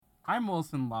I'm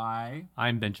Wilson Lai.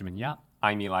 I'm Benjamin Yap.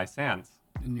 I'm Eli Sands.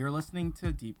 And you're listening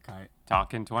to Deep Cut.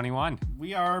 Talkin' 21.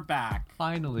 We are back.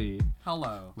 Finally.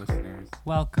 Hello, listeners.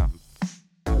 Welcome.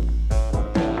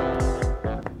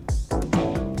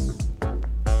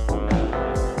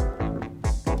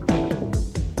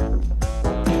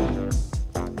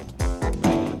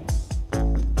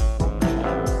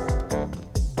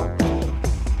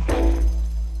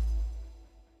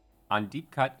 On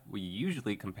Deep Cut, we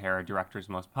usually compare a director's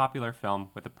most popular film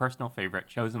with a personal favorite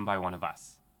chosen by one of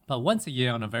us. But once a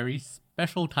year on a very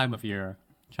special time of year,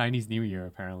 Chinese New Year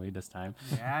apparently this time,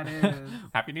 Yeah, it is.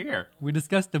 Happy New Year! we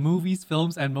discuss the movies,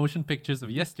 films, and motion pictures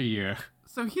of yesteryear.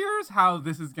 So here's how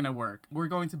this is going to work. We're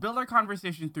going to build our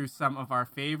conversation through some of our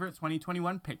favorite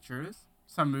 2021 pictures,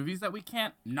 some movies that we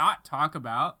can't not talk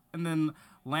about, and then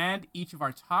land each of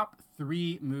our top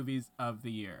 3 movies of the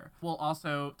year. We'll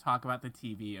also talk about the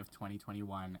TV of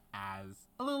 2021 as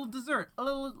a little dessert, a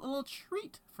little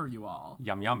treat for you all.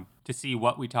 Yum yum. To see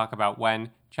what we talk about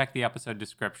when, check the episode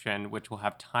description, which will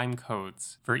have time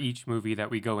codes for each movie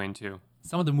that we go into.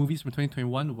 Some of the movies from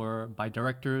 2021 were by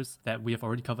directors that we have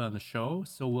already covered on the show,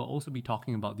 so we'll also be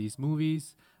talking about these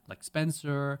movies, like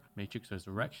Spencer, Matrix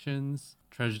Resurrections,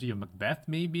 Tragedy of Macbeth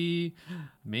maybe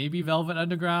Velvet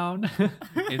Underground,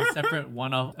 in separate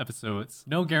one-off episodes.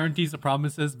 No guarantees or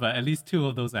promises, but at least 2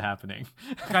 of those are happening.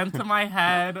 Gun to my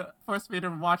head, forced me to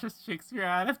watch a Shakespeare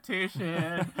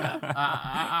adaptation.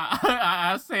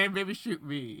 I say maybe shoot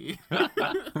me.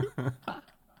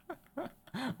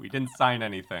 We didn't sign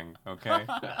anything, okay?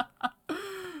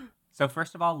 So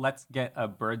first of all, let's get a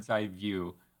bird's eye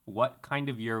view. What kind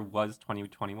of year was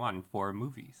 2021 for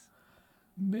movies?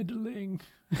 Middling.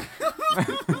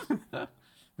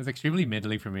 It's extremely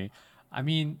middling for me. I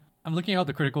mean, I'm looking at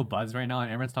the critical buzz right now, and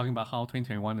everyone's talking about how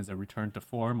 2021 is a return to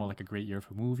form or like a great year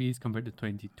for movies compared to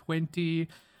 2020.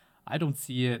 I don't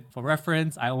see it. For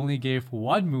reference, I only gave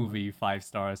one movie 5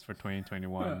 stars for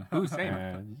 2021. Who's saying?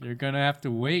 And you're gonna have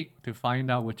to wait to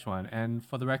find out which one. And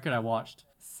for the record, I watched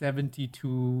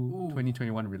 72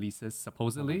 2021 releases,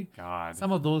 supposedly. Oh God.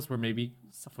 Some of those were maybe,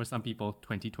 for some people,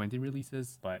 2020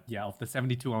 releases. But yeah, of the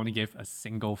 72, I only gave a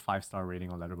single 5-star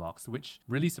rating on Letterboxd, which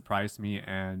really surprised me.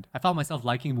 And I found myself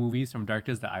liking movies from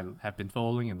directors that I have been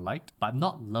following and liked, but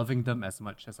not loving them as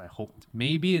much as I hoped.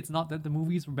 Maybe it's not that the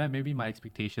movies were bad. Maybe my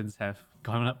expectations have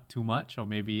gone up too much, or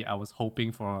maybe I was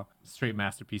hoping for straight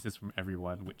masterpieces from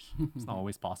everyone, which is not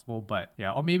always possible. But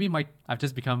yeah, or maybe I've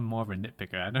just become more of a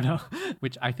nitpicker. I don't know,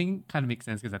 which I think kind of makes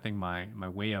sense because I think my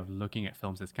way of looking at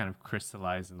films has kind of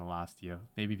crystallized in the last year,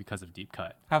 maybe because of Deep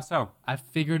Cut. How so? I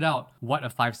figured out what a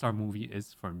 5-star movie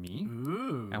is for me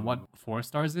Ooh. and what 4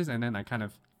 stars is, and then I kind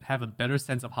of have a better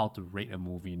sense of how to rate a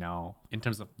movie now in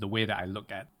terms of the way that I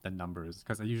look at the numbers,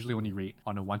 because I usually only rate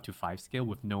on a 1 to 5 scale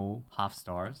with no half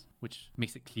stars, which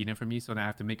makes it cleaner for me. So then I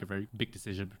have to make a very big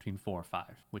decision between 4 or 5,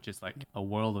 which is like a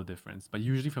world of difference. But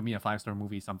usually for me, a 5-star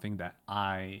movie is something that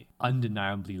I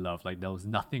undeniably love. Like there was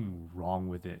nothing wrong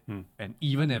with it. And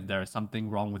even if there is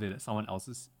something wrong with it that someone else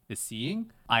is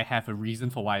seeing, I have a reason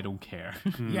for why I don't care.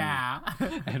 Yeah.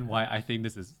 And why I think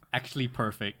this is actually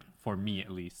perfect for me, at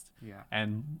least. Yeah.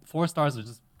 And 4 stars are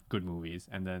just good movies,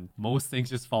 and then most things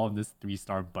just fall in this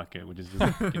 3-star bucket, which is just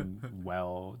a fucking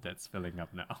well that's filling up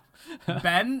now.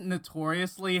 Ben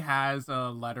notoriously has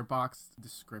a letterbox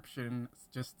description,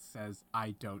 just says,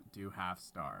 "I don't do half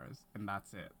stars." And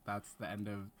that's it. That's the end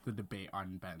of the debate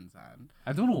on Ben's end.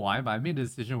 I don't know why, but I made a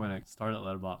decision when I started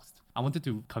Letterboxd. I wanted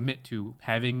to commit to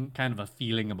having kind of a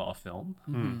feeling about a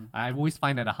film. I always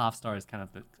find that a half star is kind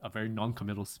of a very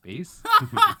non-committal space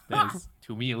that is,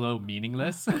 to me, a little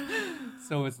meaningless.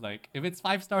 So it's like, if it's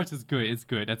 5 stars, it's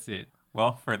good, that's it.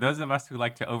 Well, for those of us who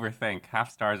like to overthink, half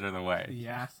stars are the way.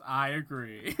 Yes, I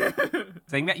agree.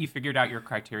 Saying that you figured out your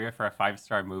criteria for a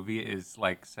 5-star movie is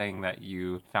like saying that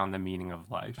you found the meaning of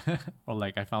life. Or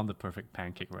like, I found the perfect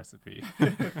pancake recipe.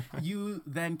 You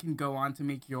then can go on to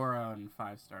make your own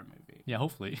 5-star movie. Yeah,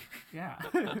 hopefully. Yeah.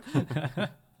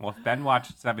 Well, if Ben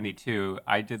watched 72,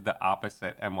 I did the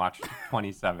opposite and watched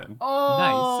 27.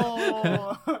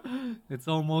 Oh! It's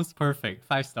almost perfect.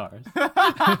 5 stars.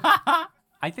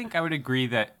 I think I would agree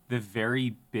that the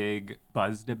very big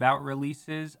buzzed about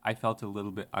releases, I felt a little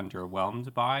bit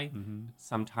underwhelmed by.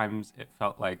 Sometimes it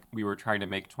felt like we were trying to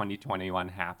make 2021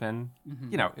 happen.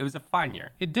 You know, it was a fine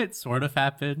year. It did sort of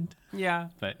happen, Yeah.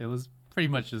 but it was pretty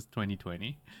much just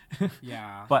 2020.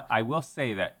 Yeah. But I will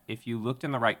say that if you looked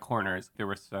in the right corners, there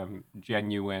were some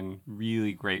genuine,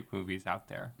 really great movies out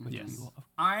there. which Yes. we love.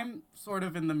 I'm sort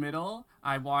of in the middle.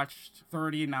 I watched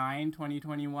 39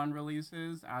 2021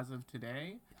 releases as of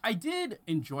today. I did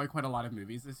enjoy quite a lot of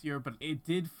movies this year, but it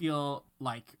did feel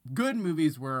like good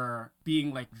movies were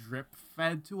being like drip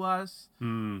fed to us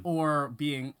or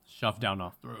being Shoved down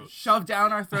our throats. shoved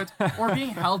down our throats or being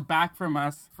held back from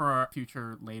us for a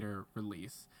future later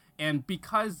release. And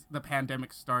because the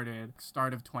pandemic started,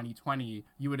 start of 2020,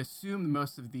 you would assume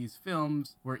most of these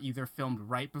films were either filmed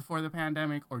right before the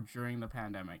pandemic or during the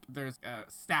pandemic. There's a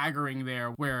staggering there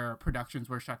where productions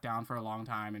were shut down for a long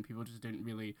time and people just didn't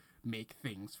really make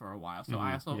things for a while. So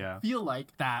I also feel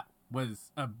like that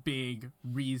was a big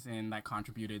reason that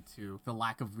contributed to the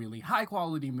lack of really high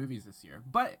quality movies this year.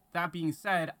 But that being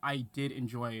said, I did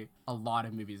enjoy a lot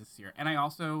of movies this year. And I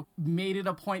also made it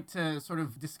a point to sort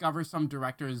of discover some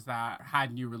directors that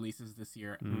had new releases this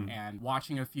year. And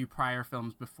watching a few prior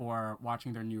films before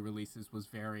watching their new releases was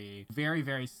very, very,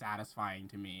 very satisfying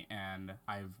to me. And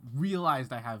I've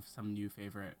realized I have some new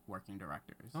favorite working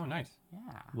directors. Oh, nice.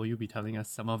 Yeah. Will you be telling us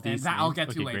some of And these? that I'll names? get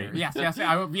to Okay, later.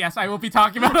 great. Yes, I will be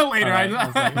talking about it later. All right, I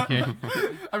was like, okay.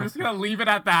 I'm just gonna leave it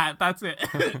at that. That's it.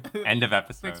 End of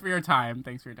episode. Thanks for your time.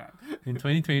 In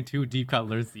 2022, Deep Cut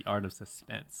learns the art of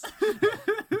suspense.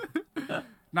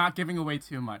 Not giving away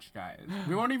too much, guys.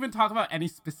 We won't even talk about any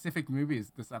specific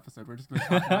movies this episode. We're just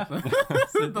gonna talk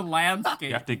about the landscape.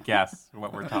 You have to guess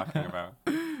what we're talking about.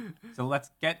 So let's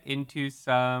get into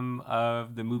some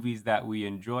of the movies that we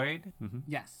enjoyed.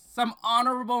 Yes, some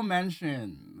honorable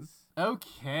mentions.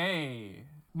 Okay.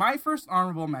 My first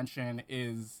honorable mention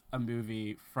is a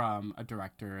movie from a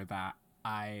director that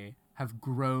I have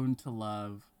grown to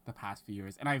love the past few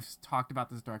years. And I've talked about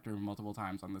this director multiple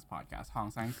times on this podcast, Hong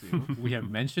Sang-soo. We have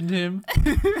mentioned him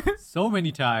so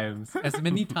many times, as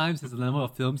many times as the number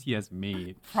of films he has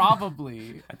made.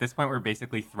 Probably. At this point, we're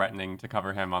basically threatening to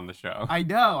cover him on the show. I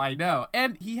know.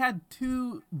 And he had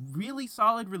two really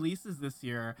solid releases this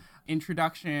year,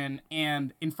 Introduction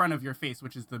and In Front of Your Face,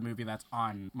 which is the movie that's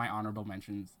on my honorable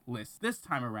mentions list this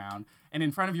time around. And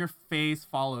In Front of Your Face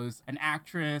follows an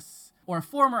actress or a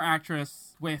former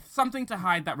actress with something to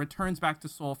hide that returns back to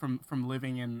Seoul from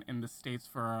living in the States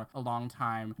for a long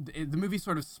time. The movie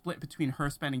sort of split between her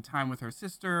spending time with her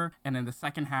sister, and then the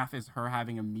second half is her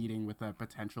having a meeting with a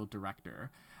potential director.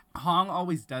 Hong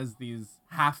always does these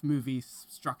half-movie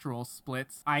structural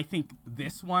splits. I think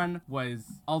this one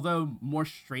was, although more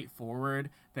straightforward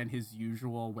than his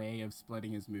usual way of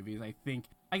splitting his movies,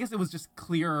 I guess it was just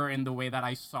clearer in the way that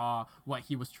I saw what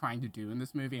he was trying to do in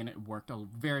this movie, and it worked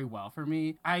very well for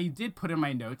me. I did put in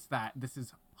my notes that this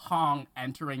is Hong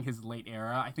entering his late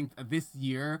era. I think this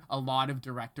year, a lot of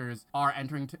directors are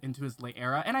entering into his late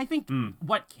era. And I think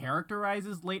what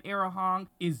characterizes late era Hong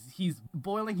is he's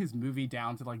boiling his movie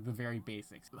down to like the very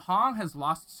basics. Hong has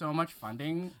lost so much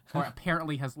funding, or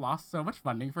apparently has lost so much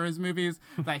funding for his movies,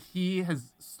 that he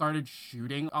has started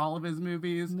shooting all of his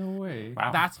movies. No way.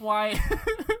 Wow. That's why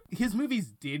his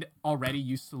movies did already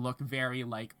used to look very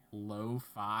like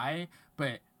lo-fi,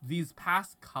 but these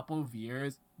past couple of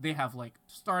years, they have like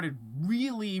started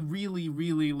really, really,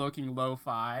 really looking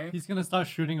lo-fi. He's gonna start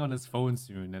shooting on his phone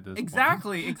soon at this point.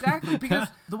 Exactly. Because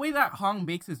the way that Hong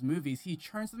makes his movies, he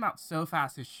churns them out so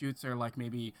fast. His shoots are like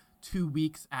maybe 2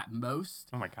 weeks at most.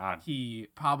 Oh my God. He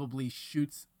probably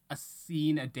shoots a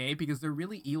scene a day because they're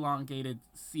really elongated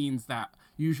scenes that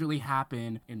usually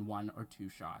happen in 1 or 2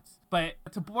 shots. But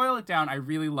to boil it down, I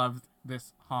really loved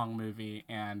this Hong movie,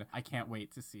 and I can't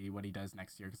wait to see what he does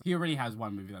next year, because he already has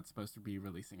one movie that's supposed to be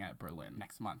releasing at Berlin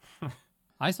next month.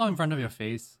 I saw In Front of Your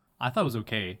Face. I thought it was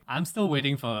okay. I'm still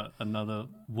waiting for another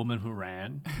Woman Who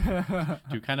Ran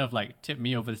to kind of like tip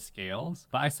me over the scales.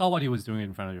 But I saw what he was doing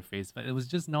In Front of Your Face, but it was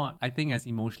just not, I think, as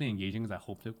emotionally engaging as I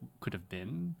hoped it could have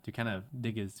been to kind of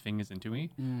dig his fingers into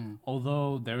me.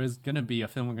 Although there is going to be a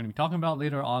film we're going to be talking about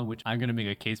later on, which I'm going to make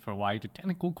a case for why the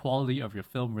technical quality of your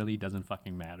film really doesn't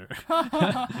fucking matter.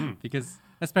 Because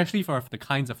especially for the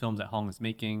kinds of films that Hong is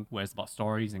making, where it's about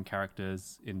stories and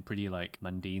characters in pretty like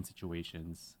mundane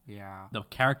situations. Yeah. The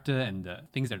character and the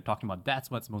things they're talking about, that's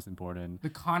what's most important. The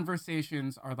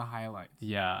conversations are the highlights.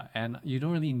 Yeah, and you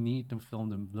don't really need the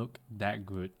film to look that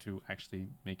good to actually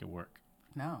make it work.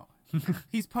 No.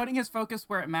 He's putting his focus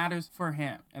where it matters for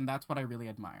him, and that's what I really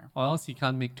admire. Or else he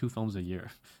can't make 2 films a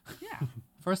year. Yeah.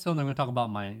 First film I'm going to talk about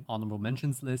my honorable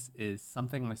mentions list is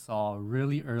something I saw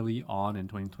really early on in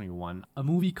 2021. A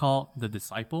movie called The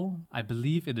Disciple. I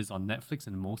believe it is on Netflix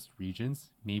in most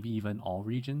regions, maybe even all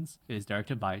regions. It is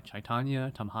directed by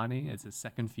Chaitanya Tamhane. It's his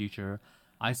second feature.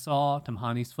 I saw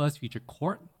Tamhani's first feature,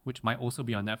 Court, which might also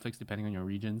be on Netflix depending on your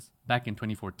regions, back in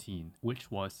 2014, which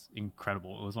was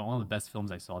incredible. It was one of the best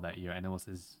films I saw that year, and it was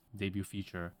his debut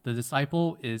feature. The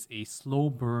Disciple is a slow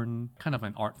burn kind of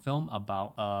an art film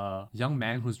about a young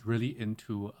man who's really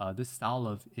into this style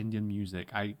of Indian music.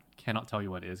 I cannot tell you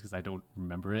what it is because I don't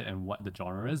remember it and what the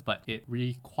genre is, but it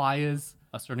requires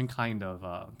a certain kind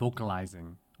of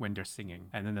vocalizing when they're singing.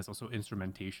 And then there's also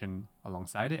instrumentation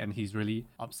alongside it. And he's really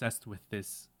obsessed with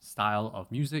this style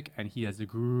of music, and he has a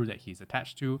guru that he's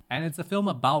attached to. And it's a film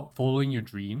about following your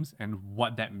dreams and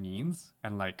what that means,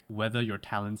 and like whether your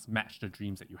talents match the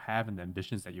dreams that you have and the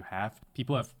ambitions that you have.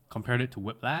 People have compared it to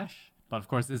Whiplash, but of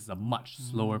course, this is a much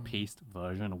slower paced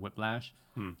version of Whiplash.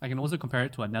 I can also compare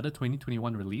it to another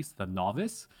 2021 release, The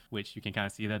Novice, which you can kind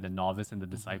of see that The Novice and The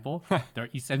Disciple, they're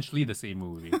essentially the same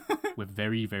movie with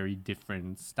very, very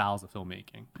different styles of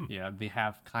filmmaking. Yeah, they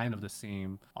have kind of the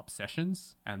same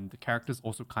obsessions, and the characters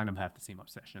also kind of have the same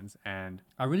obsessions. And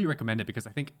I really recommend it because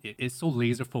I think it is so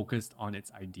laser focused on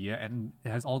its idea, and it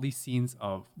has all these scenes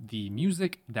of the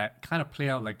music that kind of play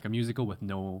out like a musical with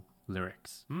no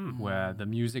lyrics, where the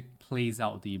music plays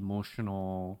out the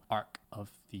emotional arc of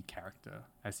the character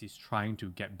as he's trying to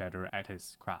get better at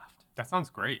his craft. That sounds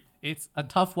great. It's a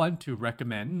tough one to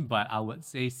recommend, but I would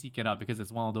say seek it out because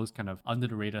it's one of those kind of under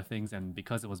the radar things, and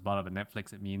because it was bought up on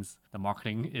Netflix, it means the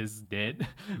marketing is dead,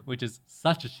 which is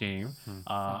such a shame.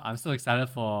 I'm still excited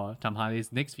for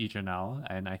Tamhani's next feature now,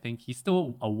 and I think he's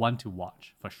still a one to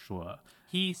watch for sure.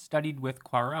 He studied with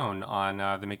Cuarón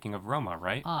on the making of Roma,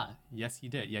 right? Yes, he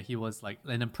did. Yeah, he was like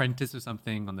an apprentice or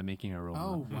something on the making of Roma.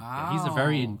 Oh, wow. Yeah, he's a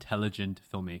very intelligent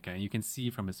filmmaker, and you can see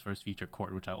from his first feature,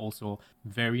 Court, which I also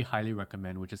very highly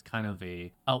recommend, which is kind of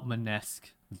a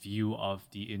Altman-esque view of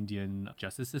the Indian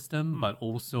justice system, but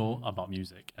also about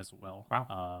music as well.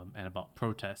 Wow. And about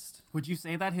protest. Would you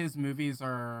say that his movies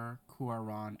are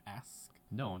Cuarón-esque?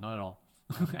 No, not at all.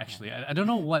 Actually, I don't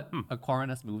know what a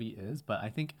Cuarón-esque movie is, but I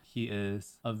think he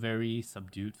is a very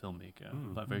subdued filmmaker,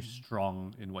 but very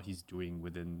strong in what he's doing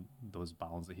within those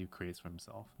bounds that he creates for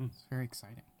himself. It's very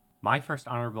exciting. My first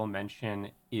honorable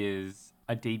mention is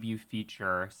a debut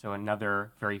feature, so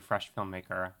another very fresh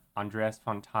filmmaker, Andres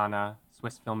Fontana,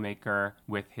 Swiss filmmaker,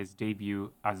 with his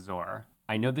debut Azor.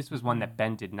 I know this was one that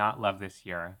Ben did not love this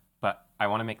year, but I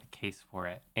want to make the case for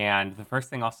it. And the first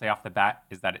thing I'll say off the bat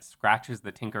is that it scratches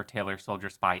the Tinker Tailor Soldier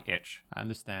Spy itch. I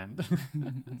understand.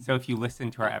 So if you listen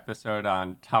to our episode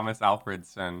on Thomas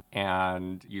Alfredson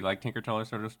and you like Tinker Tailor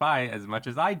Soldier Spy as much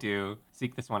as I do,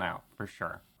 seek this one out for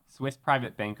sure. Swiss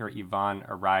private banker Ivan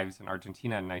arrives in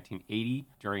Argentina in 1980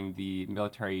 during the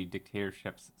military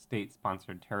dictatorship's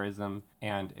state-sponsored terrorism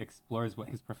and explores what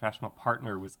his professional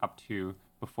partner was up to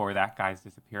before that guy's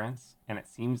disappearance. And it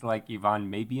seems like Ivan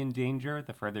may be in danger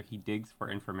the further he digs for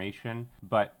information,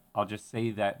 but I'll just say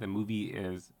that the movie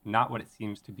is not what it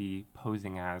seems to be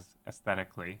posing as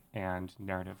aesthetically and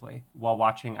narratively. While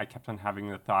watching, I kept on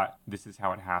having the thought, this is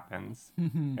how it happens.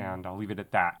 And I'll leave it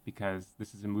at that because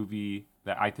this is a movie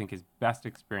that I think is best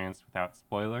experienced without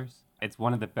spoilers. It's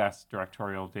one of the best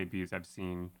directorial debuts I've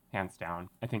seen, hands down.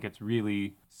 I think it's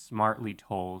really smartly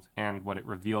told, and what it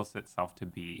reveals itself to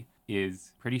be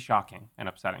is pretty shocking and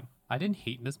upsetting. I didn't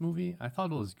hate this movie. I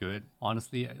thought it was good.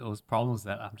 Honestly, it was problems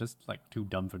that I'm just like too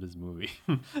dumb for this movie.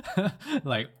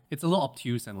 Like, it's a little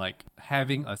obtuse, and like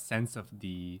having a sense of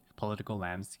the political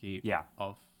landscape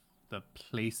of the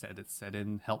place that it's set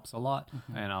in helps a lot.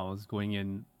 And I was going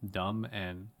in dumb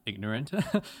and ignorant.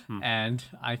 And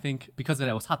I think because of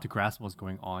that, it was hard to grasp what's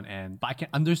going on. But I can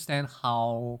understand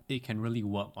how it can really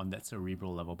work on that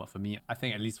cerebral level. But for me, I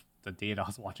think at least the day that I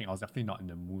was watching, I was definitely not in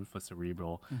the mood for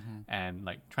cerebral. And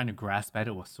like trying to grasp at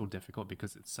it was so difficult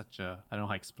because it's such a, I don't know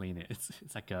how to explain it.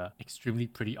 It's like a extremely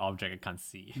pretty object I can't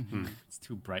see. It's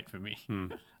too bright for me.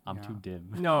 I'm too dim.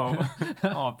 No.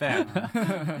 Oh, Ben.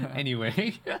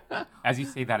 Anyway. As you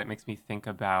say that, it makes me think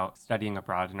about studying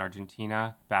abroad in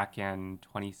Argentina. Back in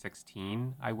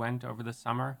 2016, I went over the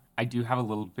summer. I do have a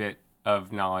little bit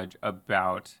of knowledge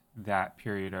about that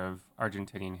period of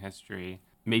Argentinian history.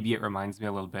 Maybe it reminds me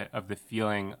a little bit of the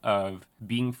feeling of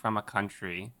being from a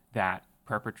country that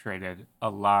perpetrated a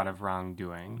lot of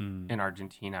wrongdoing in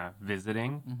Argentina,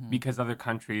 visiting, because other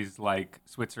countries like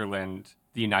Switzerland,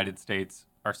 the United States,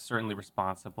 are certainly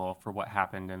responsible for what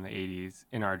happened in the 80s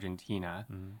in Argentina.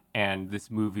 And this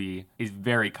movie is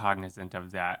very cognizant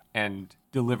of that and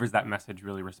delivers that message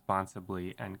really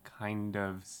responsibly and kind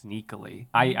of sneakily.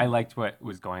 I liked what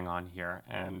was going on here,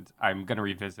 and I'm going to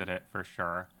revisit it for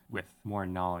sure with more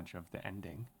knowledge of the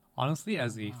ending. Honestly,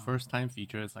 as a first-time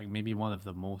feature, it's like maybe one of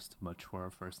the most mature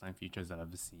first-time features that I've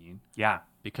ever seen. Yeah.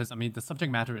 Because I mean, the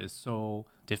subject matter is so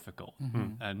difficult,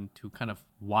 and to kind of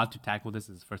want to tackle this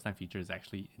as a first-time feature is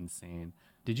actually insane.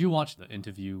 Did you watch the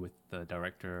interview with the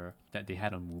director that they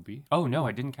had on Mubi? Oh, no,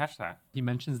 I didn't catch that. He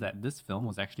mentions that this film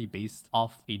was actually based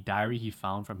off a diary he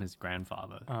found from his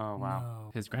grandfather. Oh,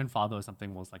 wow. His grandfather or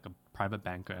something was like a private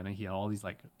banker, and then he had all these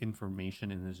like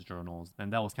information in his journals,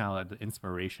 and that was kind of like the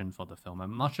inspiration for the film.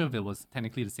 I'm not sure if it was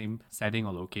technically the same setting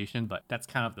or location, but that's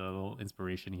kind of the little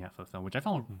inspiration he had for the film, which I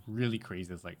found really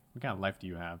crazy. It's like, what kind of life do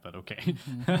you have? But okay.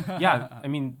 Yeah, I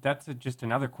mean, that's just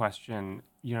another question.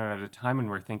 You know, at a time when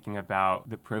we're thinking about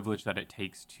the privilege that it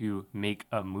takes to make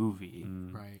a movie,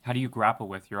 Right. how do you grapple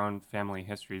with your own family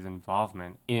history's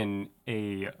involvement in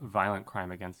a violent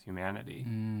crime against humanity?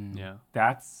 Yeah.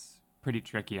 That's pretty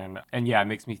tricky. And yeah, it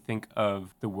makes me think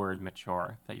of the word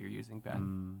mature that you're using,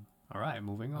 Ben. All right,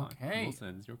 moving on. Okay.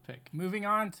 Wilson, it's your pick. Moving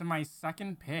on to my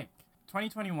second pick.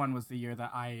 2021 was the year that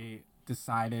I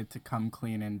decided to come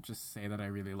clean and just say that I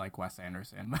really like Wes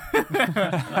Anderson.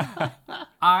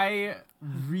 I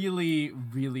really,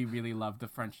 really, really love The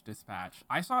French Dispatch.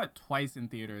 I saw it twice in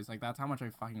theaters. Like, that's how much I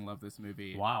fucking love this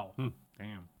movie. Wow.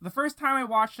 Damn. The first time I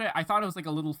watched it, I thought it was like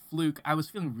a little fluke. I was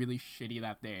feeling really shitty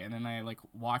that day, and then I like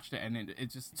watched it, and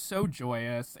it's just so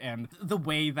joyous. And the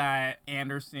way that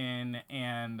Anderson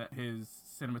and his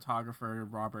cinematographer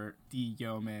Robert D.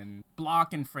 Yeoman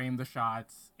block and frame the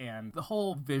shots, and the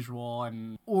whole visual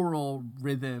and oral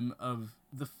rhythm of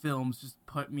the films just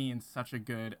put me in such a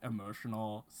good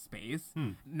emotional space.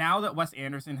 Now that Wes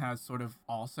Anderson has sort of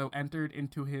also entered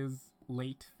into his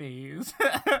late phase,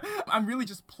 I'm really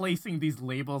just placing these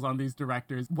labels on these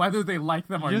directors, whether they like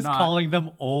them or Just not. calling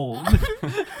them old.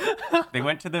 They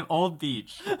went to the old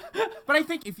beach. But I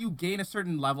think if you gain a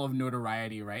certain level of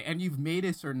notoriety, right, and you've made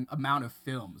a certain amount of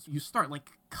films, you start like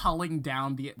culling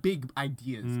down the big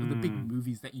ideas or the big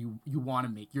movies that you want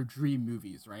to make, your dream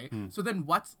movies, right? So then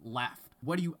what's left?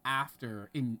 What are you after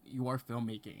in your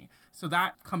filmmaking? So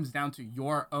that comes down to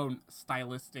your own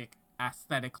stylistic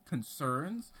aesthetic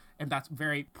concerns, and that's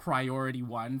very priority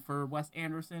one for Wes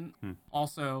Anderson.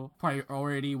 Also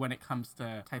priority when it comes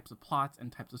to types of plots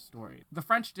and types of stories. The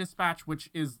French Dispatch, which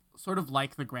is sort of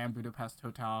like the Grand Budapest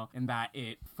Hotel in that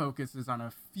it focuses on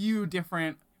a few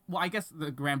different, well, I guess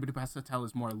the Grand Budapest Hotel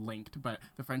is more linked, but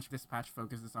the French Dispatch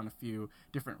focuses on a few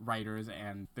different writers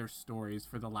and their stories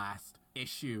for the last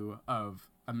issue of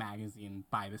a magazine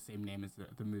by the same name as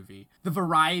the movie. The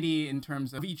variety in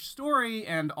terms of each story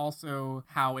and also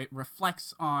how it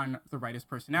reflects on the writers'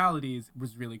 personalities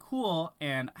was really cool,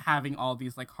 and having all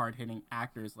these like hard-hitting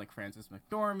actors like Frances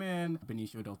McDormand,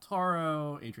 Benicio del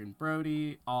Toro, Adrian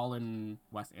Brody, all in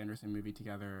Wes Anderson movie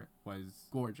together was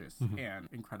gorgeous and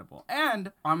incredible.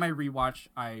 And on my rewatch,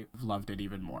 I loved it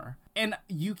even more. And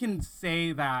you can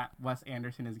say that Wes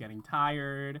Anderson is getting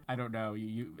tired. I don't know.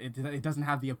 It doesn't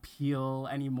have the appeal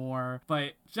anymore.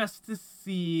 But just to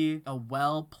see a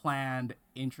well-planned,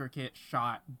 intricate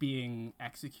shot being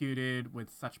executed with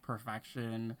such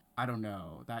perfection, I don't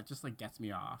know. That just like gets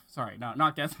me off. Sorry, no,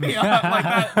 not gets me off.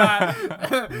 Like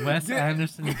that. Wes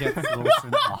Anderson gets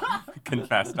Wilson off.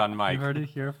 Confessed on You mic. heard it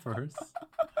here first.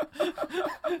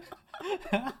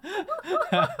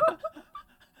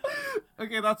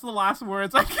 Okay, that's the last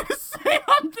words I can say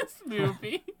on this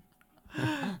movie.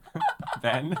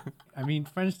 Ben? I mean,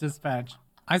 French Dispatch.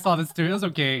 I saw this too. It was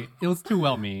okay. It was too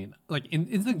well made. Like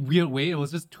in a weird way, it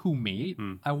was just too made.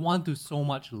 I want to so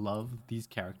much love these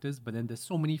characters, but then there's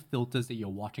so many filters that you're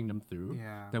watching them through.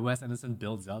 Yeah. That Wes Anderson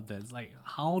builds up. That it's like,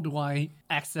 how do I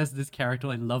access this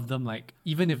character and love them? Like,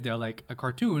 even if they're like a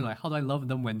cartoon, like how do I love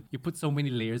them when you put so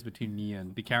many layers between me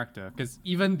and the character? Because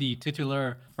even the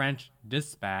titular French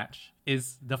Dispatch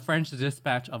is the French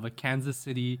Dispatch of a Kansas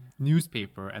City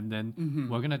newspaper, and then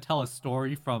we're gonna tell a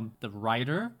story from the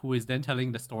writer, who is then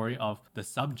telling the story of the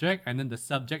subject, and then the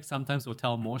subject sometimes will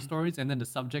tell more stories, and then the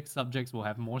subjects will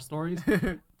have more stories.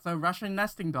 It's a Russian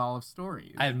nesting doll of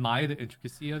stories. I admire the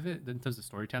intricacy of it in terms of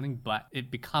storytelling, but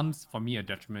it becomes for me a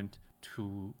detriment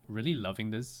to really loving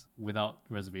this without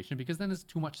reservation, because then there's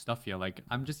too much stuff here. Like,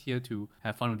 I'm just here to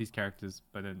have fun with these characters,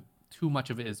 but then too much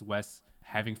of it is Wes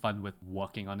having fun with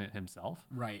working on it himself,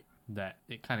 Right. that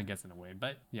it kind of gets in the way.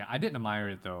 But yeah, I did admire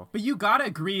it though. But you gotta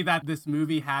agree that this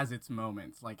movie has its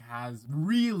moments, like has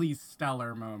really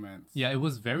stellar moments. Yeah, it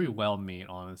was very well made,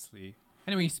 honestly.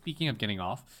 Anyway, speaking of getting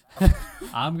off,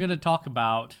 I'm gonna talk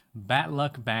about Bad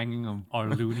Luck Banging or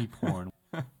Looney Porn.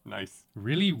 Nice.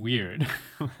 Really weird.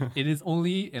 It is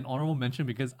only an honorable mention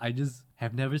because I just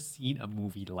have never seen a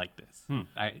movie like this.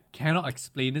 I cannot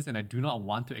explain this, and I do not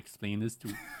want to explain this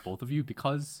to both of you,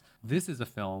 because this is a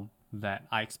film that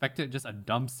I expected just a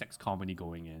dumb sex comedy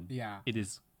going in. Yeah. It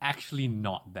is actually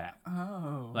not that.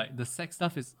 Oh. Like, the sex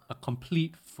stuff is a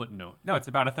complete footnote. No, it's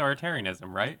about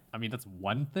authoritarianism, right? I mean, that's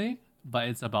one thing, but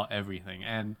it's about everything.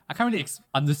 And I can't really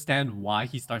understand why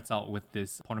he starts out with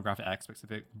this pornographic aspects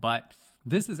of it, but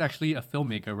this is actually a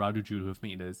filmmaker, Radu Jude, who have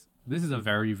made this. This is a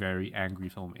very, very angry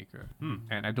filmmaker.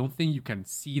 And I don't think you can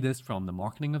see this from the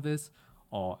marketing of this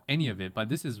or any of it, but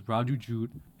this is Radu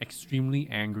Jude extremely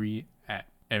angry at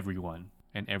everyone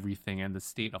and everything and the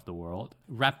state of the world,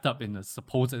 wrapped up in a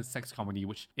supposed sex comedy,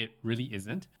 which it really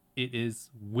isn't. It is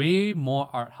way more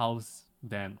art house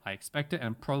than I expected,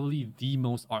 and probably the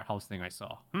most art house thing I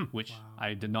saw, which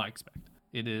I did not expect.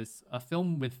 It is a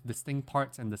film with distinct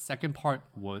parts, and the second part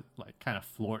would like kind of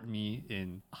floored me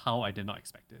in how I did not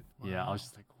expect it. Yeah, I was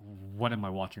just like, what am I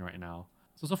watching right now?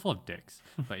 It's also full of dicks,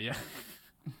 but yeah.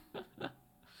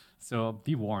 So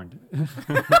be warned.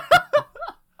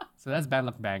 So that's Bad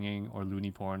Luck Banging or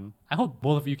Looney Porn. I hope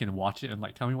both of you can watch it and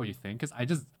like tell me what you think,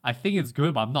 because I think it's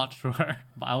good, but I'm not sure.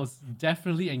 But I was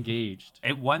definitely engaged.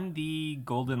 It won the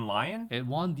Golden Lion? It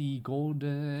won the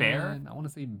Golden Bear? I want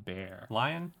to say bear.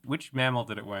 Lion? Which mammal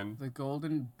did it win? The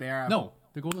golden bear. No,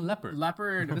 the Golden Leopard.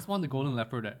 Leopard. This won the Golden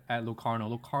Leopard at Locarno.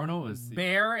 Locarno is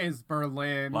Bear is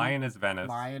Berlin. Lion is Venice.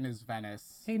 Lion is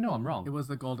Venice. Hey, no, I'm wrong. It was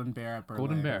the golden bear at Berlin.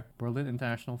 Golden Bear, Berlin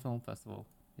International Film Festival.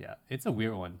 Yeah, it's a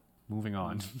weird one. Moving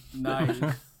on. Nice.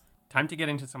 Time to get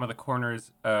into some of the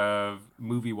corners of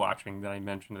movie watching that I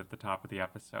mentioned at the top of the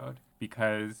episode,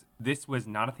 because this was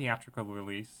not a theatrical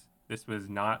release. This was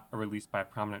not a release by a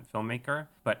prominent filmmaker,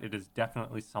 but it is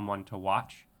definitely someone to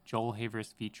watch. Joel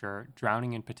Haver's feature,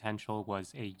 Drowning in Potential,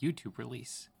 was a YouTube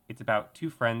release. It's about two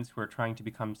friends who are trying to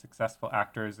become successful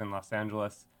actors in Los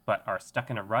Angeles, but are stuck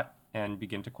in a rut and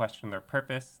begin to question their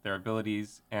purpose, their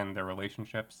abilities, and their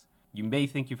relationships. You may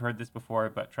think you've heard this before,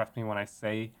 but trust me when I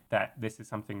say that this is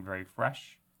something very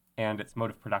fresh, and its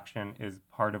mode of production is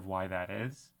part of why that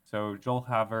is. So Joel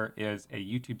Haver is a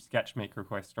YouTube sketch maker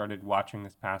who I started watching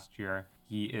this past year.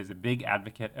 He is a big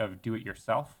advocate of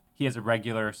do-it-yourself. He has a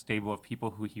regular stable of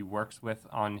people who he works with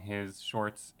on his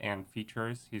shorts and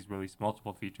features. He's released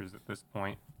multiple features at this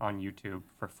point on YouTube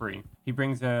for free. He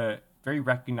brings a very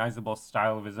recognizable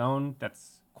style of his own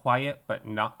that's quiet but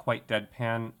not quite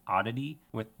deadpan oddity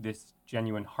with this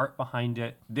genuine heart behind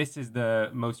it. This is the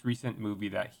most recent movie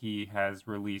that he has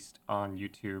released on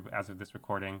YouTube as of this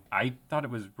recording. I thought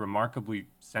it was remarkably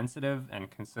sensitive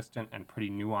and consistent and pretty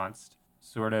nuanced.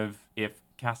 Sort of if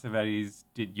Cassavetes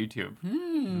did YouTube.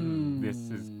 This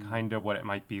is kind of what it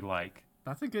might be like.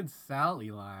 That's a good sell,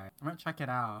 Eli. I'm gonna check it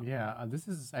out. Yeah, this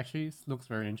is actually looks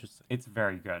very interesting. It's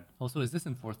very good. Also, is this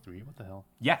in 4:3? What the hell?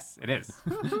 Yes, it is.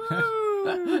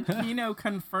 Kino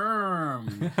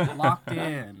confirmed. Locked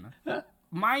in.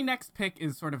 My next pick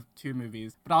is sort of two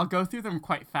movies, but I'll go through them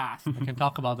quite fast. I can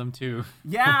talk about them too.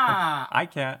 Yeah. I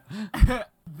can't.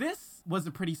 This was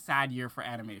a pretty sad year for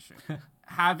animation.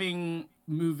 Having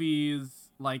movies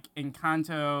like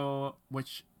Encanto,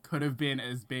 which could have been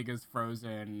as big as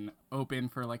Frozen, open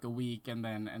for like a week and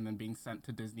then being sent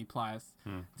to Disney Plus.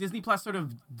 Disney Plus sort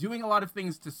of doing a lot of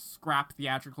things to scrap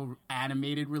theatrical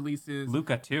animated releases.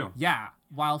 Luca too. Yeah,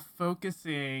 while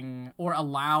focusing or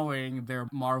allowing their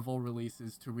Marvel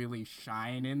releases to really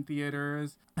shine in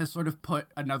theaters, has sort of put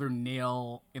another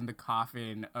nail in the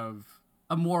coffin of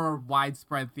a more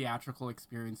widespread theatrical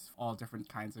experience for all different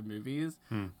kinds of movies.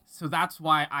 So that's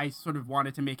why I sort of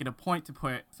wanted to make it a point to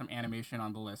put some animation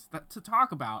on the list to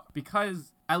talk about,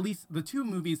 because at least the two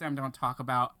movies I'm going to talk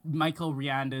about, Michael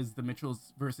Rianda's The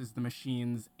Mitchells versus the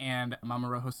Machines and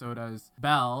Mamoru Hosoda's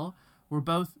Belle, were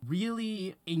both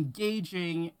really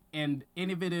engaging and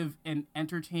innovative and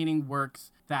entertaining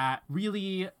works that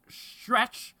really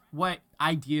stretch what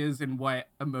ideas and what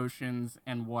emotions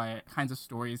and what kinds of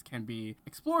stories can be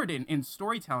explored in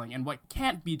storytelling and what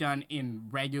can't be done in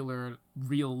regular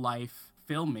real life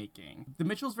filmmaking. The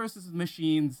Mitchells versus the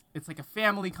Machines, it's like a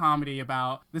family comedy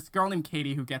about this girl named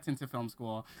Katie who gets into film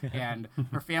school and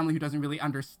her family who doesn't really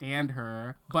understand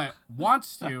her but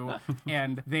wants to,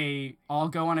 and they all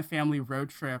go on a family road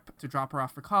trip to drop her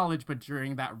off for college, but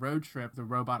during that road trip the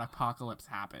robot apocalypse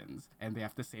happens and they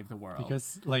have to save the world.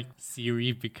 Because like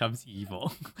Siri becomes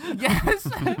evil. Yes.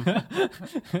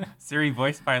 Siri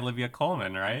voiced by Olivia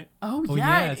Colman, right? Oh Oh,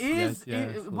 yeah, yes, it is.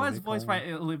 yes, It was Olivia voiced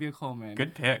by Olivia Colman.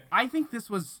 Good pick. I think this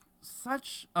was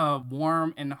such a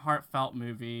warm and heartfelt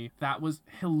movie that was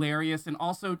hilarious. And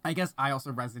also, I guess I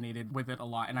also resonated with it a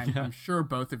lot. And I'm sure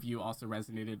both of you also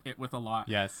resonated it with a lot.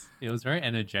 Yes, it was very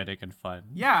energetic and fun.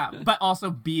 Yeah, but also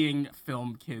being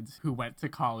film kids who went to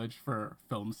college for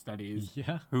film studies,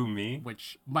 Yeah. Who, me?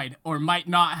 which might or might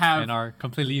not have, And are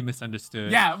completely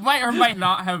misunderstood. yeah, might or might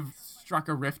not have struck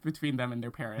a rift between them and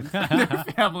their parents and their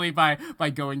family by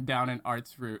going down an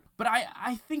arts route. But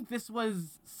I think this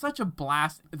was such a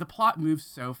blast. The plot moves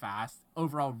so fast.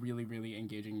 Overall, really, really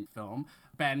engaging film.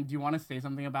 Ben, do you want to say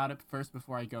something about it first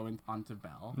before I go on to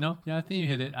Belle? No, yeah, I think you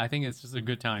hit it. I think it's just a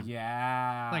good time.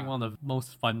 Yeah. Like one of the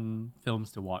most fun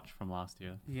films to watch from last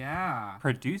year. Yeah.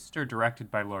 Produced or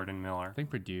directed by Lord and I Miller? think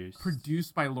produced.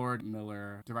 Produced by Lord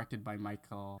Miller, directed by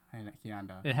Michael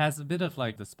Hianda. It has a bit of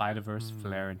like the Spider-Verse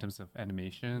flair in terms of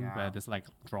animation, Yeah. where there's like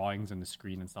drawings on the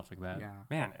screen and stuff like that. Yeah.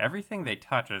 Man, everything they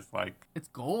touch is like, It's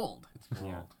gold.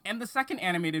 yeah. And the second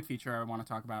animated feature I want to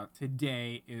talk about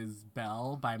today is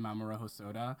Belle by Mamoru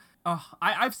Hosoda.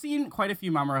 I've seen quite a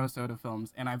few Mamoru Hosoda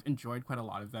films, and I've enjoyed quite a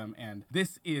lot of them, and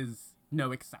this is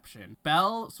no exception.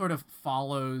 Belle sort of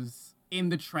follows in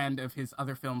the trend of his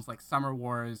other films like Summer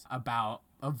Wars about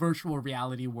a virtual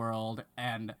reality world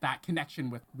and that connection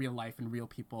with real life and real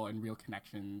people and real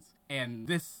connections. And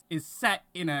this is set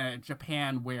in a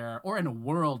Japan or in a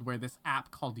world where this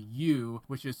app called You,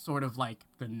 which is sort of like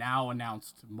the now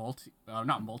announced not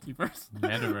multiverse,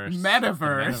 Metaverse.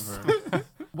 metaverse.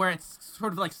 Where it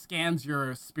sort of like scans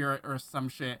your spirit or some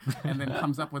shit and then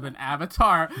comes up with an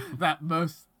avatar that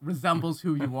most resembles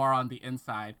who you are on the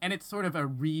inside. And it's sort of a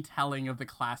retelling of the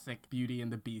classic Beauty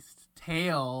and the Beast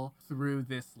tale through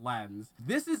this lens.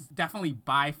 This is definitely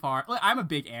by far, I'm a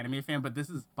big anime fan, but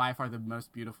this is by far the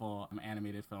most beautiful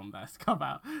animated film that's come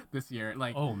out this year.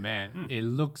 Like, Oh man, it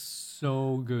looks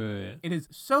so good. it is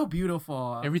so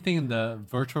beautiful. Everything in the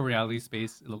virtual reality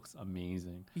space looks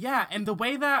amazing. Yeah, and the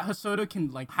way that Hosoda can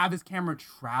like have his camera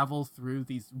travel through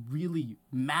these really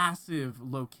massive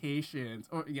locations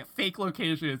or fake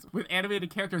locations with animated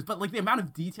characters, but like the amount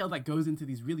of detail that goes into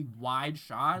these really wide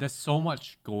shots. There's so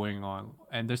much going on,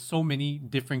 and there's so many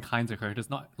different kinds of characters.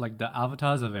 Not like the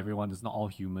avatars of everyone is not all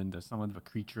human. There's some of the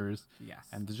creatures. Yes.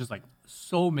 And there's just like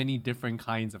so many different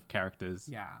kinds of characters.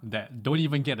 Yeah. That don't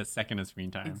even get a second of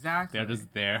screen time. Exactly. They're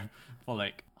just there for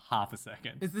like half a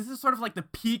second. This is sort of like the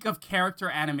peak of character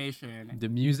animation. The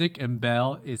music in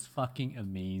Belle is fucking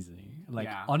amazing. Like,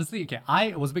 Yeah. honestly, okay,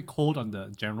 I was a bit cold on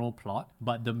the general plot,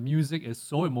 but the music is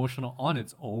so emotional on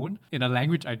its own in a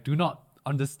language I do not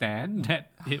understand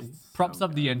that it props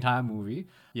up the entire movie.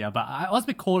 Yeah, but I was a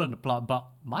bit cold on the plot, but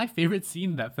my favorite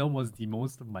scene in that film was the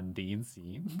most mundane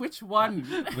scene, Which one?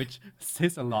 which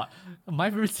says a lot. My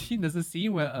favorite scene is a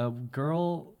scene where a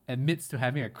girl admits to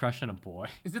having a crush on a boy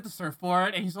Is it the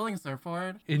surfboard? And he's holding a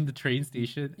surfboard? in the train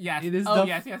station. Yes. It is Oh, the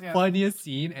yes. funniest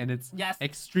scene, and it's Yes.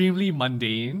 extremely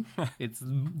mundane. It's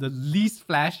the least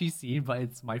flashy scene, but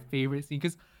it's my favorite scene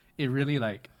because it really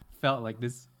like felt like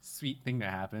this sweet thing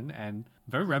that happened, and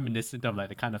very reminiscent of like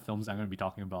the kind of films I'm going to be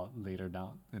talking about later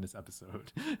down in this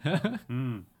episode.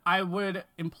 I would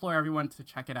implore everyone to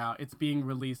check it out. It's being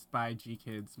released by G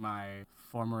Kids, my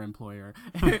former employer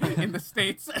in the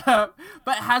States,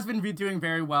 but has been doing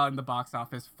very well in the box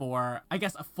office for, I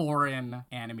guess, a foreign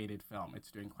animated film.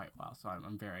 It's doing quite well, so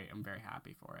I'm very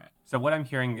happy for it. So what I'm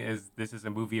hearing is this is a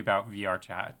movie about VR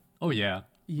chat. Oh yeah.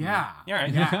 Yeah. Yeah,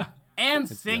 right. Yeah. And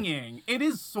singing. It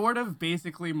is sort of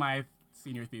basically my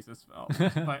senior thesis film,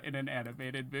 but in an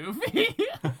animated movie.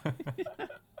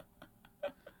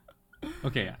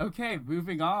 Okay. Okay,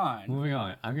 moving on. Moving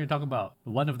on. I'm going to talk about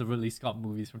one of the Ridley Scott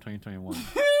movies from 2021.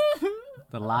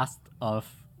 The Last of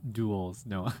Duels.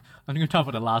 No, I'm going to talk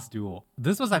about The Last Duel.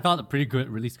 This was, I thought, a pretty good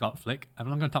Ridley Scott flick. I'm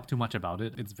not going to talk too much about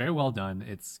it. It's very well done.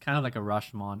 It's kind of like a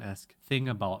Rashomon-esque thing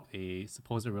about a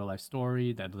supposed real-life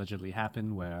story that allegedly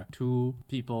happened where two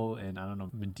people in, I don't know,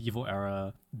 medieval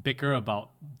era bicker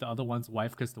about the other one's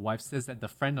wife because the wife says that the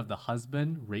friend of the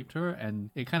husband raped her, and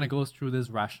it kind of goes through this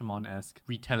Rashomon-esque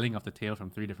retelling of the tale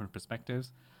from three different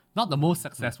perspectives. Not the most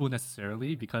successful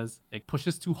necessarily because it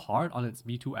pushes too hard on its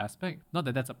Me Too aspect. Not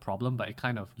that that's a problem, but it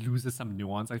kind of loses some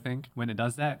nuance, I think, when it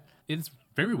does that. It's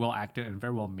very well acted and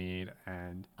very well made,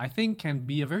 and I think can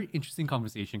be a very interesting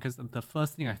conversation because the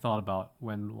first thing I thought about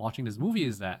when watching this movie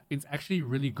is that it's actually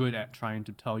really good at trying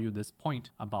to tell you this point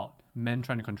about men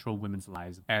trying to control women's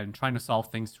lives and trying to solve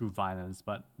things through violence.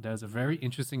 But there's a very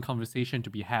interesting conversation to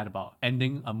be had about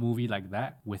ending a movie like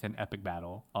that with an epic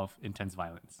battle of intense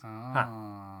violence.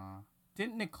 Ah.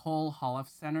 Didn't Nicole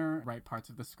Holofcener write parts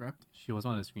of the script? She was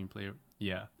on the screenplay.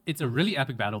 Yeah. It's a really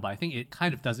epic battle, but I think it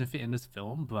kind of doesn't fit in this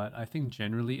film. But I think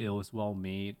generally it was well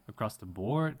made across the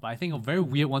board. But I think a very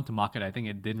weird one to market, I think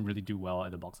it didn't really do well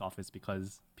at the box office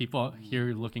because people are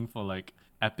here looking for like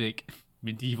epic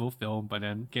medieval film, but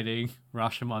then getting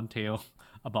Rashomon tale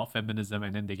about feminism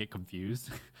and then they get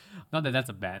confused. Not that that's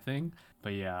a bad thing,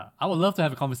 but yeah, I would love to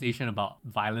have a conversation about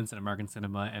violence in American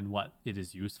cinema and what it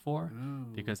is used for,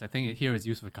 because I think here is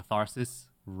used for catharsis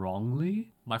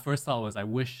wrongly. My first thought was I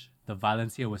wish the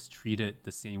violence here was treated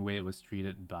the same way it was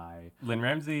treated by Lynn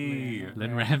Ramsey.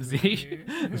 Lynn Ramsey.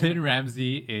 Lynn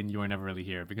Ramsey in You Were Never Really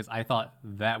Here, because I thought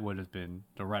that would have been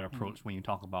the right approach when you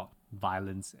talk about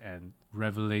violence and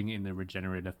reveling in the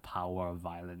regenerative power of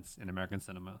violence in American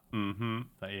cinema. Mm-hmm.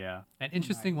 But yeah, an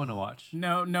interesting one to watch.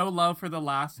 No love for The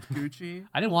Last Gucci.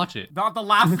 I didn't watch it. Not The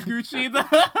Last Gucci, the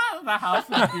House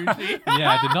of Gucci.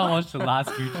 Yeah, I did not watch The Last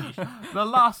Gucci. The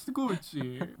Last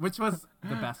Gucci, which was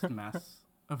the best mess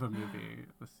of a movie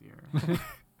this year.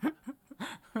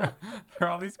 There are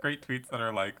all these great tweets that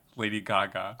are like Lady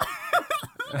Gaga.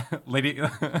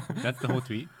 That's the whole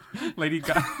tweet.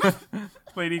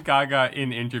 Lady Gaga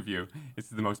in interview. This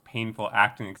is the most painful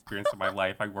acting experience of my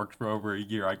life. I worked for over a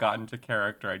year. I got into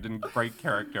character. I didn't break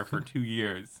character for 2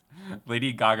 years.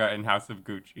 Lady Gaga in House of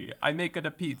Gucci. I make it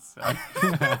a pizza.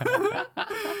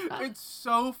 It's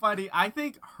so funny. I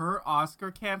think her Oscar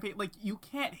campaign, like, you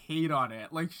can't hate on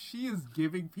it. Like, she is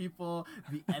giving people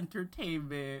the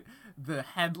entertainment, the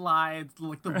headlines,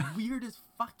 like the weirdest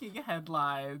fucking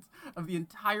headlines of the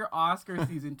entire Oscar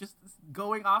season, just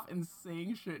going off and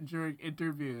saying shit during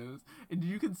interviews. And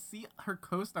you can see her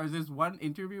co-stars. There's one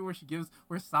interview where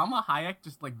Salma Hayek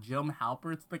just like Jim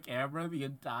Halperts the camera the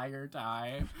entire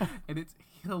time. And it's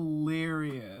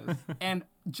hilarious. And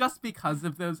just because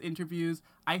of those interviews,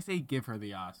 I say give her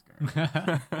the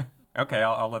Oscar. Okay,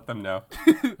 I'll let them know.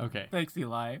 Okay. Thanks,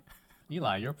 Eli.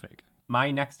 Eli, your pick. My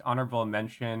next honorable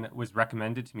mention was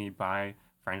recommended to me by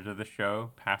friend of the show,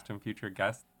 past and future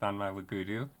guest, Dhanma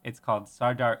Lagudu. It's called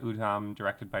Sardar Udham,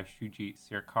 directed by Shujit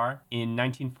Sircar. In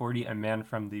 1940, a man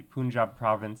from the Punjab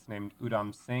province named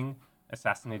Udham Singh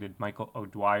assassinated Michael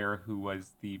O'Dwyer, who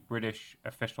was the British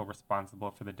official responsible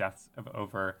for the deaths of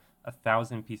over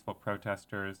 1,000 peaceful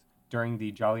protesters during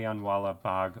the Jallianwala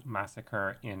Bagh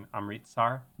massacre in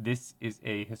Amritsar. This is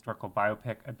a historical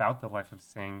biopic about the life of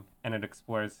Singh, and it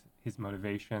explores his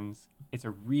motivations. It's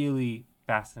a really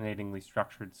fascinatingly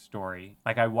structured story.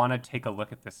 Like, I want to take a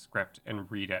look at this script and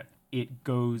read it. It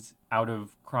goes out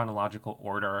of chronological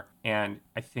order, and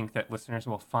I think that listeners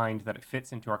will find that it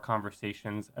fits into our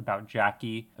conversations about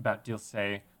Jackie, about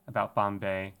Dilse, about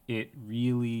Bombay. It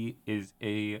really is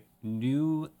a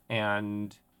new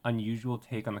and unusual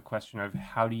take on the question of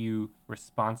how do you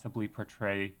responsibly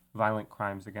portray violent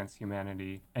crimes against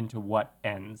humanity and to what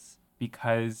ends,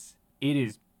 because it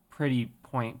is pretty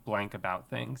point blank about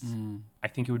things. I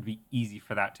think it would be easy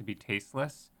for that to be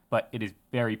tasteless, but it is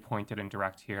very pointed and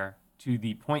direct here, to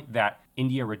the point that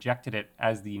India rejected it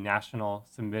as the national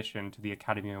submission to the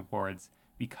Academy Awards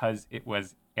because it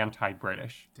was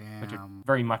anti-British, which it Damn.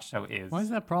 very much so is. Why is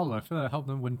that a problem? I feel like it helped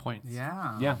them win points.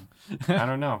 Yeah. Yeah, I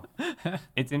don't know.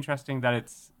 It's interesting that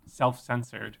it's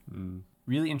self-censored.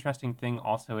 Really interesting thing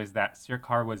also is that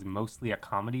Sircar was mostly a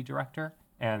comedy director,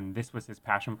 and this was his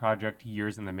passion project,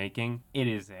 years in the making. It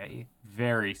is a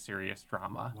very serious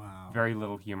drama. Wow. Very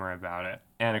little humor about it,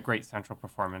 and a great central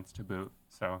performance to boot.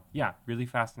 So yeah, really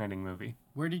fascinating movie.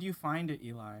 Where did you find it,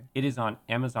 Eli? It is on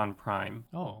Amazon Prime.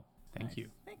 Oh, thank Nice. you.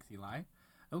 Thanks, Eli.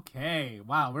 Okay.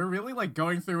 Wow, we're really like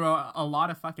going through a lot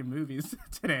of fucking movies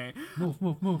today.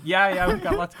 Move. Yeah, we've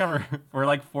got lots to cover. We're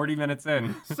like 40 minutes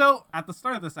in. So at the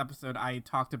start of this episode, I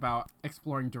talked about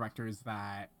exploring directors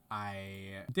that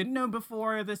I didn't know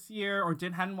before this year or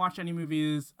hadn't watched any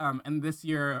movies. And this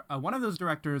year, one of those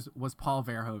directors was Paul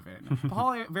Verhoeven.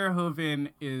 Paul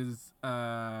Verhoeven is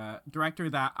a director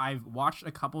that I've watched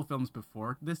a couple films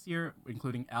before this year,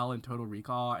 including Elle and Total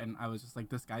Recall. And I was just like,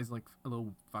 this guy's like a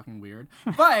little fucking weird.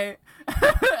 But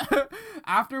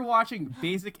after watching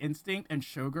Basic Instinct and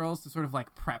Showgirls to sort of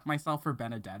like prep myself for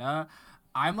Benedetta,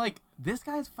 I'm like, this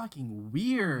guy's fucking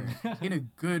weird in a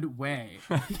good way.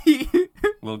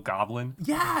 Little Goblin.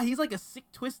 Yeah, he's like a sick,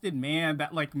 twisted man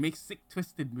that like makes sick,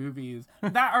 twisted movies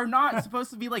that are not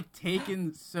supposed to be like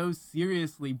taken so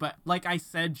seriously. But like I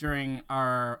said during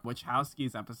our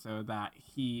Wachowski's episode, that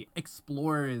he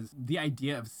explores the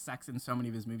idea of sex in so many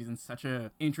of his movies in such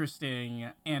a interesting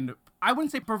and I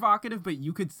wouldn't say provocative, but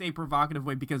you could say provocative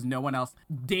way because no one else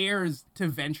dares to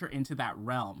venture into that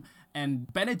realm.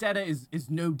 And Benedetta is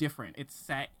no different. It's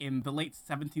set in the late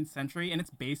 17th century, and it's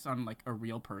based on like a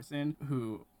real person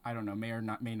who, I don't know,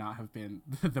 may not have been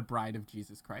the bride of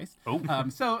Jesus Christ. Oh.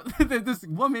 So this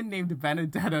woman named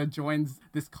Benedetta joins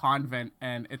this convent,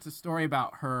 and it's a story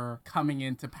about her coming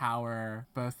into power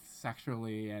both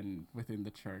sexually and within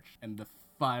the church, and the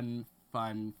fun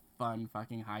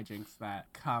fucking hijinks that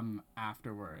come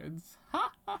afterwards.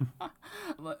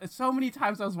 So many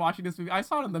times I was watching this movie, I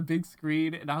saw it on the big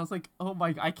screen, and I was like, oh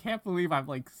my, I can't believe I'm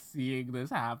like seeing this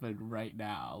happen right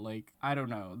now. Like, I don't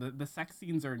know, the sex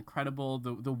scenes are incredible.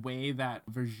 The way that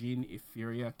Virginie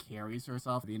Efira carries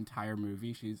herself the entire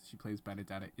movie, she plays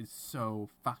Benedetta, is so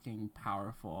fucking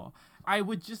powerful. I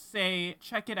would just say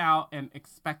check it out and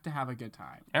expect to have a good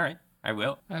time. All right, I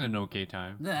will. I had an okay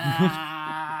time.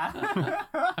 Ah.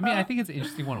 I mean, I think it's an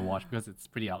interesting one to watch because it's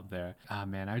pretty out there. Ah,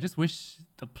 man, I just wish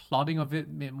the plotting of it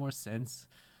made more sense.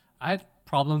 I had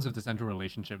problems with the central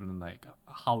relationship and like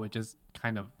how it just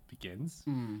kind of begins.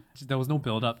 There was no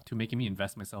build up to making me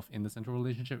invest myself in the central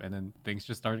relationship, and then things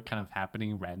just started kind of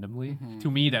happening randomly.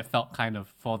 To me, that felt kind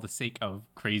of for the sake of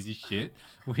crazy shit,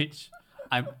 which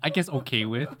I'm, I guess, okay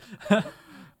with.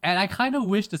 And I kind of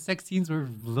wish the sex scenes were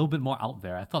a little bit more out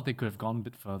there. I thought they could have gone a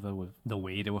bit further with the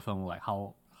way they were filmed, like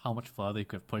how much further they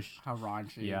could push. How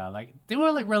raunchy. Yeah, like they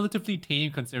were like relatively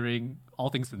tame considering all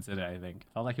things considered, I think.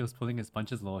 Felt like he was pulling his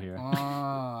punches low here.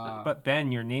 But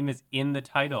Ben, your name is in the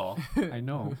title. I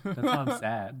know. That's why I'm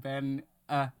sad.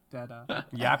 Benedetta.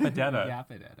 Yapadetta.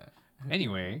 Yapadetta.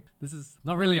 Anyway, this is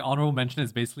not really an honorable mention.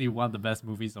 It's basically one of the best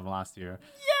movies of last year.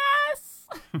 Yes!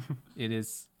 It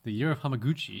is the year of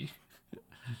Hamaguchi.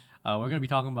 We're going to be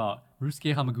talking about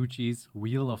Ryusuke Hamaguchi's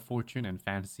Wheel of Fortune and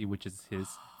Fantasy, which is his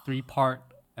 3-part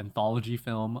anthology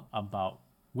film about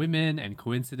women and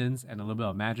coincidence and a little bit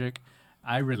of magic.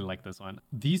 I really like this one.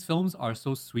 These films are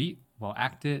so sweet, well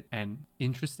acted, and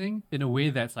interesting in a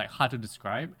way that's like hard to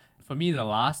describe. For me, the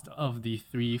last of the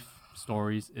 3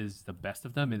 stories is the best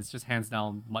of them. It's just hands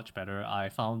down much better. I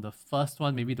found the first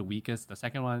one maybe the weakest. The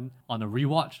second one on a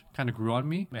rewatch kind of grew on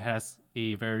me. It has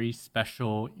a very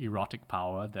special erotic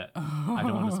power that I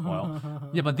don't want to spoil.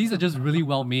 Yeah, but these are just really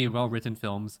well made, well written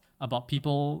films about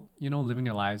people, you know, living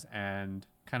their lives and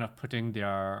kind of putting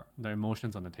their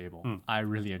emotions on the table. I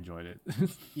really enjoyed it.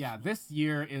 Yeah, this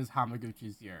year is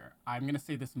Hamaguchi's year. I'm going to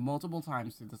say this multiple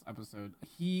times through this episode.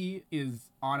 He is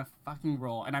on a fucking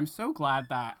roll, and I'm so glad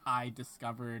that I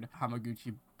discovered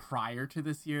Hamaguchi prior to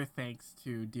this year, thanks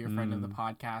to dear friend of the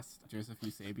podcast, Joseph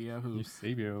Eusebio, who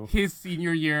Eusebio. his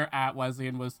senior year at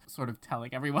Wesleyan was sort of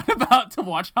telling everyone about to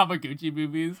watch Hamaguchi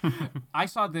movies. I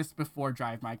saw this before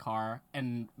Drive My Car,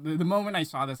 and the moment I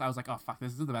saw this, I was like, oh fuck,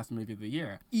 this is the best movie of the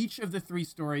year. Each of the 3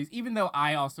 stories, even though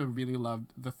I also really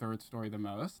loved the 3rd story the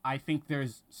most, I think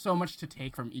there's so much to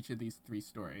take from each of these 3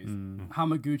 stories.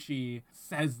 Hamaguchi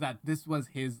says that this was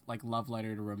his like love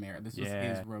letter to Romer. This was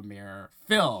his Romer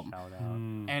film. Shout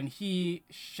out. And he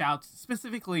shouts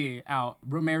specifically out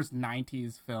Romer's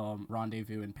 90s film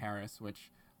Rendezvous in Paris, which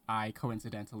I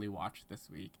coincidentally watched this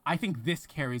week. I think this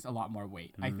carries a lot more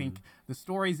weight. I think the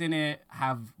stories in it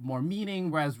have more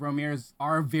meaning, whereas Romer's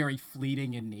are very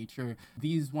fleeting in nature.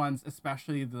 These ones,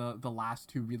 especially the last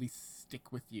 2, really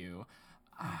stick with you.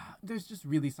 There's just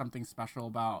really something special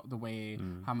about the way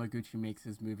Hamaguchi makes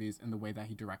his movies and the way that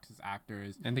he directs his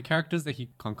actors. And the characters that he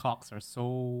concocts are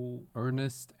so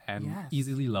earnest and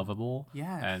easily lovable.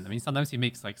 Yes. And I mean, sometimes he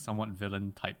makes like somewhat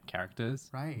villain type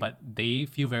characters. Right. But they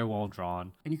feel very well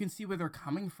drawn. And you can see where they're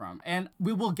coming from. And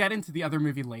we will get into the other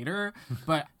movie later,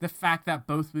 but the fact that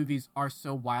both movies are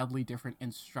so wildly different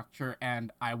in structure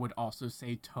and I would also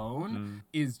say tone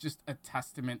is just a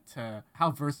testament to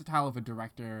how versatile of a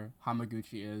director Hamaguchi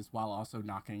is, while also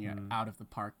knocking it out of the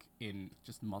park in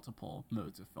just multiple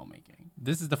modes of filmmaking.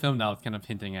 This is the film that I was kind of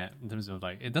hinting at in terms of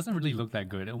like, it doesn't really look that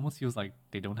good. It almost feels like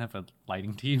they don't have a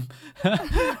lighting team.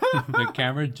 The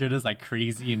camera jitters like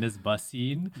crazy in this bus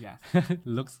scene. Yes.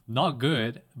 Looks not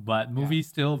good, but movie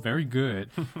still very good.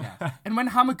 Yes. And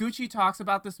when Hamaguchi talks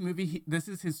about this movie, this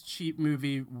is his cheap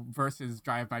movie versus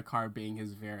Drive My Car being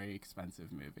his very expensive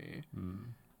movie.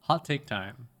 Hot take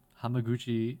time.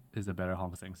 Hamaguchi is a better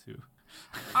Hong Sang-soo.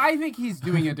 I think he's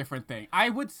doing a different thing. I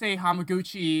would say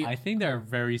Hamaguchi... I think they're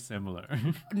very similar.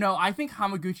 No, I think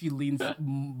Hamaguchi leans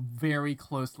very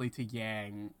closely to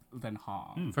Yang than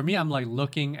Hong. For me, I'm like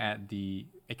looking at the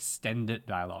extended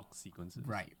dialogue sequences.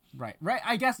 Right.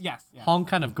 I guess, yes. Hong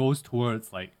kind of goes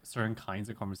towards like certain kinds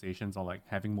of conversations or like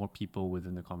having more people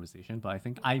within the conversation. But I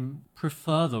think I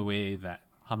prefer the way that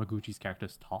Hamaguchi's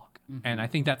characters talk. And I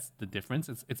think that's the difference.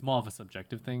 It's more of a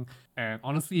subjective thing. And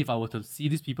honestly, if I were to see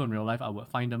these people in real life, I would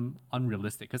find them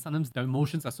unrealistic because sometimes their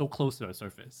emotions are so close to the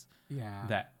surface Yeah.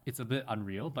 that it's a bit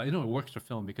unreal. But it works for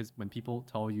film because when people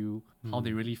tell you how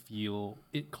they really feel,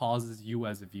 it causes you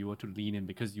as a viewer to lean in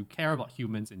because you care about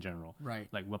humans in general. Right.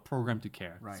 Like we're programmed to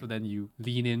care. Right. So then you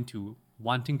lean into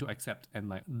wanting to accept and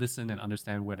like listen and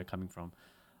understand where they're coming from.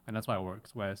 And that's why it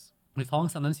works. Whereas with Hong,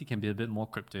 sometimes he can be a bit more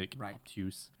cryptic, Right.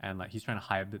 obtuse, and like he's trying to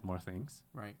hide a bit more things.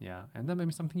 Right. Yeah. And that may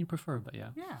be something you prefer, but yeah.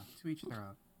 Yeah, to each their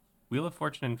own. Wheel of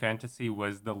Fortune and Fantasy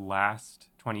was the last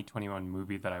 2021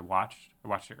 movie that I watched. I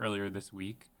watched it earlier this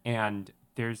week. And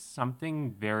there's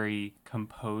something very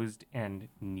composed and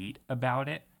neat about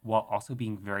it while also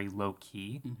being very low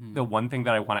key. The one thing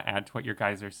that I want to add to what your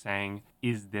guys are saying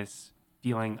is this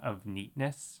feeling of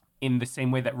neatness. In the same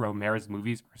way that Romero's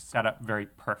movies are set up very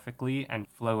perfectly and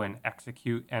flow and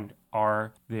execute and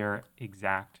are their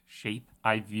exact shape,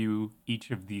 I view each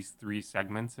of these three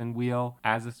segments in Wheel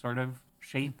as a sort of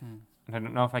shape. And I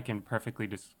don't know if I can perfectly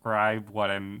describe what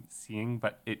I'm seeing,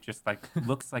 but it just like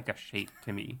looks like a shape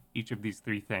to me, each of these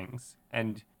three things.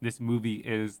 And this movie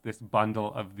is this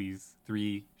bundle of these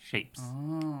three shapes,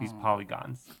 these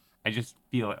polygons. I just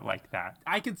feel it like that.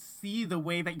 I could see the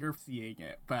way that you're seeing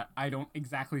it, but I don't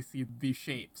exactly see the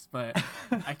shapes. But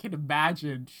I can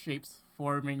imagine shapes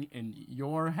forming in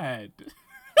your head.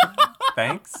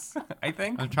 Thanks, I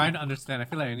think. I'm trying to understand. I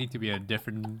feel like I need to be a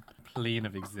different plane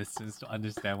of existence to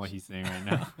understand what he's saying right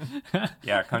now.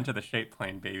 Yeah, come to the shape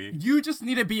plane, baby. You just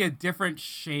need to be a different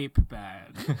shape,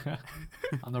 Ben.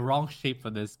 I'm the wrong shape for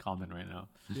this comment right now.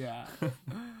 Yeah.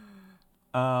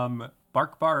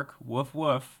 Bark, bark, woof,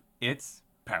 woof. It's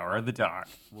Power of the Dog.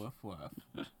 Woof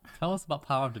woof. Tell us about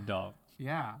Power of the Dog.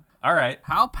 Yeah. All right.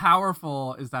 How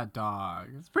powerful is that dog?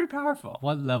 It's pretty powerful.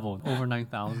 What level? Over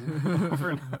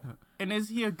 9,000? And is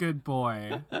he a good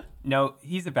boy? No,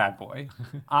 he's a bad boy.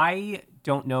 I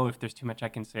don't know if there's too much I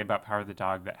can say about Power of the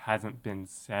Dog that hasn't been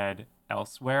said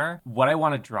elsewhere. What I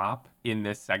want to drop in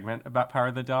this segment about Power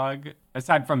of the Dog,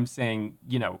 aside from saying,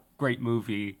 great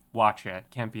movie, watch it,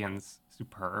 Campion's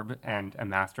superb and a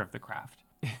master of the craft,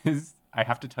 is I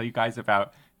have to tell you guys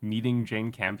about meeting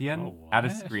Jane Campion at a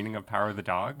screening of Power of the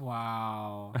Dog.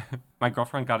 Wow. My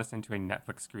girlfriend got us into a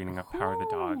Netflix screening of Power of the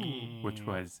Dog, which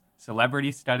was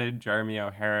celebrity-studded. Jeremy O.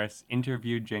 Harris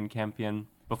interviewed Jane Campion.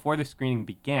 Before the screening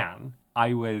began,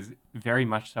 I was very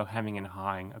much so hemming and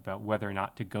hawing about whether or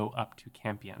not to go up to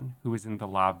Campion, who was in the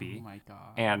lobby, Oh my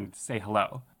God. and say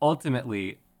hello.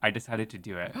 Ultimately, I decided to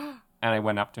do it, and I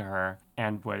went up to her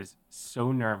and was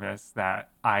so nervous that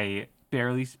I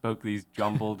barely spoke these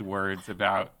jumbled words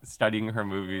about studying her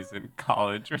movies in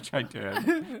college, which I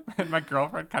did. And my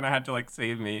girlfriend kind of had to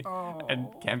save me. And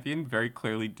Campion very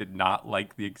clearly did not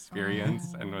like the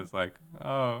experience and was like,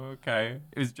 oh, okay.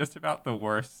 It was just about the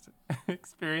worst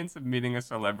experience of meeting a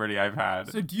celebrity I've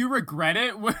had. So do you regret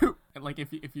it?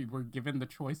 If you were given the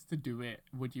choice to do it,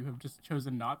 would you have just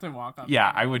chosen not to walk up?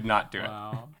 Yeah, I would not do it.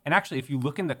 Wow. And actually, if you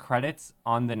look in the credits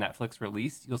on the Netflix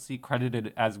release, you'll see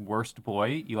credited as worst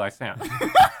boy, Eli Sands.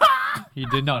 He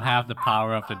did not have the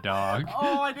power of the dog.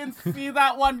 Oh, I didn't see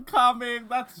that one coming.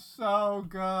 That's so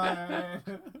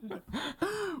good.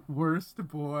 Worst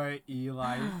boy,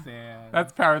 Eli Sands.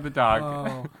 That's Power of the Dog.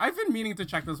 Oh, I've been meaning to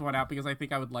check this one out because I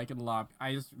think I would like it a lot.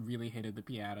 I just really hated the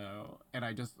piano, and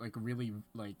I just really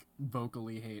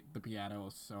vocally hate the piano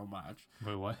so much.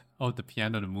 Wait, what? Oh, the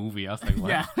piano, the movie. I was like, what?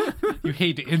 Yeah. You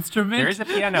hate the instrument? There is a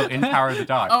piano in Power of the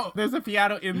Dog. Oh, there's a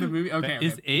piano in the movie. Okay. There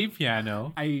is a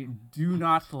piano. I do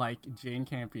not like Jane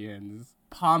Campion's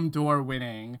Palme d'Or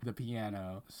winning the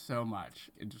piano so much.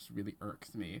 It just really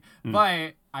irks me.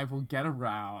 But I will get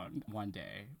around one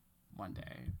day.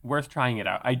 Worth trying it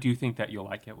out. I do think that you'll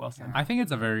like it, Wilson. I think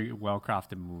it's a very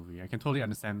well-crafted movie. I can totally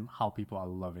understand how people are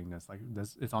loving this.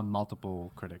 It's on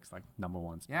multiple critics, number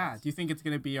one spots. Yeah. Do you think it's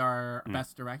going to be our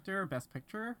best director, best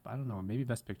picture? I don't know. Maybe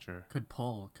Best Picture. Could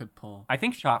pull. I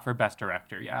think shot for Best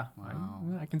Director, yeah. Wow.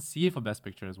 I can see it for Best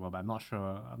Picture as well, but I'm not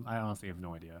sure. I honestly have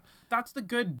no idea. That's the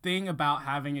good thing about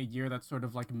having a year that's sort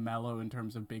of mellow in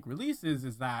terms of big releases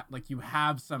is that you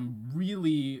have some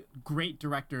really great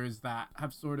directors that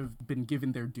have sort of been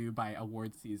given their due by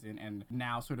award season and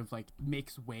now sort of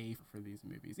makes way for these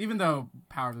movies. Even though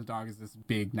Power of the Dog is this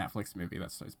big Netflix movie that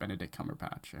stars Benedict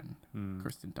Cumberbatch and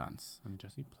Kirsten Dunst. And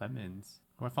Jesse Plemons,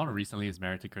 who I found recently is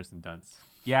married to Kirsten Dunst.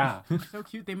 Yeah. So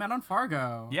cute. They met on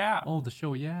Fargo. Yeah. Oh, the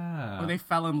show, yeah. Or they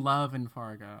fell in love in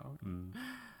Fargo.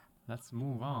 Let's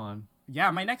move on.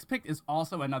 Yeah, my next pick is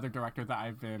also another director that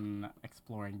I've been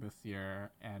exploring this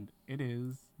year, and it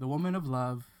is The Woman of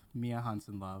Love, Mia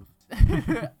Hansen-Løve.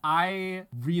 I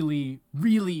really,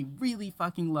 really, really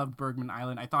fucking loved Bergman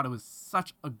Island. I thought it was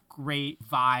such a great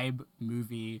vibe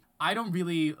movie. I don't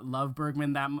really love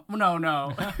Bergman that much.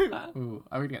 No. Ooh,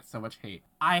 I'm gonna get so much hate.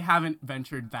 I haven't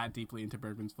ventured that deeply into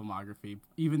Bergman's filmography.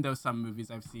 Even though some movies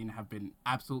I've seen have been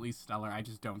absolutely stellar, I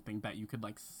just don't think that you could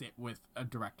like sit with a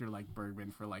director like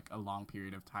Bergman for like a long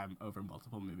period of time over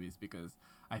multiple movies, because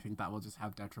I think that will just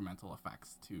have detrimental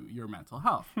effects to your mental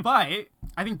health. But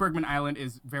I think Bergman Island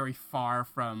is very far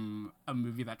from a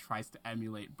movie that tries to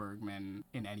emulate Bergman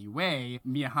in any way.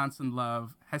 Mia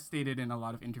Hansen-Løve has stated in a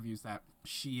lot of interviews that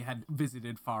she had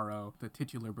visited Faro, the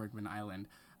titular Bergman Island,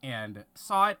 and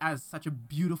saw it as such a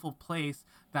beautiful place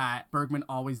that Bergman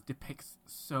always depicts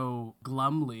so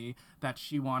glumly that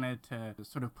she wanted to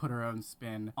sort of put her own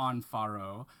spin on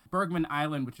Faro. Bergman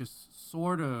Island, which is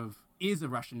is a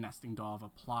Russian nesting doll of a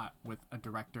plot with a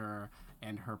director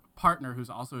and her partner,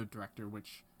 who's also a director,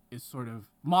 which is sort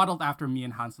of modeled after Mia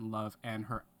Hansen-Løve and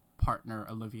her partner,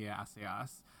 Olivier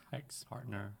Assayas.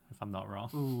 Ex-partner, if I'm not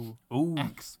wrong. Ooh.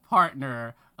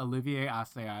 Ex-partner, Olivier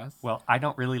Assayas. Well, I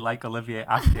don't really like Olivier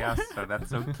Assayas, so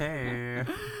that's okay.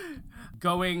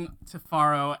 Going to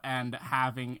Faro and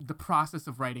having the process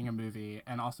of writing a movie,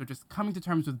 and also just coming to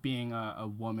terms with being a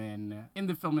woman in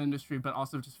the film industry, but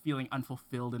also just feeling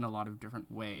unfulfilled in a lot of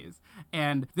different ways.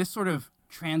 And this sort of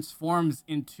transforms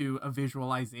into a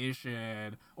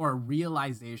visualization or a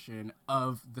realization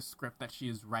of the script that she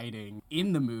is writing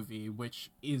in the movie,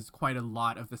 which is quite a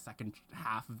lot of the second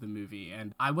half of the movie.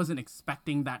 And I wasn't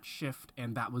expecting that shift,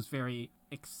 and that was very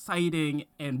exciting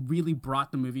and really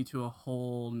brought the movie to a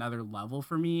whole nother level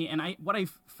for me. And what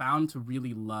I've found to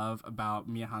really love about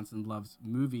Mia Hansen-Løve's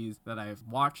movies that I've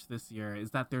watched this year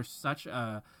is that there's such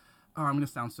a I'm going to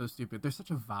sound so stupid. There's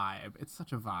such a vibe. It's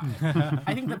such a vibe.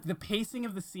 I think the pacing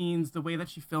of the scenes, the way that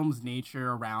she films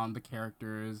nature around the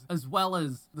characters, as well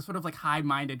as the sort of like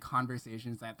high-minded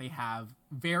conversations that they have,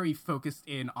 very focused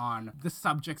in on the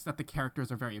subjects that the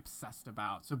characters are very obsessed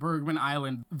about. So Bergman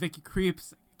Island, Vicky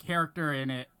Krieps' character in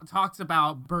it talks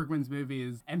about Bergman's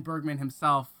movies, and Bergman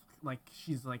himself, like,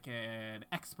 she's like an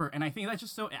expert, and I think that's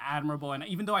just so admirable. And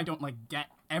even though I don't like get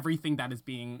everything that is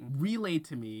being relayed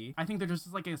to me, I think there's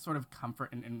just like a sort of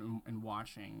comfort in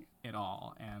watching it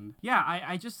all. And yeah,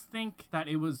 I just think that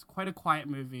it was quite a quiet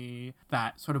movie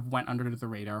that sort of went under the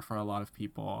radar for a lot of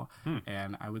people.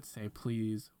 And I would say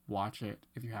please watch it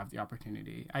if you have the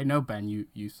opportunity. I know, Ben,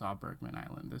 you saw Bergman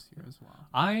Island this year as well.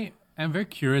 I am very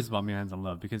curious about Mia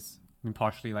Hansen-Løve because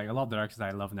partially, like, a lot of directors I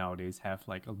love nowadays have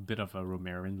like a bit of a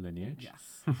Romerian lineage.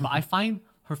 Yes. But I find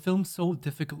her film so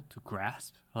difficult to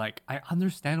grasp. Like, I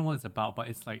understand what it's about, but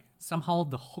it's like somehow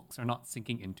the hooks are not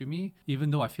sinking into me,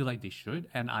 even though I feel like they should.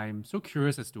 And I'm so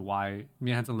curious as to why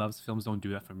Mia Hansen-Løve's films don't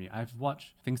do that for me. I've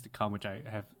watched Things to Come, which I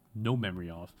have no memory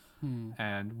of.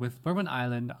 And with Bergman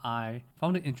Island, I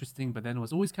found it interesting, but then it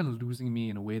was always kind of losing me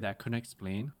in a way that I couldn't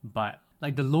explain. But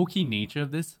like the low-key nature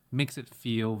of this makes it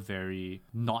feel very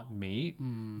not made,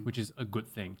 which is a good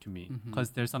thing to me. Because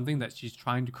there's something that she's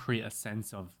trying to create a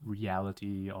sense of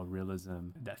reality or realism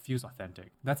that feels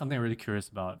authentic. That's something I'm really curious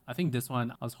about. I think this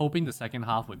one, I was hoping the second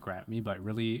half would grab me, but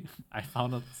really I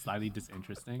found it slightly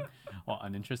disinteresting or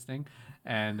uninteresting.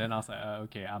 And then I was like,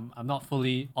 okay, I'm not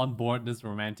fully on board this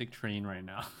romantic train right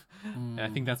now. And I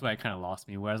think that's why it kind of lost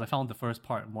me. Whereas I found the first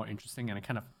part more interesting and I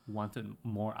kind of wanted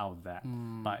more out of that.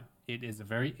 But it is a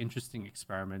very interesting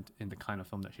experiment in the kind of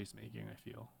film that she's making, I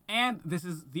feel. And this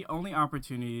is the only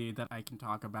opportunity that I can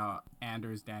talk about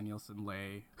Anders Danielsen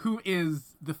Lay, who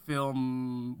is the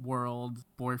film world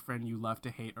boyfriend you love to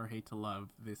hate or hate to love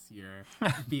this year,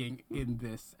 being in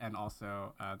this and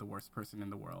also the worst person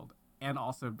in the world, and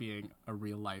also being a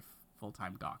real life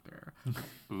full-time doctor.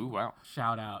 Ooh, wow.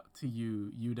 Shout out to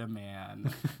you, Yuda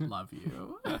man. Love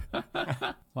you.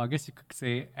 Well, I guess you could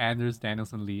say Anders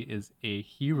Danielsen Lee is a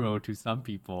hero to some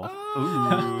people,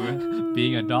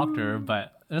 being a doctor.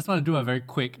 But I just want to do a very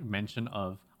quick mention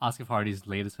of Asghar Farhadi's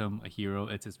latest film, A Hero.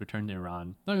 It's his return to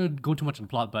Iran. Not going to go too much on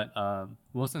plot, but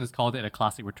Wilson has called it a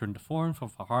classic return to form for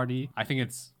Farhadi. I think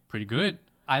it's pretty good.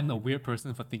 I'm a weird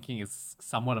person for thinking it's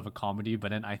somewhat of a comedy, but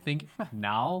then I think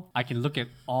now I can look at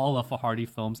all of Farhadi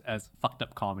films as fucked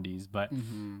up comedies. But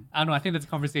I don't know, I think that's a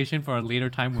conversation for a later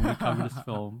time when we cover this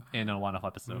film in a one-off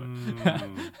episode.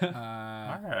 All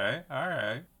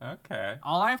right, okay.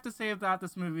 All I have to say about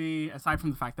this movie, aside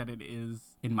from the fact that it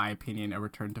is, in my opinion, a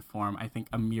return to form, I think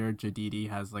Amir Jadidi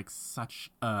has like such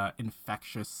a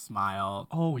infectious smile.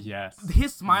 Oh, yes.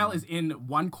 His smile is in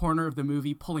one corner of the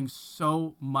movie, pulling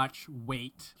so much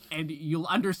weight. And you'll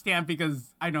understand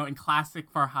because, I know, in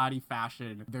classic Farhadi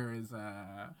fashion, there is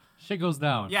a Shit goes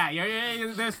down. Yeah.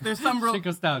 There's some real. Shit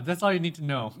goes down. That's all you need to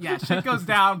know. Yeah, shit goes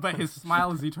down, but his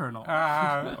smile is eternal.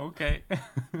 Okay.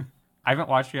 I haven't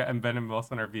watched yet, and Ben and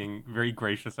Wilson are being very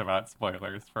gracious about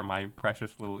spoilers for my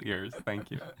precious little ears. Thank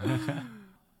you.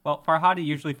 Well, Farhadi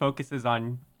usually focuses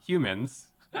on humans,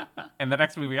 and the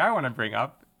next movie I want to bring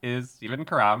up is Stephen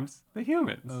Karam's The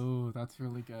Humans. Oh, that's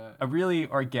really good. A really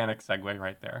organic segue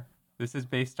right there. This is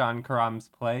based on Karam's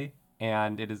play,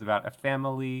 and it is about a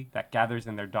family that gathers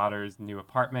in their daughter's new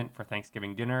apartment for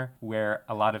Thanksgiving dinner, where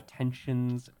a lot of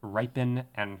tensions ripen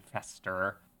and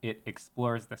fester. It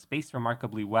explores the space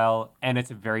remarkably well, and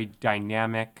it's a very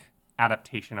dynamic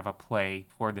adaptation of a play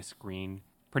for the screen.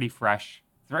 Pretty fresh.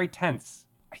 It's very tense.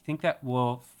 I think that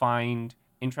we'll find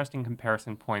interesting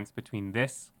comparison points between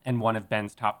this and one of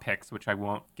Ben's top picks, which I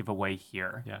won't give away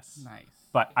here. Yes. Nice.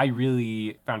 But I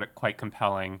really found it quite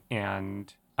compelling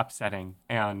and upsetting.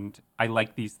 And I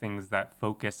like these things that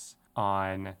focus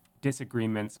on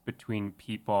disagreements between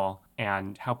people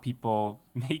and how people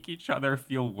make each other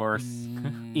feel worse.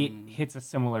 It hits a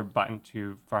similar button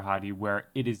to Farhadi, where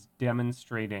it is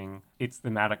demonstrating its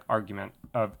thematic argument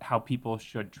of how people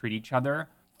should treat each other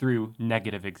through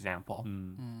negative example.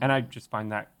 And I just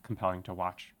find that compelling to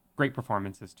watch. Great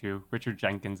performances too. Richard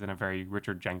Jenkins in a very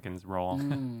Richard Jenkins role.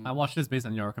 I watched this based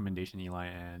on your recommendation, Eli,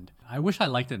 and I wish I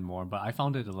liked it more, but I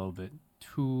found it a little bit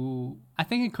too... I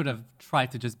think it could have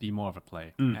tried to just be more of a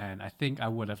play, and I think I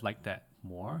would have liked that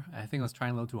more. I think I was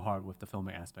trying a little too hard with the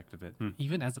filmic aspect of it.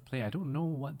 Even as a play, I don't know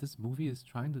what this movie is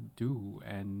trying to do,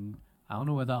 and I don't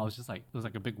know whether I was just like, it was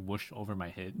like a big whoosh over my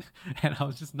head and I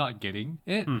was just not getting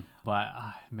it. But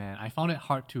man, I found it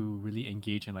hard to really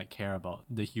engage and like care about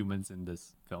the humans in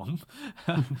this film.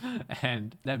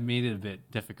 And that made it a bit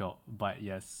difficult. But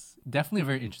yes, definitely a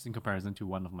very interesting comparison to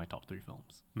one of my top 3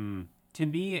 films. To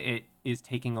me, it is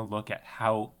taking a look at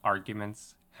how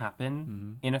arguments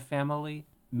happen in a family.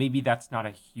 Maybe that's not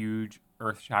a huge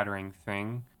earth-shattering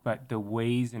thing, but the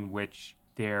ways in which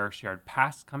their shared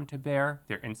pasts come to bear,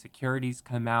 their insecurities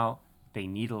come out, they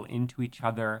needle into each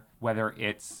other, whether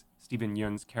it's Stephen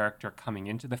Yeun's character coming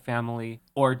into the family,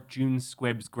 or June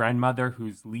Squibb's grandmother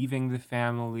who's leaving the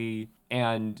family,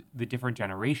 and the different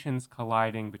generations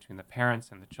colliding between the parents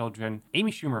and the children.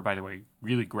 Amy Schumer, by the way,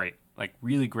 really great. Like,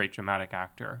 really great dramatic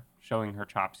actor, showing her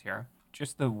chops here.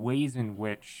 Just the ways in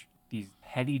which these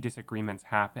petty disagreements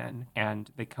happen,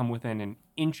 and they come within an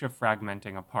inch of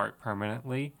fragmenting apart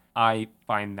permanently. I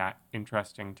find that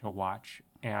interesting to watch,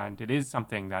 and it is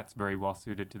something that's very well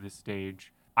suited to the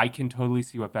stage. I can totally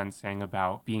see what Ben's saying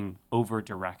about being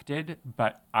over-directed,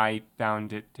 but I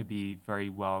found it to be very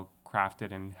well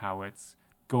crafted in how it's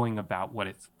going about what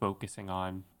it's focusing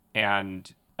on.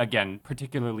 And again,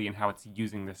 particularly in how it's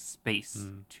using the space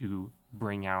to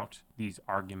bring out these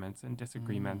arguments and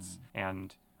disagreements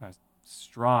and a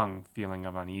strong feeling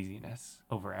of uneasiness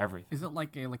over everything. Is it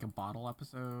like a bottle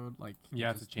episode? Like Yeah,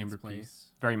 it it's a just chamber takes place? piece.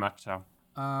 Very much so.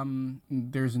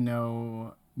 There's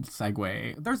no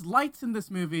segue. There's lights in this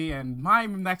movie, and my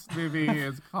next movie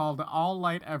is called All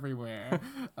Light Everywhere.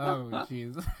 Oh,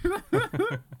 jeez.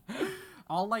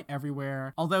 All Light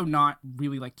Everywhere, although not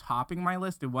really like topping my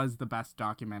list, it was the best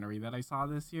documentary that I saw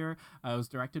this year. It was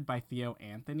directed by Theo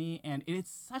Anthony, and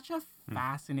it's such a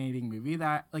fascinating movie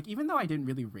that, like, even though I didn't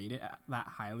really rate it that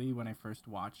highly when I first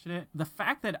watched it, the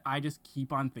fact that I just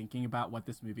keep on thinking about what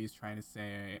this movie is trying to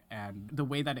say and the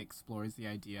way that it explores the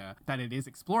idea that it is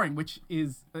exploring, which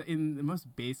is, in the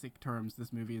most basic terms,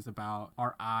 this movie is about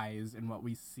our eyes and what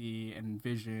we see and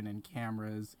vision and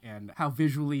cameras and how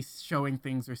visually showing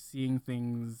things or seeing things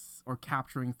or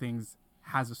capturing things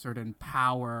has a certain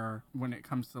power when it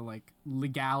comes to like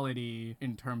legality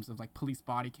in terms of like police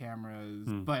body cameras,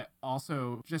 but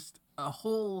also just a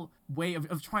whole way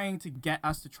of trying to get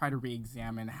us to try to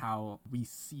re-examine how we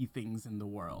see things in the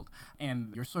world.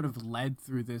 And you're sort of led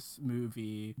through this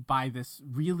movie by this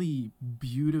really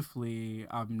beautifully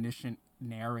omniscient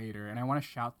narrator. And I want to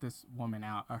shout this woman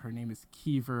out. Her name is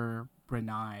Kiever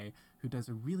Brenai, who does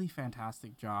a really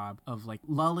fantastic job of like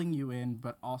lulling you in,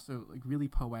 but also like really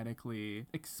poetically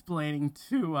explaining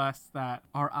to us that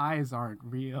our eyes aren't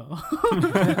real.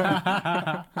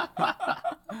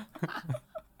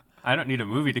 I don't need a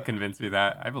movie to convince me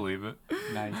that. I believe it.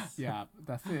 Nice. Yeah,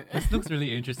 that's it. This looks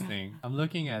really interesting. I'm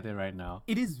looking at it right now.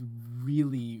 It is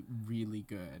really, really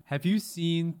good. Have you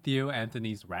seen Theo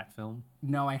Anthony's Rat film?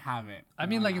 No, I haven't. I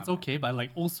mean, like, it's okay, but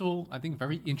like also, I think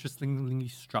very interestingly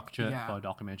structured Yeah. for a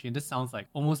documentary. And this sounds like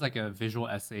almost like a visual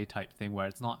essay type thing where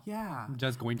it's not Yeah.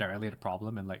 just going directly at a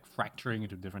problem and like fracturing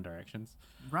into different directions.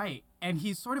 Right. And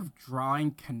he's sort of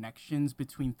drawing connections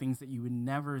between things that you would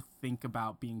never think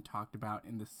about being talked about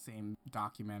in the same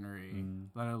documentary,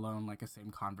 let alone like a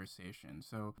same conversation.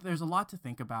 So there's a lot to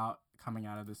think about coming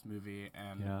out of this movie,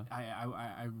 and Yeah.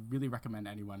 I really recommend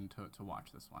anyone to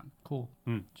watch this one. Cool.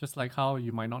 Just like how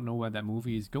you might not know where that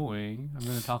movie is going, I'm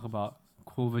going to talk about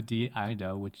Quo Di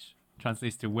Ida, which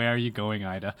translates to Where Are You Going,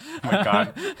 Ida? Oh my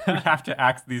god. We have to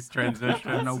act these I don't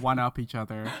transitions. know, one up each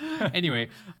other. Anyway,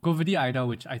 Quo Di Ida,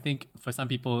 which I think for some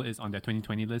people is on their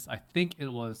 2020 list. I think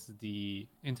it was the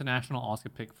international Oscar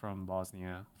pick from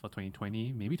Bosnia for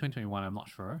 2020, maybe 2021, I'm not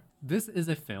sure. This is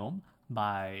a film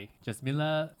by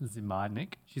Jasmila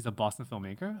Zimarnik. She's a Bosnian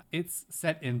filmmaker. It's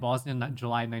set in Bosnia,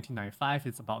 July 1995.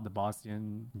 It's about the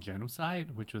Bosnian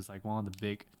genocide, which was like one of the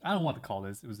big, I don't know what to call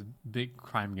this. It was a big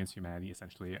crime against humanity,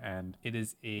 essentially. And it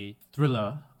is a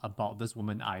thriller about this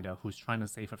woman, Ida, who's trying to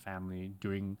save her family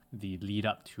during the lead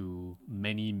up to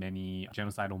many, many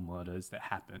genocidal murders that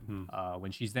happened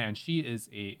when she's there. And she is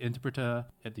a interpreter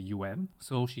at the UN.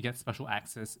 So she gets special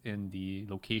access in the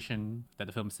location that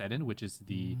the film is set in, which is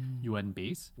the UN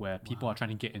base, where people are trying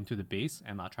to get into the base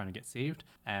and are trying to get saved.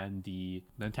 And the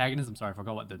antagonist, I'm sorry, I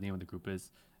forgot what the name of the group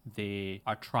is. They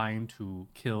are trying to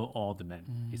kill all the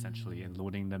men, essentially, and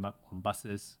loading them up on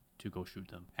buses to go shoot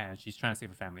them. And she's trying to save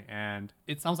her family. And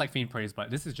it sounds like faint praise,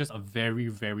 but this is just a very,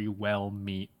 very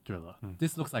well-made thriller.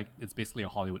 This looks like it's basically a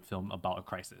Hollywood film about a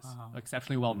crisis.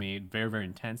 Exceptionally well-made, very, very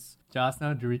intense.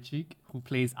 Jasna Juricic, who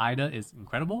plays Ida, is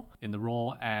incredible in the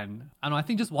role. And I don't know, I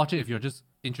think just watch it if you're just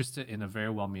interested in a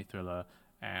very well-made thriller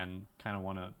and kind of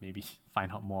want to maybe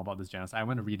find out more about this genocide. I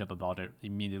went to read up about it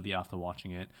immediately after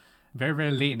watching it. Very,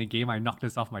 very late in the game, I knocked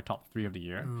this off my top 3 of the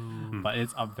year. But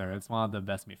it's up there. It's one of the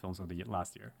best made films of the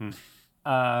last year.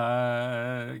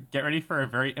 Get ready for a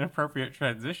very inappropriate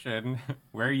transition.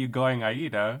 Where are you going,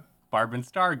 Aida? Barb and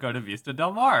Star go to Vista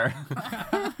Del Mar.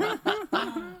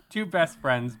 Two best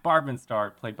friends, Barb and Star,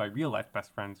 played by real-life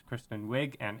best friends Kristen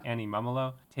Wiig and Annie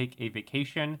Mumolo, take a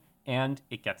vacation, and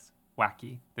it gets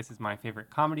wacky. This is my favorite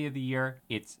comedy of the year.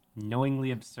 It's knowingly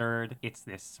absurd. It's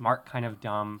this smart kind of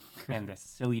dumb and this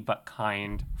silly but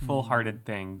kind, full-hearted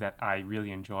thing that I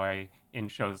really enjoy in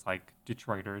shows like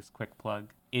Detroiters, quick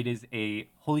plug. It is a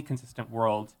wholly consistent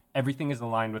world. Everything is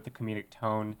aligned with the comedic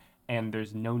tone, and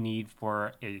there's no need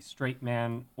for a straight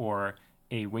man or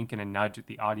a wink and a nudge at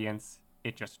the audience.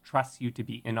 It just trusts you to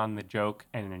be in on the joke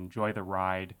and enjoy the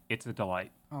ride. It's a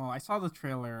delight. Oh, I saw the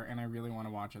trailer and I really want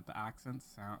to watch it. The accents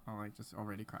sound just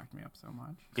already cracked me up so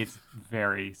much. It's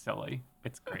very silly.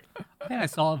 It's great. I think I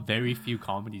saw very few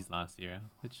comedies last year,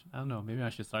 which I don't know. Maybe I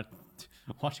should start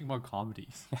watching more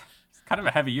comedies. It's kind of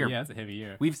a heavy year. Yeah, it's a heavy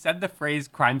year. We've said the phrase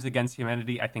crimes against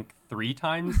humanity, I think, 3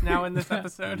 times now in this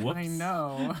episode. Whoops. I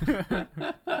know.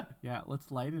 Yeah, let's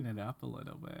lighten it up a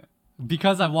little bit.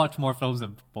 Because I've watched more films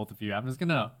than both of you, I'm just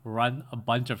gonna run a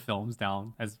bunch of films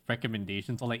down as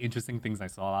recommendations or like interesting things I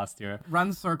saw last year.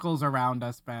 Run circles around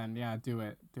us, Ben. Yeah, do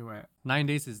it. 9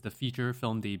 Days is the feature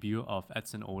film debut of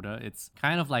Edson Oda. It's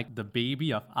kind of like the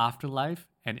baby of Afterlife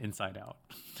and Inside Out.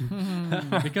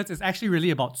 Because it's actually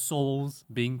really about souls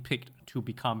being picked to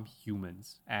become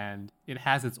humans. And it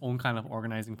has its own kind of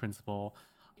organizing principle.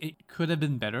 It could have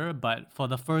been better, but for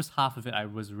the first half of it, I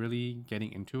was really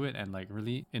getting into it and like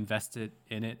really invested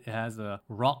in it. It has a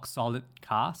rock solid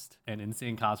cast, an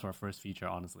insane cast for a first feature,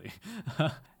 honestly.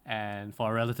 And for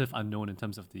a relative unknown in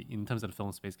terms of the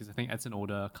film space, because I think Edson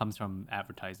Oda comes from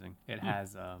advertising. It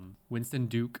has Winston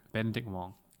Duke, Benedict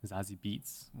Wong, Zazie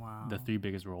Beetz, Wow. the 3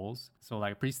 biggest roles. So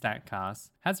like pretty stacked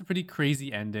cast. Has a pretty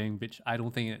crazy ending, which I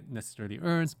don't think it necessarily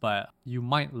earns, but you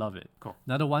might love it. Cool.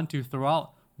 Another one to throw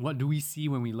out. What do we see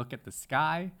when we look at the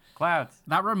sky? Clouds.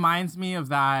 That reminds me of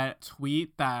that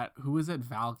tweet that, who was it,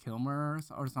 Val Kilmer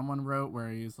or someone wrote, where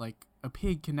he's like, a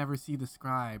pig can never see the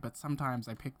sky, but sometimes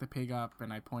I pick the pig up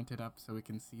and I point it up so it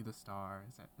can see the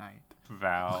stars at night.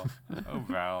 Val. Oh,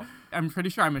 Val. I'm pretty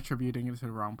sure I'm attributing it to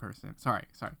the wrong person. Sorry,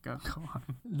 go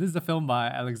on. This is a film by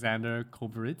Alexander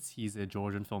Koberitz. He's a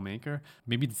Georgian filmmaker.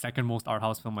 Maybe the second most art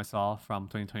house film I saw from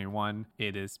 2021.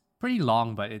 It is pretty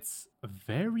long, but it's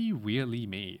very weirdly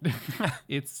made.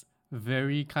 It's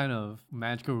very kind of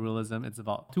magical realism. It's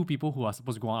about 2 people who are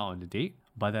supposed to go out on a date,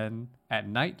 but then at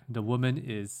night, the woman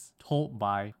is told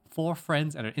by 4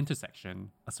 friends at an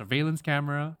intersection, a surveillance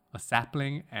camera, a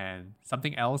sapling, and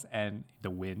something else, and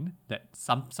the wind, that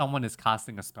someone is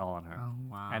casting a spell on her. Oh,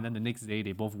 wow. And then the next day,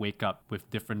 they both wake up with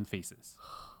different faces,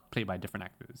 played by different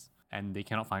actors, and they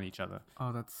cannot find each other.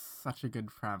 Oh, that's such a good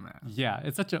premise. Yeah,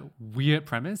 it's such a weird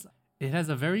premise. It has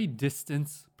a very distant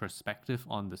perspective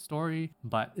on the story,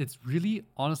 but it's really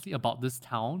honestly about this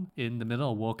town in the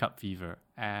middle of World Cup fever.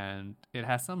 And it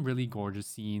has some really gorgeous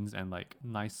scenes and like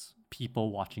nice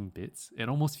people watching bits. It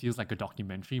almost feels like a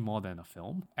documentary more than a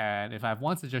film. And if I have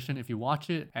one suggestion, if you watch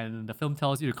it and the film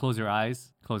tells you to close your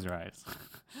eyes, close your eyes.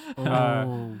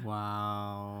 Oh,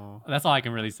 wow. That's all I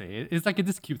can really say. It's like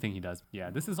this cute thing he does. Yeah,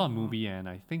 this is on Mubi and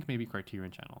I think maybe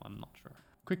Criterion Channel. I'm not sure.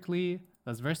 Quickly,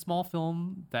 there's a very small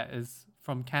film that is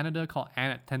from Canada called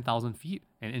Anne at 10,000 Feet.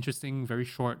 An interesting, very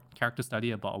short character study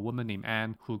about a woman named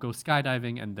Anne who goes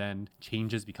skydiving and then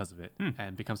changes because of it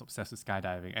and becomes obsessed with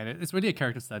skydiving. And it's really a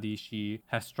character study. She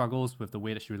has struggles with the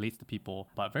way that she relates to people,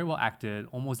 but very well acted,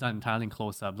 almost done entirely in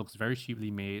close-up, looks very cheaply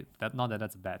made. Not that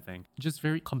that's a bad thing. Just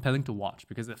very compelling to watch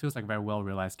because it feels like a very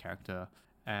well-realized character.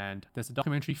 And there's a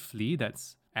documentary Flea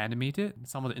that's animated.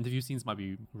 Some of the interview scenes might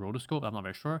be rotoscoped, I'm not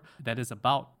very sure. That is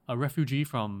about a refugee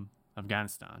from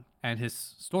Afghanistan and his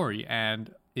story,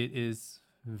 and it is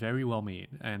very well made,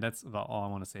 and that's about all I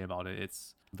want to say about it.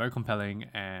 It's very compelling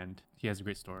and he has a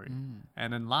great story.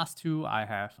 And then last two I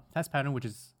have Test Pattern, which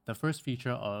is the first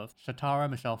feature of Shatara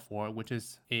Michelle Ford, which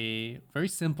is a very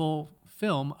simple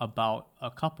film about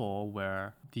a couple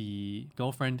where the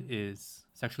girlfriend is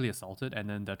sexually assaulted and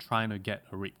then they're trying to get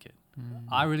a rape kit.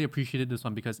 I really appreciated this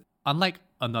one because unlike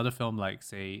another film like,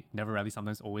 say, Never Rarely,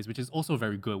 Sometimes Always, which is also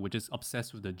very good, which is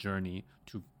obsessed with the journey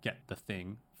to get the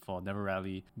thing for Never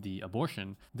Rarely, the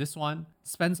abortion, this one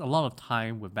spends a lot of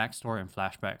time with backstory and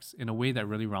flashbacks in a way that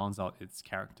really rounds out its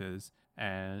characters.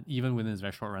 And even within its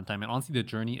very short runtime, and honestly, the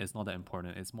journey is not that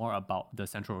important. It's more about the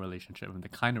central relationship and the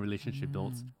kind of relationship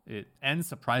builds. It ends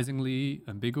surprisingly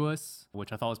ambiguous,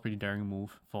 which I thought was a pretty daring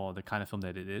move for the kind of film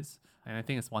that it is. And I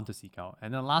think it's one to seek out.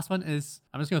 And then the last one is,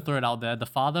 I'm just going to throw it out there. The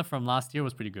Father from last year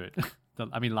was pretty good.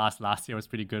 Last year was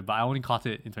pretty good, but I only caught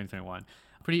it in 2021.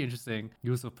 Pretty interesting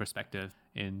use of perspective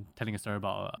in telling a story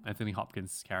about Anthony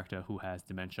Hopkins' character who has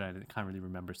dementia and can't really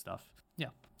remember stuff. Yeah,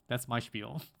 that's my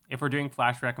spiel. If we're doing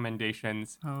flash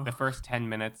recommendations, the first 10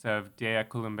 minutes of Dea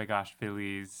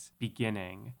Kulümbegashvili's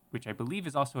Beginning, which I believe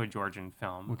is also a Georgian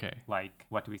film, Okay. like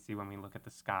What Do We See When We Look at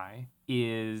the Sky,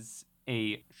 is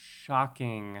a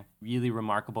shocking, really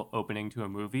remarkable opening to a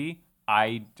movie.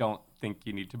 I don't think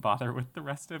you need to bother with the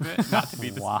rest of it, not to be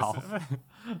dismissive.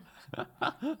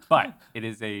 But it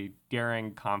is a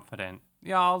daring, confident.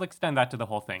 Yeah, I'll extend that to the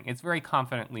whole thing. It's very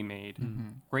confidently made.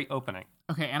 Great opening.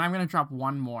 Okay, and I'm gonna drop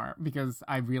one more because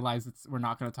I realize we're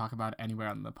not gonna talk about it anywhere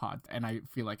on the pod, and I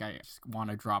feel like I just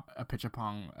want to drop a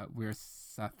Apichatpong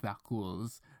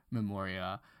Weerasethakul's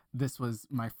Memoria. This was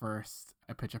my first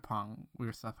Apichatpong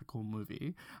Weerasethakul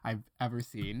movie I've ever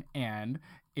seen, and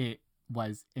it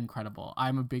was incredible.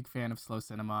 I'm a big fan of slow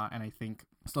cinema, and I think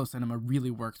slow cinema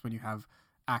really works when you have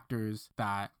actors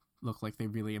that look like they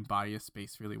really embody a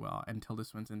space really well, and Tilda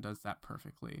Swinton does that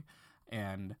perfectly.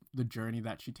 And the journey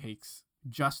that she takes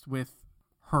just with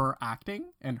her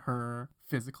acting and her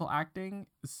physical acting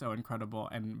is so incredible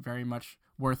and very much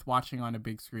worth watching on a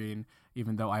big screen,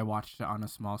 even though I watched it on a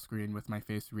small screen with my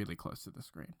face really close to the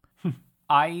screen.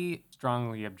 I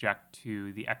strongly object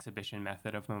to the exhibition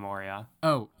method of Memoria.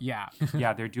 Oh, yeah.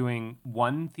 Yeah, they're doing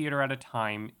one theater at a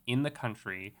time in the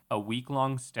country, a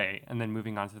week-long stay, and then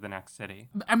moving on to the next city.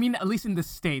 I mean, at least in the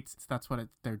States, that's what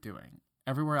they're doing.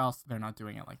 Everywhere else, they're not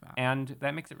doing it like that. And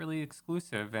that makes it really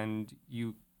exclusive, and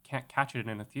you can't catch it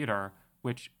in a theater,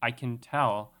 which I can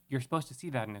tell you're supposed to see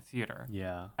that in a theater.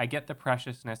 Yeah. I get the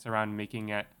preciousness around making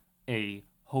it a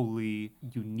wholly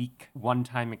unique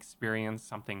one-time experience,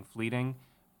 something fleeting,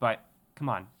 but come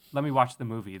on, let me watch the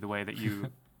movie the way that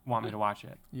you want me to watch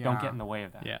it. Yeah. Don't get in the way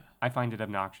of that. Yeah. I find it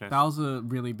obnoxious. That was a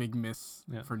really big miss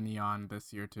Yeah. for Neon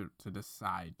this year to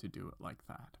decide to do it like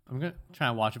that. I'm going to try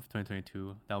and watch it for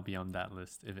 2022. That'll be on that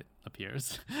list if it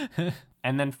appears.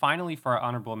 And then finally, for our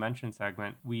honorable mention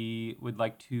segment, we would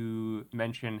like to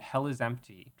mention Hell is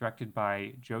Empty, directed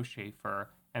by Joe Schaefer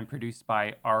and produced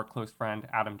by our close friend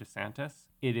Adam DeSantis.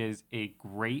 It is a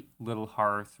great little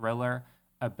horror thriller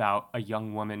about a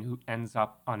young woman who ends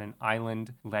up on an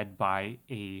island led by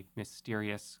a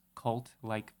mysterious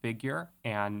cult-like figure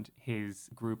and his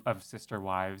group of sister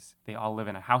wives. They all live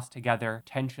in a house together.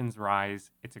 Tensions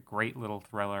rise. It's a great little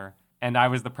thriller. And I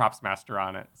was the props master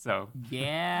on it. So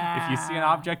Yeah. if you see an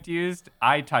object used,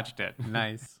 I touched it.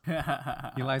 Nice.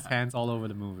 Eli's hands all over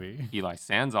the movie. Eli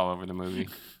Sands all over the movie.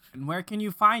 And where can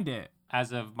you find it?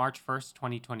 As of March 1st,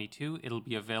 2022, it'll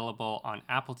be available on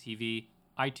Apple TV,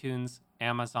 iTunes,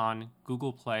 Amazon,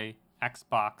 Google Play,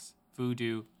 Xbox,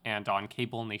 Vudu, and on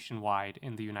cable nationwide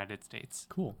in the United States.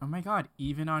 Cool. Oh my god,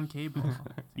 even on cable.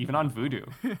 Even on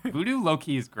Vudu. Vudu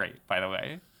low-key is great, by the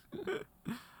way.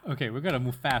 Okay, we're going to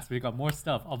move fast. We got more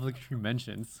stuff. Obligatory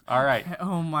mentions. All right.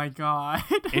 Oh my god.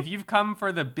 If you've come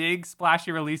for the big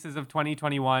splashy releases of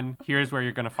 2021, here's where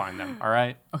you're going to find them. All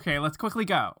right. Okay, let's quickly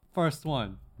go. First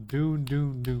one, Dune,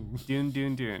 Dune, Dune.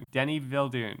 Dune. Denny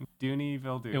Vildoon. Dooney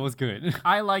Vildoon. It was good.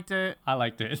 I liked it. I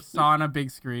liked it. Saw on a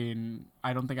big screen.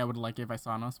 I don't think I would like it if I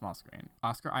saw it on a small screen.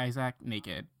 Oscar Isaac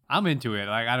naked. I'm into it.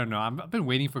 Like, I don't know. I've been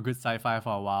waiting for good sci-fi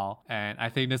for a while, and I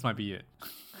think this might be it.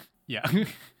 Yeah.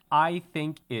 I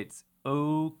think it's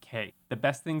okay. The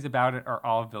best things about it are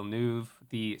all Villeneuve.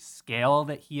 The scale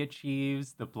that he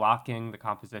achieves, the blocking, the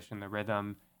composition, the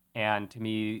rhythm. And to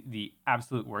me, the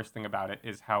absolute worst thing about it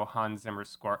is how Hans Zimmer's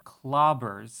score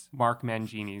clobbers Mark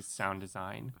Mangini's sound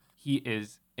design. He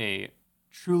is a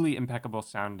truly impeccable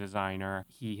sound designer.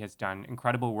 He has done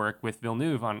incredible work with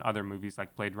Villeneuve on other movies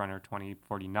like Blade Runner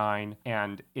 2049,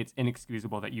 and it's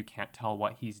inexcusable that you can't tell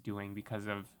what he's doing because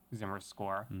of Zimmer's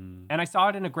score. And I saw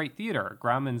it in a great theater,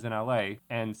 Grauman's in LA,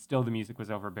 and still the music was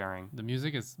overbearing. The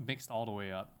music is mixed all the way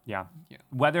up. Yeah. Yeah.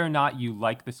 Whether or not you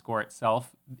like the score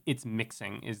itself, its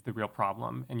mixing is the real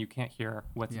problem, and you can't hear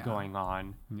what's going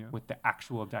on with the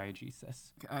actual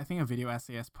diegesis. I think a video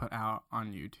essayist put out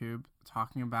on YouTube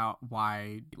talking about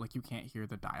why like you can't hear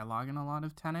the dialogue in a lot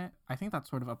of Tenet. I think that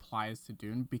sort of applies to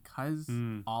Dune because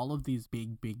all of these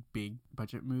big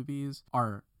budget movies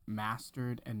are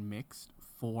mastered and mixed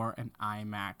for an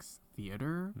IMAX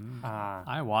theater.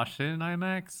 I watched it in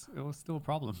IMAX. It was still a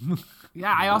problem.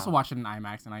 Yeah, I also watched it in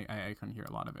IMAX and I couldn't hear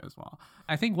a lot of it as well.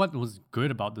 I think what was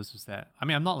good about this was that, I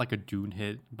mean, I'm not like a Dune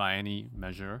hit by any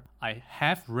measure. I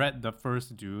have read the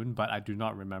first Dune, but I do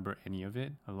not remember any of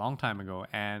it a long time ago.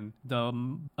 And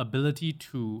the ability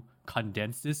to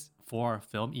condense this for a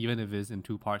film, even if it is in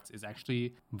two parts, is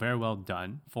actually very well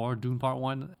done for Dune Part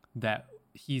 1. That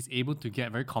he's able to get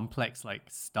very complex like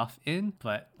stuff in,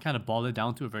 but kind of boil it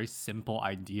down to a very simple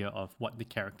idea of what the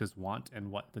characters want and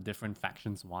what the different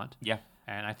factions want. Yeah.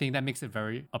 And I think that makes it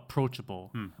very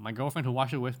approachable. My girlfriend who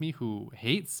watched it with me, who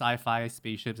hates sci-fi,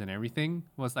 spaceships and everything,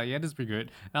 was like, yeah, this is pretty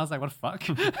good. And I was like, what the fuck?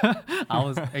 I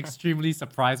was extremely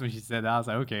surprised when she said that. I was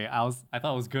like, okay. I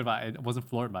thought it was good, but I wasn't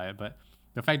floored by it. But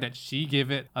the fact that she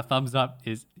gave it a thumbs up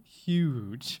is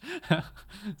huge.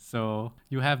 So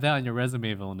you have that on your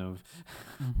resume, Villeneuve.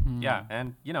 Yeah,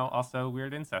 and, also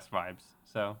weird incest vibes.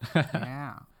 So,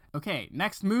 Yeah. Okay,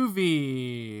 next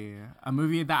movie. A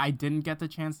movie that I didn't get the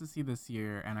chance to see this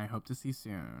year and I hope to see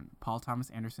soon. Paul Thomas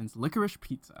Anderson's Licorice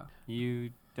Pizza.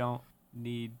 you don't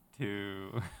need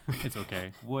to. It's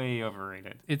okay. Way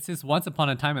overrated. It's just Once Upon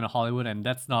a Time in Hollywood, and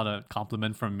that's not a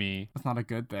compliment from me. That's not a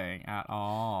good thing at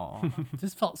all.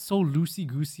 This felt so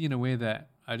loosey-goosey in a way that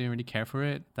I didn't really care for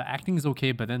it. The acting is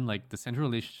okay, but then like the central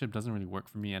relationship doesn't really work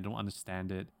for me. I don't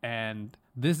understand it. And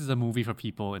this is a movie for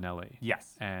people in LA.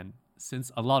 Yes. And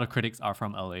since a lot of critics are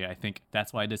from LA, I think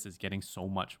that's why this is getting so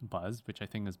much buzz, which I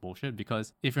think is bullshit.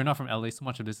 Because if you're not from LA, so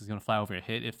much of this is going to fly over your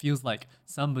head. It feels like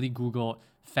somebody Googled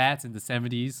fads in the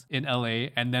 70s in LA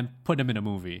and then put them in a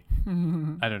movie.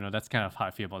 I don't know. That's kind of how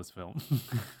I feel about this film.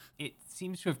 It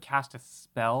seems to have cast a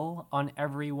spell on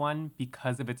everyone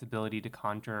because of its ability to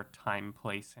conjure time,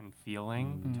 place, and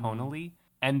feeling tonally.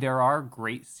 And there are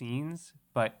great scenes,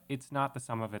 but it's not the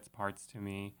sum of its parts to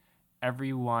me.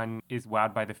 Everyone is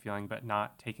wowed by the feeling, but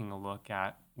not taking a look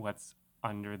at what's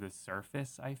under the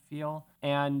surface, I feel.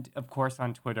 And of course,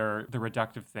 on Twitter, the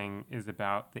reductive thing is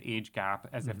about the age gap,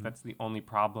 as if that's the only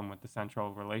problem with the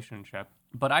central relationship.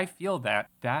 But I feel that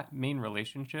that main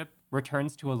relationship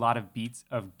returns to a lot of beats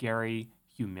of Gary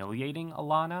humiliating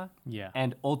Alana. Yeah.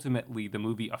 And ultimately, the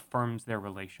movie affirms their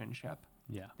relationship.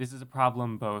 Yeah. This is a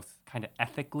problem both kind of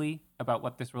ethically about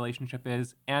what this relationship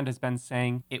is, and has been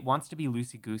saying it wants to be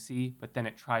loosey-goosey, but then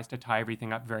it tries to tie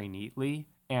everything up very neatly.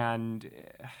 And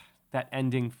that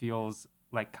ending feels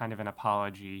like kind of an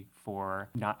apology for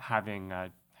not having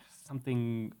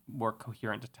something more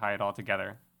coherent to tie it all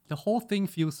together. The whole thing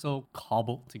feels so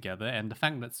cobbled together, and the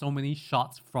fact that so many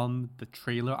shots from the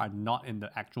trailer are not in the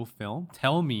actual film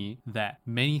tell me that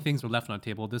many things were left on the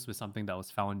table. This was something that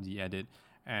was found in the edit,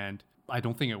 and I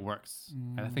don't think it works.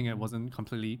 And I think it wasn't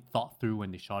completely thought through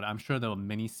when they shot it. I'm sure there were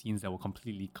many scenes that were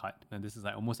completely cut. And this is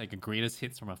like almost like a greatest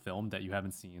hits from a film that you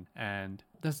haven't seen. And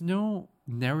there's no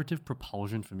narrative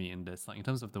propulsion for me in this. Like in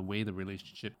terms of the way the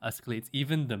relationship escalates,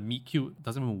 even the meet cute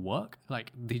doesn't even work.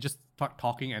 Like they just start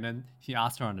talking and then he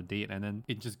asks her on a date and then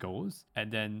it just goes. And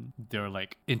then they're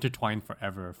like intertwined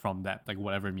forever from that, like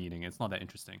whatever meeting. It's not that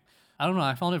interesting. I don't know.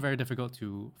 I found it very difficult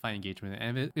to find engagement.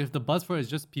 And if the buzz for it is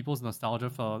just people's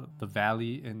nostalgia for the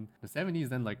Valley in the 70s,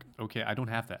 then like, okay, I don't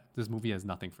have that. This movie has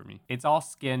nothing for me. It's all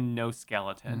skin, no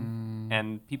skeleton.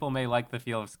 And people may like the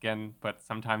feel of skin, but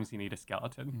sometimes you need a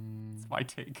skeleton. It's my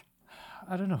take.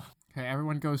 I don't know. Okay,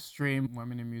 everyone go stream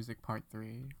Women in Music Part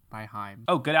 3 by Haim.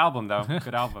 Oh, good album, though.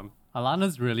 Good album.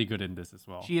 Alana's really good in this as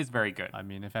well. She is very good. I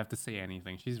mean, if I have to say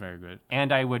anything, she's very good.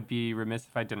 And I would be remiss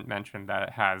if I didn't mention that it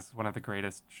has one of the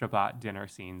greatest Shabbat dinner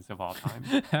scenes of all time.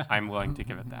 I'm willing to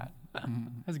give it that.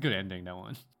 That's a good ending, that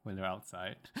one, when they're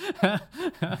outside.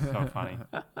 So funny.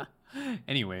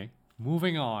 Anyway,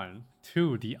 moving on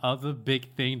to the other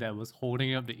big thing that was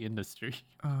holding up the industry.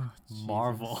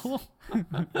 Marvel.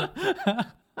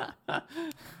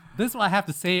 This is what I have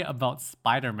to say about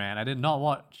Spider-Man. I did not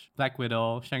watch Black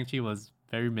Widow. Shang-Chi was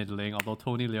very middling, although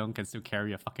Tony Leung can still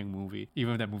carry a fucking movie,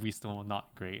 even if that movie's still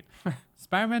not great.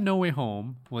 Spider-Man No Way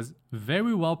Home was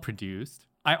very well produced.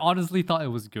 I honestly thought it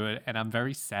was good, and I'm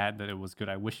very sad that it was good.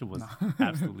 I wish it was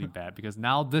absolutely bad, because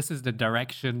now this is the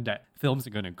direction that films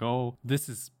are going to go. This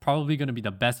is probably going to be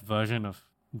the best version of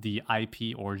the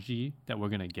IP orgy that we're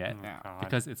going to get,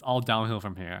 because it's all downhill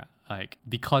from here. Like,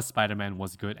 because Spider-Man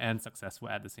was good and successful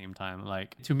at the same time.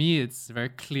 Like, to me, it's a very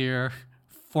clear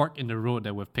fork in the road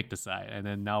that we've picked a side, and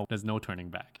then now there's no turning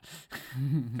back.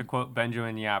 To quote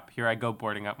Benjamin Yap, here I go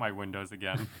boarding up my windows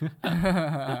again.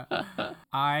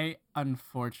 I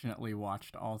unfortunately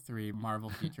watched all 3 Marvel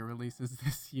feature releases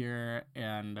this year,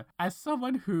 and as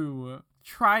someone who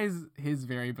tries his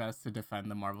very best to defend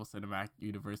the Marvel Cinematic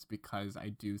Universe, because I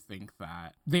do think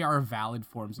that they are valid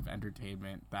forms of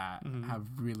entertainment that have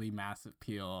really massive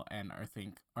appeal and I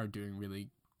think are doing really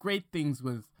great things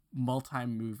with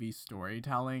multi-movie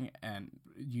storytelling and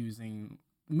using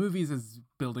movies as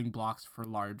building blocks for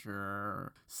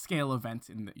larger scale events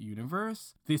in the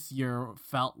universe. This year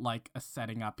felt like a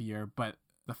setting up year, but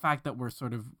the fact that we're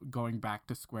sort of going back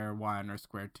to square one or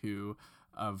square two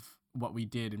of what we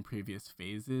did in previous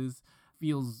phases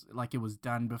feels like it was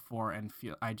done before, and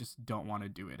I just don't want to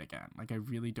do it again. Like, I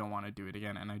really don't want to do it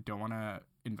again, and I don't want to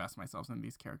invest myself in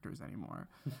these characters anymore.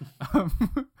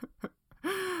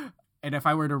 And if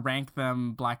I were to rank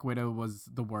them, Black Widow was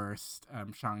the worst,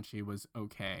 Shang-Chi was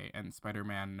okay, and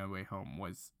Spider-Man No Way Home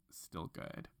was still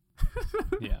good.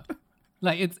 Yeah.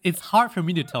 Like, it's hard for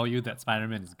me to tell you that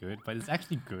Spider-Man is good, but it's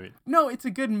actually good. No, it's a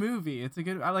good movie.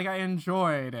 I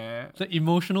enjoyed it. The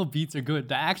emotional beats are good.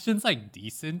 The action's, like,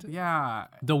 decent. Yeah.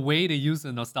 The way they use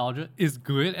the nostalgia is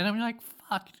good. And I'm like,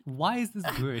 fuck, why is this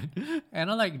good?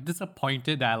 And I'm, like,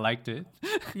 disappointed that I liked it.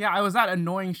 Yeah, I was that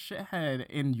annoying shithead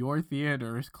in your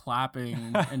theaters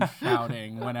clapping and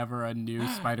shouting whenever a new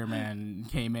Spider-Man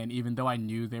came in, even though I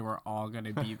knew they were all going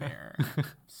to be there.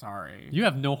 Sorry. You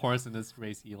have no horse in this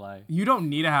race, Eli. You don't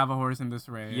need to have a horse in this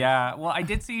race. Yeah, well, I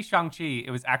did see Shang-Chi.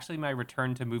 It was actually my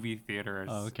return to movie theaters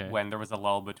when there was a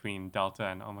lull between Delta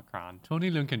and Omicron. Tony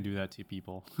Leung can do that to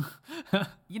people.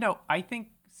 You know, I think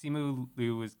Simu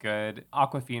Liu was good.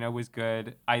 Aquafina was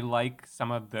good. I like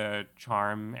some of the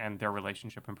charm and their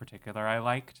relationship in particular I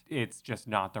liked. It's just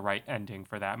not the right ending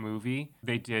for that movie.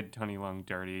 They did Tony Leung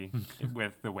dirty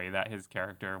with the way that his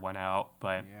character went out,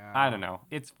 but I don't know.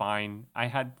 It's fine. I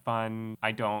had fun.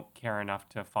 I don't care enough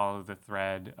to follow the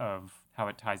thread of how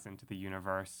it ties into the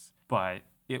universe, but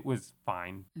it was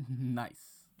fine. Nice.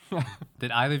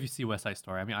 Did either of you see West Side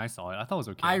Story? I mean, I saw it. I thought it was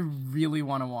okay. I really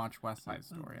want to watch West Side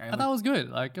Story. I thought it was good.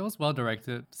 Like, it was well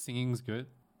directed. Singing's good.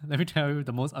 Let me tell you,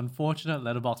 the most unfortunate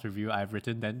Letterboxd review I've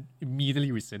written, then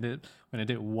immediately rescinded when I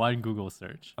did one Google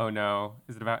search. Oh no.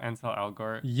 Is it about Ansel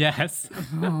Elgort? Yes.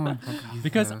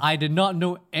 Because I did not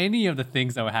know any of the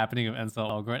things that were happening with Ansel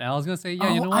Elgort. And I was going to say, you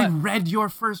know what? I read your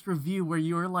first review where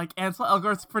you were like, Ansel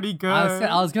Elgort's pretty good.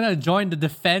 I was going to join the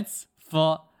defense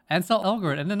for Ansel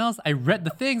Elgort, and then I read the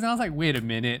things, and I was like, wait a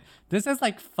minute, this has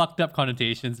like fucked up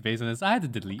connotations based on this. I had to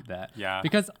delete that. Yeah.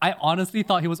 Because I honestly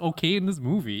thought he was okay in this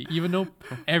movie, even though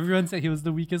everyone said he was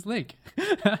the weakest link.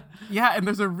 Yeah, and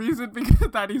there's a reason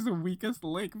because that he's the weakest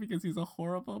link, because he's a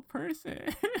horrible person.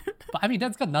 But I mean,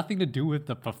 that's got nothing to do with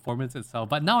the performance itself.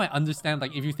 But now I understand,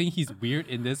 like, if you think he's weird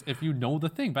in this, if you know the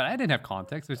thing. But I didn't have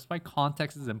context, which is why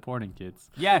context is important, kids.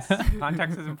 Yes,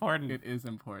 context is important. It is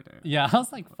important. Yeah, I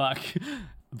was like, fuck.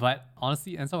 But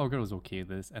honestly, Ansel Elgort was okay at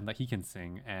this, and like he can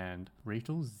sing. And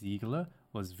Rachel Ziegler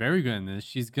was very good in this.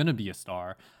 She's gonna be a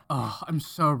star. Oh, I'm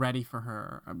so ready for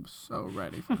her. I'm so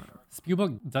ready for her.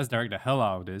 Spielberg does direct the hell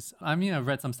out of this. I mean, I've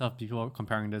read some stuff, people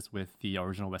comparing this with the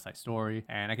original West Side Story,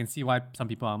 and I can see why some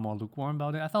people are more lukewarm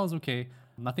about it. I thought it was okay.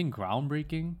 Nothing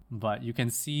groundbreaking, but you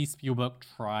can see Spielberg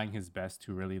trying his best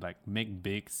to really like make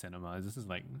big cinema. This is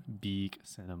like big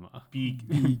cinema. Big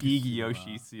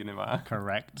Yoshi cinema.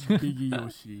 Correct. Big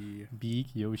Yoshi. Big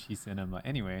Yoshi cinema.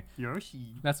 Anyway,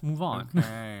 Yoshi. let's move on.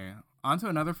 Okay. On to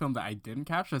another film that I didn't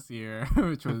catch this year,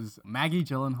 which was Maggie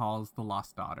Gyllenhaal's The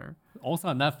Lost Daughter. Also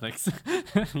on Netflix.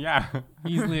 Yeah.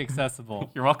 Easily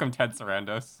accessible. You're welcome, Ted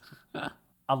Sarandos.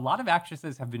 A lot of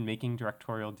actresses have been making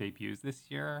directorial debuts this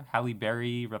year. Halle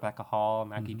Berry, Rebecca Hall,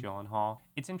 Maggie Gyllenhaal.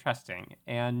 It's interesting.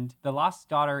 And The Lost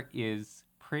Daughter is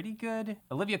pretty good.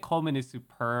 Olivia Colman is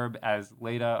superb as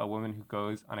Leda, a woman who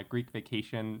goes on a Greek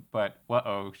vacation, but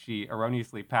she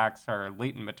erroneously packs her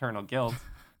latent maternal guilt.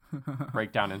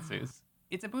 Breakdown ensues.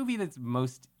 It's a movie that's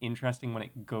most interesting when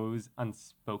it goes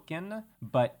unspoken,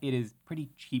 but it is pretty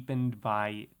cheapened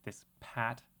by this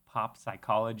pat pop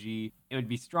psychology. It would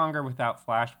be stronger without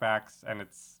flashbacks and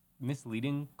its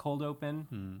misleading cold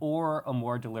open, or a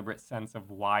more deliberate sense of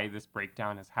why this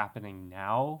breakdown is happening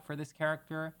now for this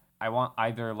character. I want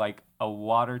either like a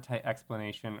watertight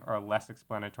explanation or a less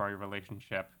explanatory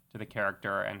relationship to the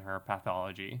character and her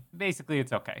pathology. Basically,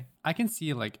 it's okay. I can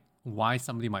see like why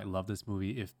somebody might love this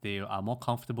movie if they are more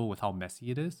comfortable with how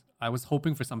messy it is. I was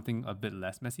hoping for something a bit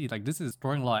less messy. Like this is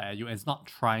throwing a lot at you and it's not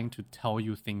trying to tell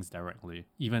you things directly,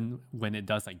 even when it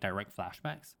does like direct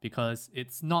flashbacks, because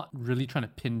it's not really trying to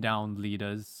pin down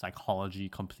Leda's psychology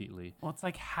completely. Well, it's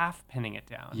like half pinning it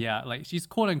down. Yeah, like she's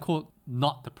quote unquote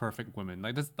not the perfect woman.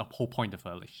 Like that's the whole point of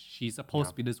her. Like she's supposed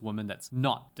to be this woman that's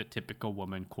not the typical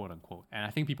woman, quote unquote. And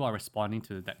I think people are responding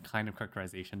to that kind of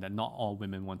characterization that not all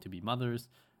women want to be mothers,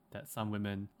 that some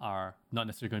women are not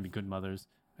necessarily going to be good mothers,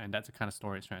 and that's the kind of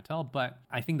story it's trying to tell. But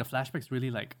I think the flashbacks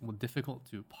really like were difficult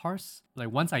to parse.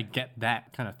 Like once I get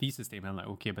that kind of thesis statement, I'm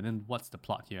like, okay, but then what's the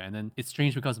plot here? And then it's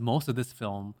strange because most of this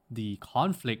film, the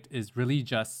conflict is really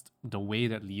just the way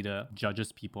that Leda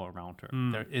judges people around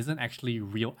her. There isn't actually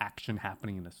real action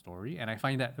happening in the story, and I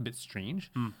find that a bit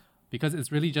strange. Because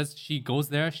it's really just she goes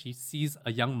there, she sees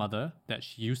a young mother that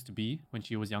she used to be when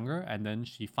she was younger, and then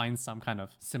she finds some kind of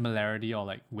similarity or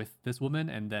like with this woman,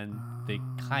 and then they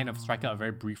kind of strike out a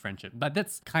very brief friendship. But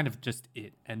that's kind of just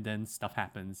it. And then stuff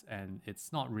happens and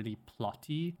it's not really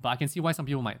plotty. But I can see why some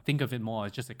people might think of it more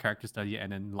as just a character study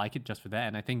and then like it just for that.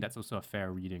 And I think that's also a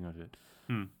fair reading of it.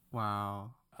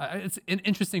 Wow. It's an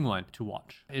interesting one to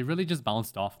watch. It really just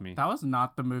bounced off me. That was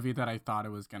not the movie that I thought it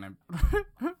was gonna.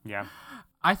 Yeah.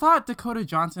 I thought Dakota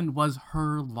Johnson was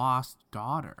her lost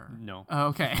daughter. No.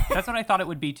 Okay. That's what I thought it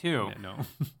would be too. Yeah,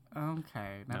 no.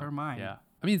 Okay. Never No. mind. Yeah.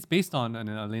 I mean, it's based on an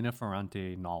Elena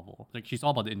Ferrante novel. Like, she's all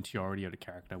about the interiority of the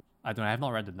character. I have not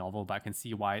read the novel, but I can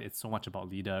see why it's so much about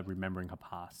Leda remembering her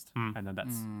past. And then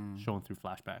that's shown through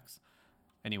flashbacks.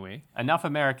 Anyway, Enough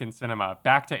American cinema.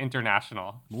 Back to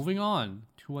international. moving on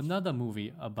to another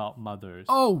movie about mothers.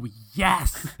 Oh,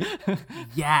 yes.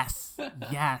 Yes.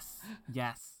 Yes.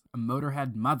 Yes. A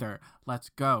Motorhead mother. Let's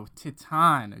go.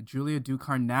 Titan. Julia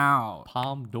Ducournau.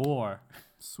 Palme d'Or.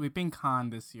 Sweeping Cannes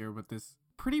this year with this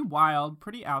pretty wild,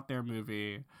 pretty out there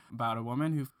movie about a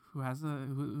woman who has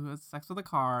sex with a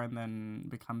car and then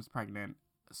becomes pregnant.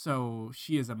 So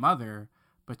she is a mother,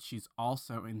 but she's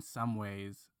also in some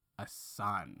ways a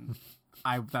son.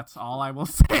 That's all I will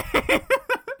say.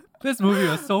 This movie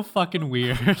was so fucking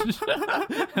weird.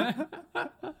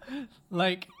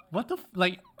 Like, what the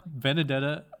like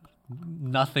Benedetta,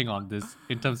 nothing on this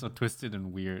in terms of twisted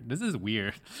and weird. This is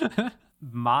weird.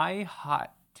 My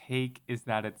hot take is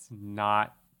that it's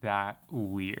not that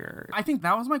weird. I think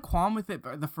that was my qualm with it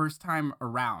the first time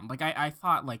around. Like, I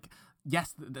thought, like,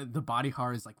 yes, the body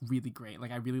horror is, like, really great.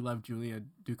 Like, I really love Julia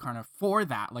Ducournau for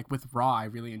that. Like, with Raw, I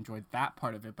really enjoyed that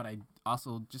part of it. But I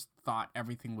also just thought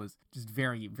everything was just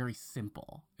very, very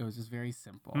simple. It was just very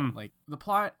simple. Like, the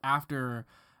plot after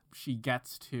she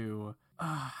gets to...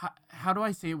 how do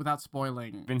I say it without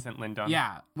spoiling? Vincent Lindon.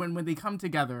 Yeah, when they come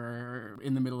together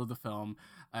in the middle of the film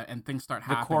and things start The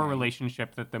happening. core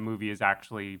relationship that the movie is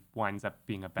actually winds up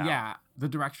being about. Yeah, the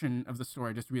direction of the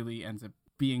story just really ends up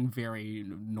being very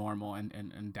normal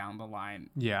and down the line.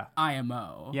 Yeah.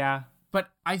 IMO. Yeah. But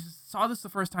I saw this the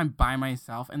first time by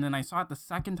myself, and then I saw it the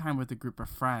second time with a group of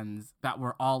friends that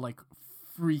were all like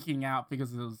freaking out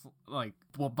because it was like,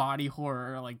 well, body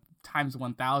horror, like times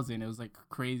 1,000. It was like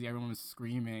crazy. Everyone was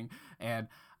screaming, and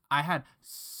I had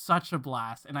such a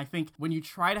blast. And I think when you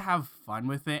try to have fun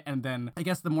with it, and then I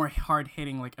guess the more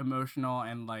hard-hitting, like emotional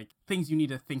and like things you need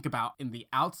to think about in the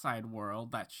outside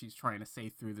world that she's trying to say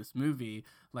through this movie,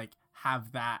 like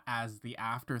have that as the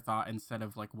afterthought instead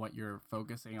of like what you're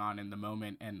focusing on in the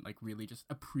moment, and like really just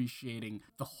appreciating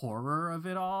the horror of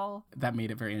it all, that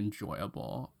made it very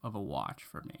enjoyable of a watch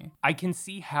for me. I can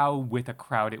see how with a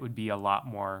crowd it would be a lot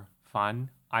more fun.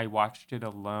 I watched it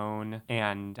alone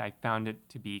and I found it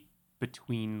to be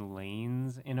between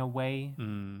lanes in a way.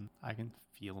 I can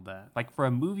feel that. Like for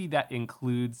a movie that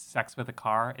includes sex with a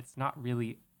car, it's not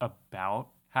really about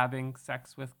having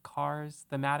sex with cars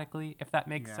thematically, if that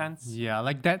makes Yeah. sense. Yeah,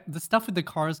 like that. The stuff with the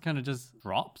cars kind of just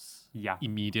drops. Yeah.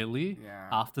 Immediately Yeah.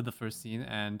 after the first scene,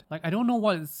 and like I don't know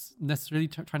what it's necessarily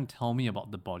trying to tell me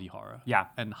about the body horror. Yeah.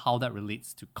 And how that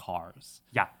relates to cars,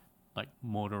 Yeah. like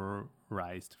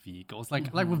motorized vehicles.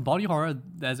 Like with body horror,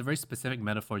 there's a very specific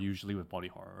metaphor usually with body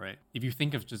horror, right? If you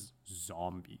think of just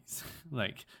zombies,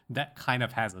 like that kind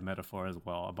of has a metaphor as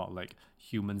well about like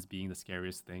humans being the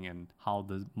scariest thing and how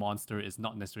the monster is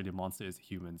not necessarily a monster, it's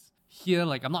humans. Here,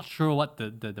 like I'm not sure what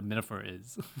the metaphor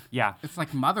is. Yeah. It's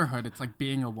like motherhood. It's like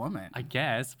being a woman. I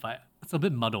guess, but it's a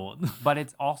bit muddled. But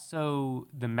it's also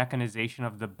the mechanization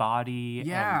of the body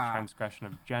Yeah. and transgression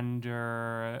of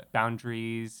gender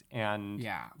boundaries and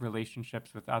Yeah.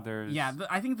 relationships with others. Yeah,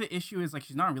 I think the issue is like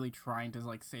she's not really trying to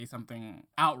like say something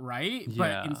outright, but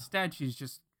Yeah. instead she's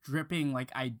just dripping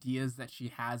like ideas that she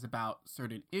has about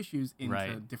certain issues into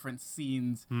Right. different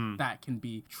scenes that can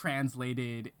be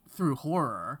translated through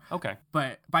horror. Okay.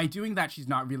 But by doing that, she's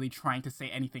not really trying to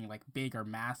say anything like big or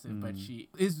massive, but she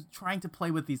is trying to play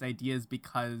with these ideas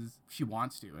because she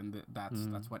wants to, and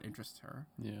that's what interests her.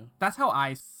 Yeah. That's how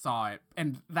I saw it,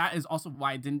 and that is also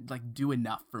why it didn't like do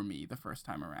enough for me the first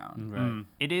time around. Right.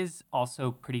 It is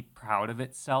also pretty proud of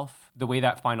itself, the way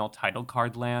that final title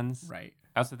card lands. Right.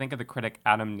 I also think of the critic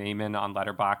Adam Naiman on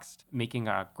Letterboxd making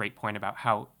a great point about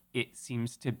how it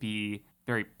seems to be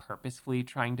very purposefully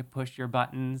trying to push your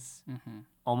buttons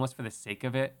almost for the sake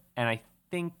of it. And I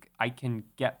think I can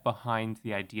get behind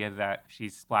the idea that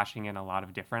she's splashing in a lot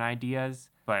of different ideas,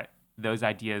 but those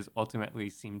ideas ultimately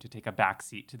seem to take a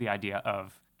backseat to the idea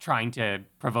of trying to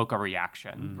provoke a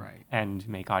reaction Right. and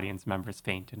make audience members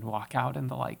faint and walk out and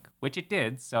the like, which it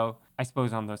did. So I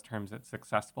suppose on those terms it's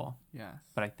successful. Yes.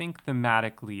 But I think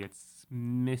thematically it's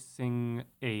missing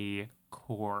a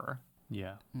core.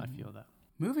 Yeah, I feel that.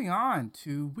 Moving on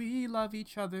to We Love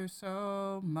Each Other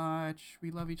So Much.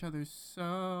 We love each other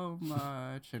so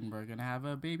much. And we're going to have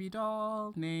a baby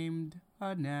doll named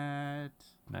Annette.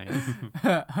 Nice.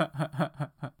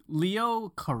 Leo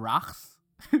Carax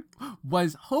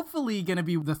was hopefully going to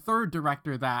be the third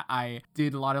director that I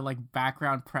did a lot of like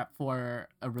background prep for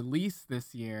a release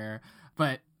this year.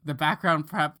 But the background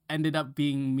prep ended up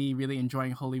being me really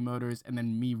enjoying Holy Motors and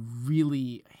then me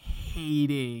really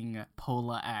hating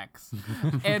Pola X.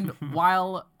 And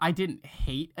while I didn't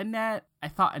hate Annette, I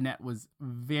thought Annette was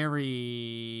very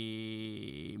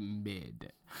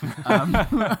mid.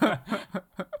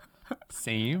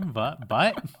 Same, but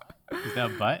is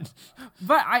that a but?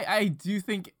 But I do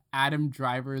think Adam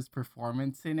Driver's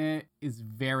performance in it is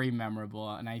very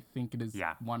memorable, and I think it is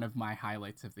Yeah. one of my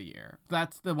highlights of the year.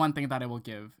 That's the one thing that I will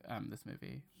give this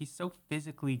movie. He's so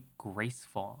physically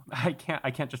graceful. I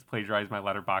can't just plagiarize my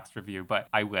Letterboxd review, but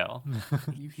I will.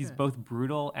 He's should. both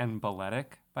brutal and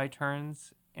balletic by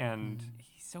turns, and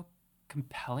he's so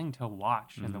compelling to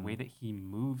watch in the way that he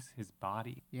moves his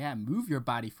body. Yeah, move your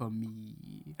body for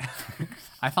me.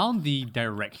 I found the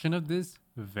direction of this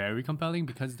very compelling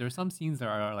because there's some scenes that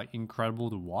are like incredible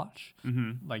to watch.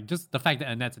 Like just the fact that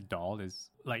Annette's a doll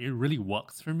is like it really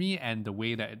works for me, and the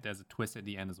way that there's a twist at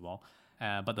the end as well.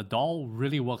 But the doll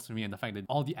really works for me, and the fact that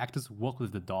all the actors who work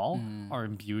with the doll are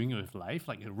imbuing it with life,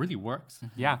 like it really works.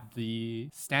 Yeah.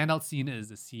 The standout scene is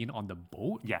the scene on the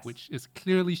boat, Yes. which is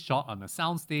clearly shot on a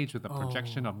soundstage with a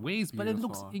projection of waves, but it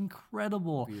looks beautiful.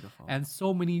 incredible. Beautiful. And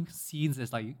so many scenes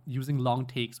is like using long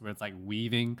takes where it's like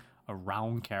weaving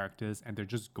around characters and they're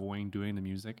just doing the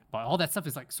music. But all that stuff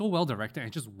is like so well directed and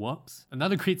it just works.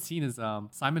 Another great scene is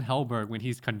Simon Helberg when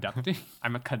he's conducting.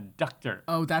 I'm a conductor.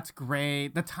 Oh, that's great.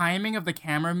 The timing of the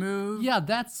camera move. Yeah,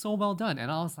 that's so well done. And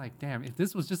I was like, damn, if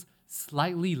this was just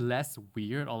slightly less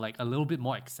weird or like a little bit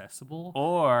more accessible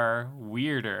Or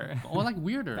weirder. or like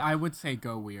weirder. I would say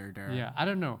go weirder. Yeah, I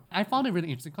don't know. I found it really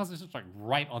interesting because it's just like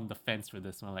right on the fence for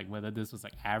this one, like whether this was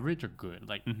like average or good.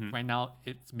 Like right now,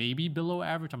 it's maybe below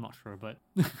average. I'm not sure, but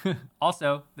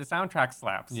Also, the soundtrack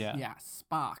slaps. yeah. Yeah,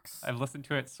 Spox. I've listened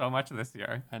to it so much this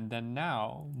year. And then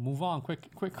now, move on, quick.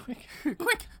 Quick,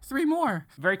 3 more.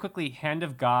 Very quickly, Hand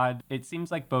of God. It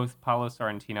seems like both Paolo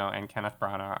Sorrentino and Kenneth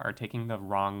Branagh are taking the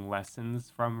wrong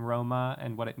lessons from Roma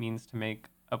and what it means to make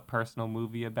a personal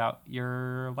movie about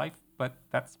your life. But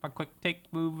that's my quick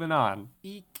take. Moving on.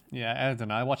 Eek. Yeah, I don't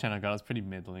know. I watched Anna God. It was pretty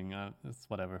middling. It's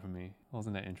whatever for me. It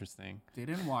wasn't that interesting.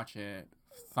 Didn't watch it.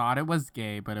 Thought it was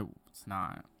gay, but it's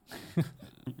not.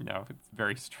 No, it's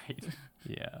very straight.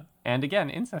 Yeah. And again,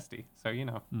 incesty. So, you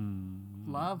know.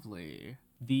 Lovely.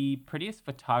 The prettiest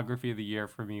photography of the year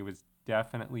for me was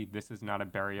definitely This Is Not a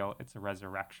Burial, It's a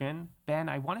Resurrection. Ben,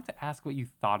 I wanted to ask what you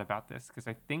thought about this because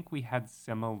I think we had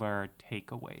similar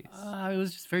takeaways. It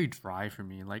was just very dry for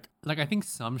me. Like I think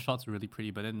some shots were really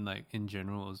pretty, but then like in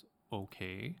general it was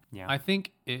okay. Yeah. I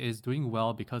think it is doing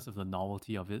well because of the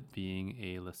novelty of it being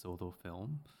a Lesotho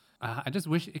film. I just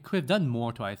wish it could have done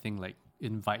more to, I think, like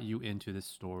invite you into this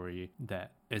story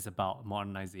that is about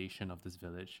modernization of this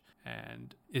village.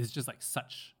 And it's just like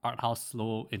such art house,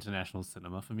 slow international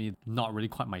cinema for me. Not really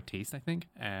quite my taste, I think.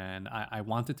 And I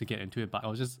wanted to get into it, but I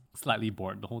was just slightly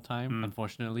bored the whole time,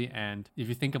 unfortunately. And if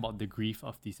you think about the grief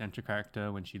of the central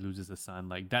character when she loses a son,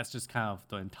 like that's just kind of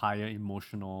the entire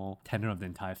emotional tenor of the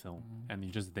entire film. And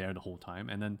you're just there the whole time.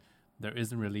 And then there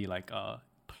isn't really like a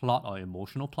plot or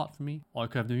emotional plot for me. Or it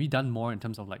could have maybe done more in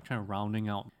terms of like trying to rounding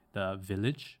out the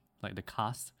village, like the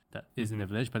cast that is in the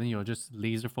village, but then you're just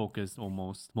laser focused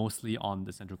mostly on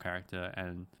the central character.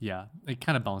 And yeah, it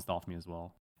kind of bounced off me as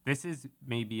well. This is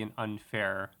maybe an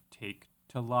unfair take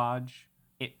to Lodge.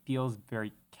 It feels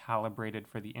very calibrated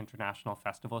for the international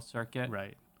festival circuit.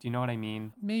 Right. Do you know what I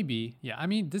mean? Maybe. Yeah. I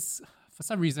mean, this, for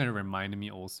some reason, it reminded me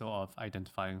also of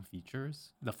Identifying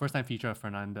Features. The first time feature of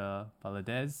Fernanda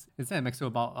Valadez is in Mexico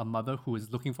about a mother who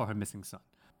is looking for her missing son.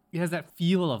 It has that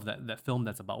feel of that film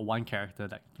that's about one character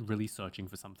that really searching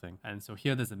for something. And so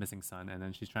here there's a missing son, and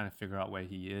then she's trying to figure out where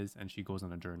he is, and she goes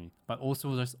on a journey. But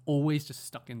also there's always just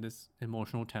stuck in this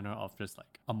emotional tenor of just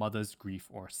like a mother's grief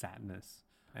or sadness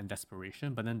and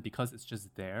desperation. But then because it's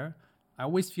just there, I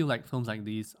always feel like films like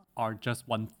these are just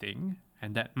one thing.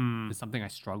 And that is something I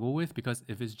struggle with, because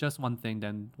if it's just one thing,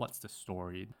 then what's the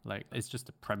story? Like, it's just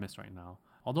the premise right now.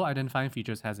 Although Identifying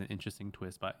Features has an interesting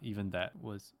twist, but even that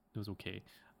was okay.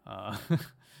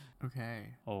 Okay.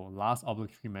 Oh, last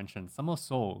obligatory mention. Summer of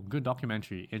Soul, good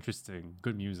documentary, interesting,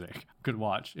 good music, good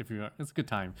watch. It's a good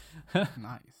time.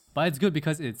 Nice. But it's good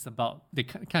because it's about, they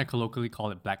kind of colloquially call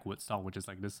it Black Woodstock, which is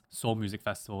like this soul music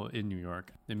festival in New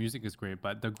York. The music is great,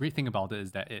 but the great thing about it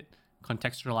is that it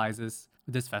contextualizes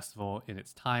this festival in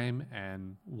its time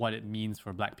and what it means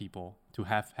for Black people to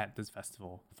have had this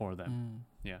festival for them.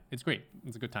 Yeah, it's great.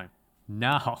 It's a good time.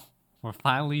 Now, we're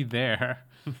finally there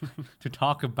to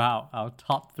talk about our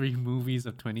top 3 movies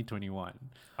of 2021.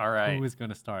 All right. Who is going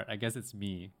to start? I guess it's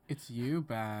me. It's you,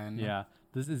 Ben. Yeah,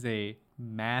 this is a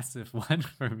massive one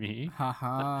for me.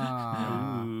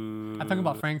 Haha. Ooh. I'm talking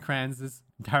about Frank Kranz's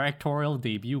directorial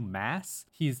debut, Mass.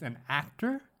 He's an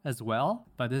actor as well,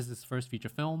 but this is his first feature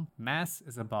film. Mass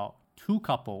is about 2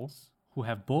 couples who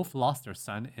have both lost their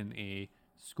son in a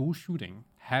school shooting,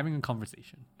 having a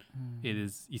conversation. It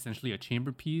is essentially a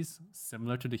chamber piece,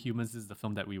 similar to The Humans. This is the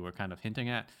film that we were kind of hinting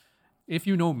at. If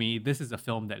you know me, this is a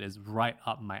film that is right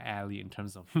up my alley in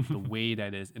terms of the way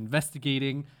that is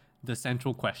investigating the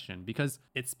central question, because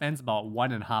it spends about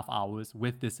 1.5 hours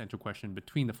with this central question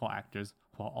between the 4 actors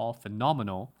who are all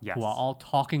phenomenal, Yes. who are all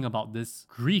talking about this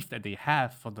grief that they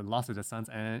have for the loss of their sons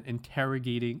and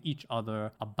interrogating each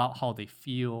other about how they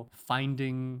feel,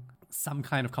 finding some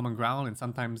kind of common ground and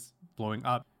sometimes blowing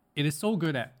up. It is so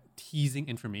good at teasing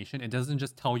information. It doesn't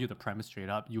just tell you the premise straight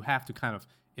up. You have to kind of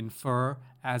infer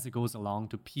as it goes along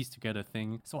to piece together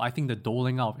things. So I think the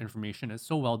doling out of information is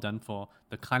so well done for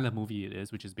the kind of movie it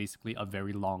is, which is basically a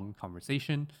very long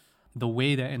conversation. The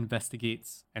way that it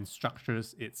investigates and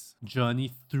structures its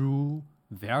journey through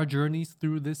their journeys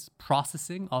through this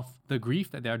processing of the grief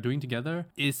that they are doing together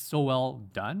is so well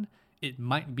done. It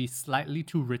might be slightly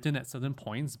too written at certain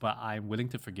points, but I'm willing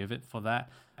to forgive it for that.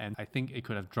 And I think it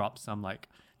could have dropped some like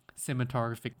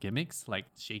cinematographic gimmicks like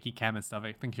shaky cam and stuff.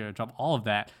 I think you should drop all of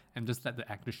that and just let the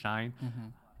actors shine.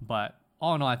 But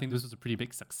all in all, I think this was a pretty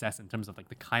big success in terms of like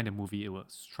the kind of movie it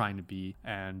was trying to be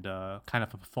and kind of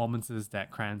performances that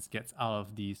Kranz gets out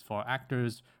of these 4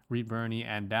 actors: Reed Birney,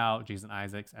 Ann Dowd, Jason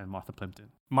Isaacs, and Martha Plimpton.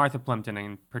 Martha Plimpton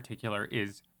in particular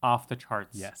is off the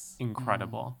charts. Yes.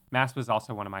 Incredible. Mass was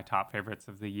also one of my top favorites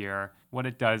of the year. What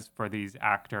it does for these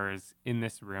actors in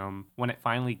this room, when it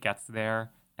finally gets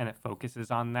there and it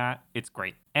focuses on that, it's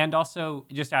great. And also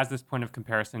just as this point of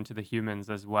comparison to The Humans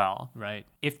as well. Right.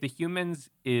 If The Humans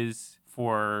is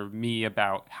for me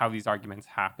about how these arguments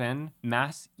happen,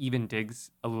 Mass even digs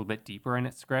a little bit deeper in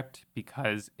its script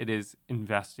because it is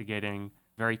investigating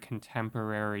very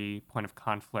contemporary point of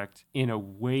conflict in a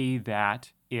way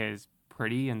that is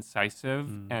pretty incisive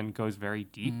and goes very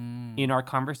deep. In our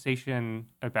conversation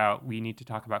about We Need to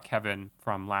Talk About Kevin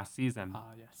from last season,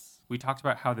 Yes. we talked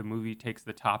about how the movie takes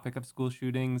the topic of school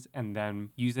shootings and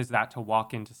then uses that to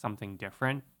walk into something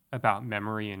different about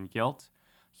memory and guilt.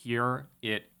 Here,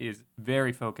 it is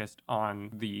very focused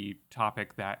on the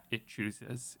topic that it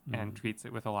chooses and treats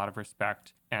it with a lot of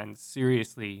respect and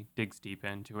seriously digs deep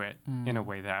into it in a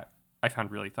way that I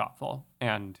found really thoughtful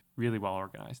and really well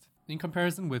organized. In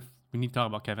comparison with, we need to talk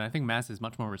about Kevin, I think Mass is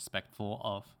much more respectful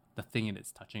of the thing it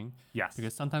is touching. Yes.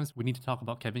 Because sometimes we need to talk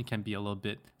about Kevin can be a little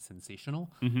bit sensational.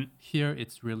 Mm-hmm. Here,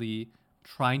 it's really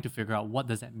trying to figure out what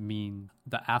does that mean,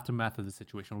 the aftermath of the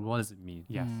situation. What does it mean?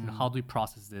 Yes. You know, how do we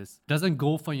process this? Doesn't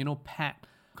go for, pat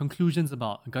conclusions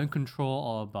about gun control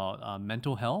or about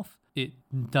mental health. It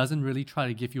doesn't really try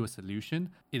to give you a solution.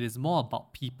 It is more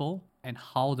about people and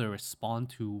how they respond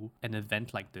to an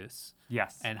event like this.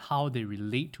 Yes. And how they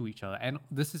relate to each other. And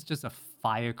this is just a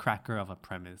firecracker of a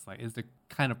premise. Like, it's the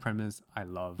kind of premise I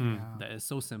love. That is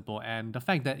so simple. And the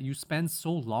fact that you spend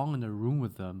so long in a room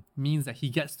with them means that he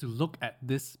gets to look at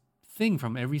this thing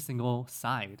from every single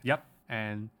side. Yep.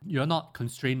 And you're not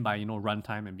constrained by,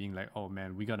 runtime and being like, oh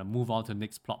man, we gotta move on to the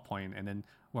next plot point, and then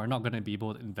we're not gonna be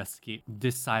able to investigate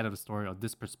this side of the story or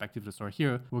this perspective of the story.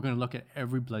 Here, we're gonna look at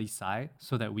every bloody side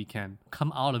so that we can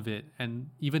come out of it. And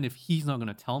even if he's not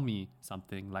gonna tell me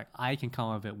something, like, I can come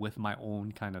out of it with my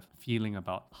own kind of feeling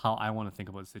about how I want to think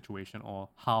about the situation or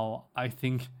how I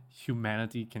think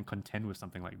humanity can contend with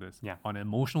something like this. Yeah. On an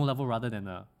emotional level rather than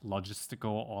a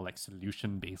logistical or like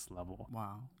solution based level.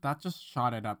 Wow. That just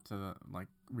shot it up to like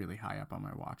really high up on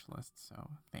my watch list. So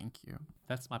thank you.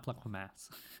 That's my plug for Mass.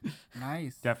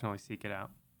 Nice. Definitely seek it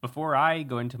out. Before I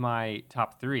go into my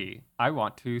top 3, I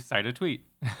want to cite a tweet.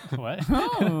 What?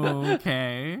 Oh,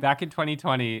 okay. Back in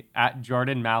 2020, at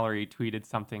Jordan Mallory tweeted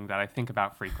something that I think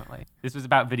about frequently. This was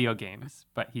about video games,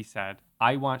 but he said,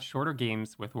 I want shorter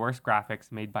games with worse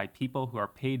graphics made by people who are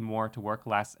paid more to work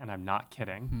less, and I'm not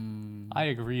kidding. I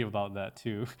agree about that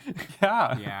too.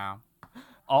 Yeah. Yeah.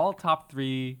 All top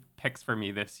 3 picks for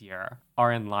me this year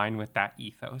are in line with that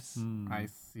ethos. I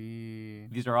see.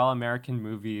 These are all American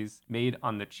movies made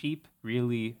on the cheap,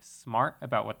 really smart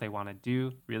about what they want to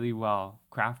do, really well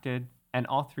crafted. And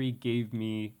all 3 gave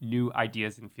me new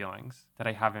ideas and feelings that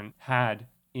I haven't had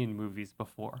in movies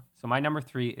before. So my number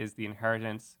 3 is The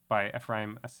Inheritance by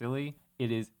Ephraim Assili.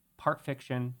 It is part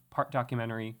fiction, part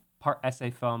documentary, part essay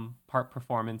film, part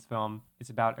performance film. It's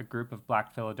about a group of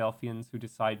Black Philadelphians who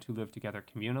decide to live together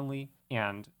communally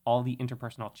and all the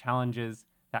interpersonal challenges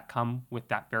that come with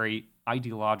that very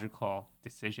ideological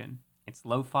decision. It's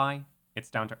lo-fi,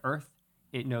 it's down to earth,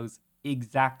 it knows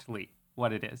exactly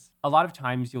what it is. A lot of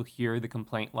times you'll hear the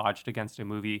complaint lodged against a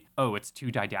movie, oh, it's too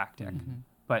didactic.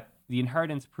 But The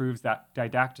Inheritance proves that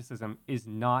didacticism is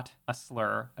not a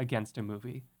slur against a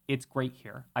movie. It's great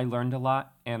here. I learned a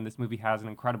lot, and this movie has an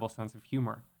incredible sense of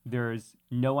humor. There's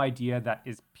no idea that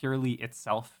is purely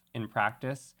itself in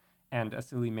practice, and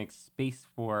Assili makes space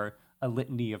for a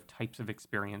litany of types of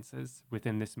experiences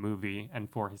within this movie and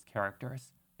for his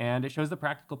characters. And it shows the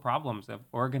practical problems of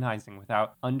organizing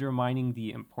without undermining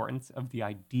the importance of the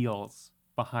ideals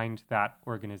behind that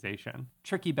organization.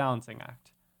 Tricky balancing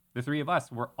act. The 3 of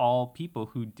us were all people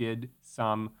who did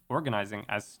some organizing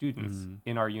as students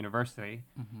in our university,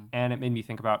 and it made me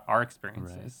think about our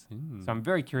experiences. Right. So I'm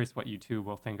very curious what you 2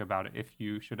 will think about it if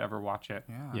you should ever watch it.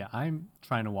 Yeah. Yeah, I'm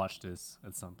trying to watch this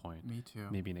at some point. Me too.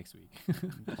 Maybe next week.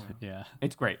 Yeah.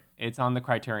 It's great. It's on the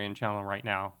Criterion channel right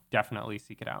now. Definitely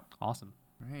seek it out. Awesome.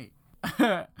 Great.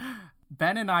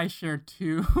 Ben and I share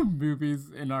 2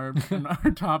 movies in our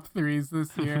top 3s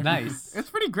this year. Nice. It's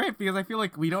pretty great because I feel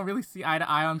like we don't really see eye to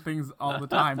eye on things all the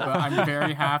time, but I'm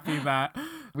very happy that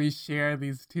we share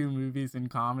these 2 movies in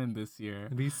common this year.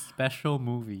 These special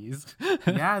movies.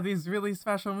 Yeah, these really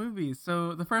special movies.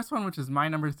 So the first one, which is my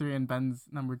number 3 and Ben's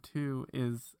number 2,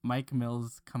 is Mike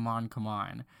Mills' Come On, Come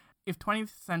On. If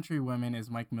 20th Century Women is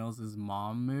Mike Mills'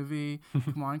 mom movie,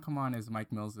 Come On, Come On is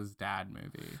Mike Mills' dad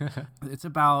movie. It's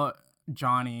about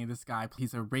Johnny, this guy.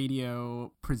 He's a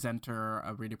radio presenter,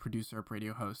 a radio producer, a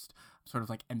radio host, sort of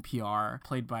like NPR,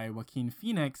 played by Joaquin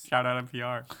Phoenix. Shout out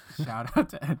NPR. Shout out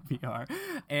to NPR.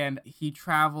 And he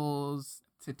travels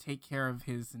to take care of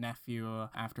his nephew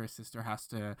after his sister has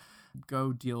to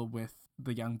go deal with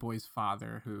the young boy's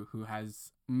father who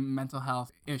has mental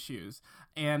health issues.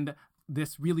 And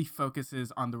this really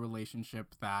focuses on the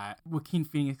relationship that Joaquin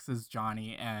Phoenix's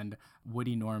Johnny and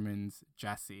Woody Norman's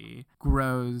Jesse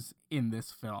grows in this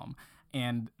film.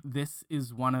 And this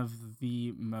is one of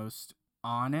the most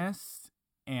honest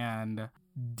and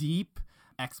deep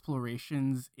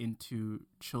explorations into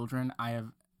children I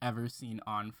have ever seen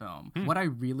on film. What I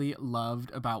really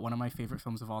loved about one of my favorite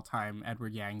films of all time,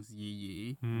 Edward Yang's Yi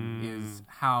Yi, is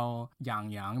how Yang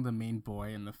Yang, the main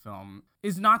boy in the film,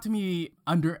 is not to be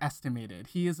underestimated.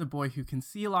 He is a boy who can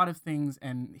see a lot of things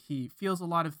and he feels a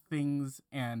lot of things,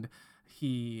 and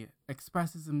he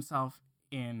expresses himself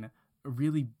in a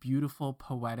really beautiful,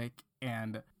 poetic,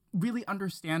 and really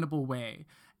understandable way.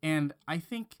 And I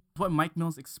think what Mike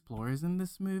Mills explores in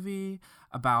this movie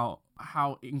about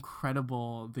how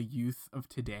incredible the youth of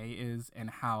today is and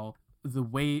how the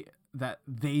way that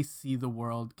they see the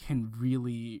world can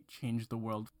really change the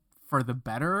world for the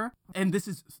better. And this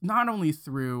is not only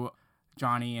through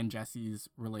Johnny and Jesse's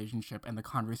relationship and the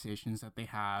conversations that they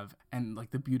have and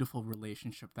like the beautiful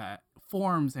relationship that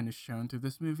forms and is shown through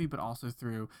this movie, but also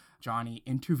through Johnny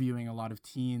interviewing a lot of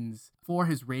teens for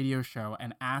his radio show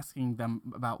and asking them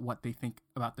about what they think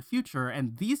about the future.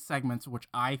 And these segments, which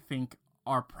I think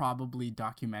are probably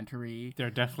documentary. They're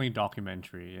definitely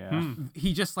documentary, yeah.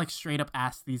 He just like straight up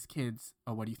asks these kids,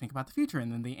 oh, what do you think about the future?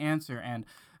 And then they answer. And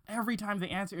every time they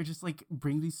answer, it just like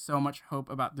brings me so much hope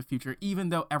about the future, even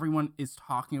though everyone is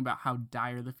talking about how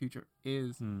dire the future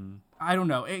is. I don't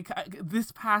know.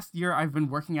 This past year, I've been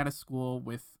working at a school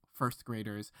with first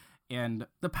graders, and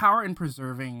the power in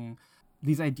preserving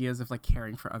these ideas of like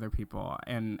caring for other people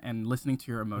and listening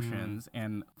to your emotions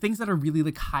and things that are really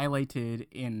like highlighted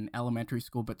in elementary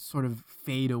school but sort of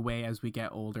fade away as we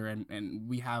get older and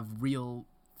we have real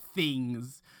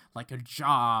things like a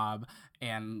job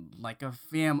and like a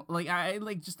family,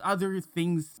 like just other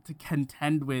things to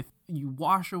contend with. You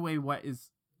wash away what is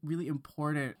really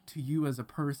important to you as a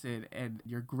person and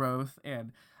your growth.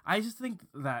 And I just think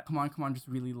that Come On just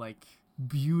really like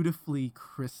beautifully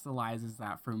crystallizes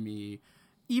that for me.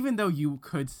 Even though you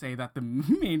could say that the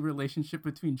main relationship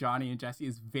between Johnny and Jesse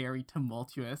is very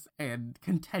tumultuous and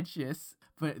contentious,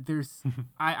 but there's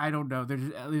I don't know,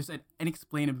 there's an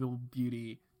inexplainable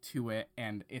beauty to it,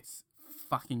 and it's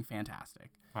fucking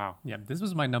fantastic. Wow. Yeah, this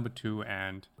was my number 2,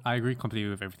 and I agree completely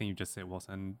with everything you just said,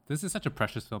 Wilson. This is such a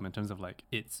precious film in terms of like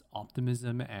its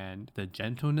optimism and the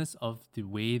gentleness of the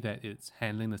way that it's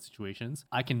handling the situations.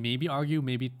 I can maybe argue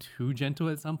maybe too gentle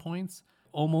at some points,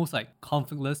 almost like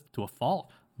conflictless to a fault,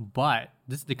 but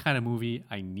this is the kind of movie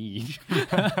I need.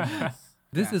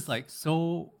 This is like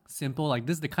so simple. Like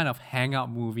this is the kind of hangout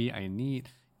movie I need.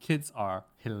 Kids are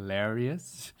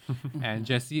hilarious, and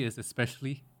Jesse is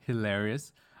especially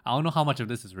hilarious. I don't know how much of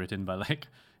this is written, but like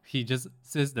he just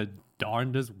says the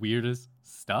darndest, weirdest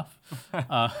stuff.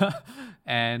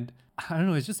 And I don't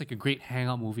know, it's just like a great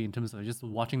hangout movie in terms of just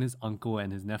watching his uncle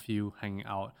and his nephew hanging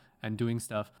out and doing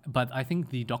stuff. But I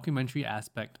think the documentary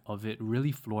aspect of it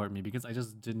really floored me because I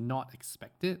just did not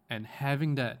expect it. And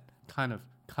having that kind of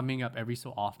coming up every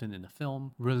so often in the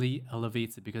film really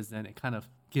elevates it because then it kind of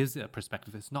gives it a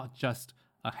perspective. It's not just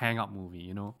a hangout movie,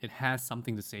 you know? It has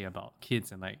something to say about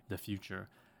kids and like the future.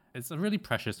 It's a really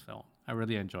precious film. I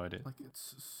really enjoyed it. Like,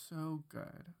 it's so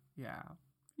good. Yeah.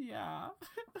 Yeah.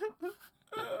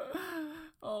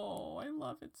 Oh, I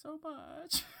love it so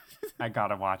much. I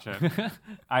gotta watch it.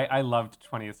 I loved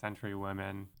 20th Century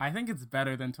Women. I think it's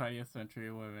better than 20th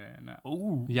Century Women.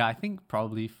 Ooh. Yeah, I think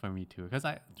probably for me too. Because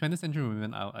 20th Century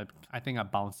Women, I think I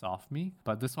bounced off me.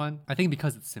 But this one, I think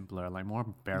because it's simpler, like more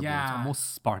bare bones, Yeah.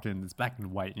 almost Spartan. It's black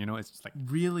and white, you know? It's just like,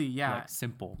 Really, yeah. like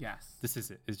simple. Yes. This is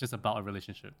it. It's just about a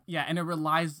relationship. Yeah, and it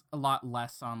relies a lot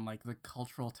less on like the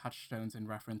cultural touchstones and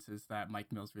references that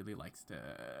Mike Mills really likes to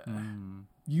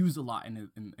use a lot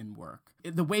in work.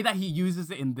 The way that he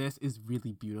uses it in this is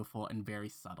really beautiful and very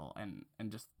subtle and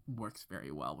just works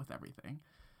very well with everything.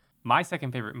 My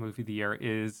second favorite movie of the year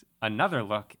is another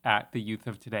look at the youth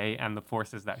of today and the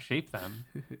forces that shape them.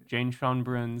 Jane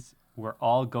Schoenbrun's We're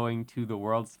All Going to the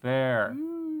World's Fair.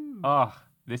 Oh,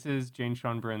 this is Jane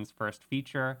Schoenbrun's first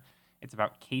feature. It's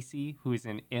about Casey, who is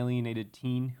an alienated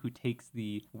teen who takes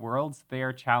the World's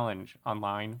Fair Challenge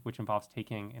online, which involves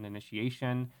taking an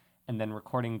initiation and then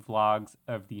recording vlogs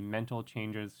of the mental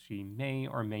changes she may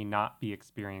or may not be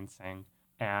experiencing.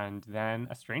 And then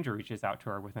a stranger reaches out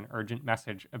to her with an urgent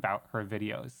message about her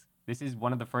videos. This is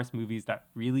one of the first movies that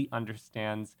really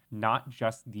understands not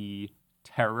just the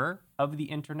terror of the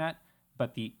internet,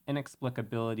 but the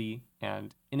inexplicability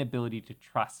and inability to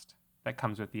trust that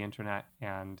comes with the internet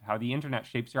and how the internet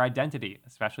shapes your identity,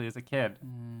 especially as a kid.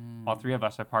 All three of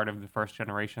us are part of the first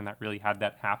generation that really had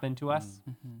that happen to us.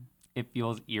 It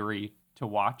feels eerie to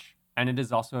watch. And it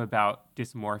is also about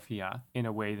dysmorphia in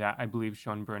a way that I believe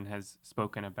Schoenbrunn has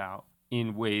spoken about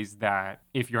in ways that,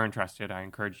 if you're interested, I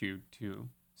encourage you to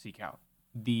seek out.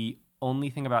 The only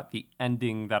thing about the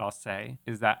ending that I'll say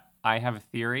is that I have a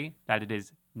theory that it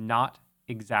is not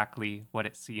exactly what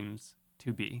it seems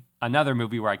to be. Another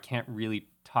movie where I can't really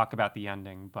talk about the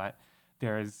ending, but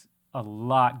there's a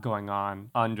lot going on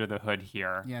under the hood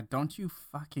here. Yeah, don't you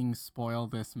fucking spoil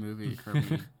this movie for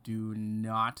me. Do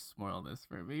not spoil this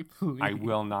for me, please. I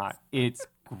will not. It's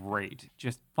great.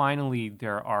 Just finally,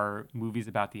 there are movies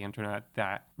about the internet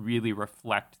that really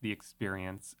reflect the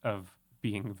experience of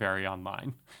being very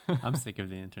online. I'm sick of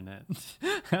the internet.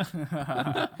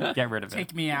 Get rid of it.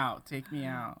 Take me out. Take me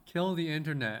out. Kill the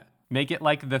internet. Make it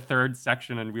like the third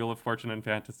section in Wheel of Fortune and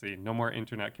Fantasy. No more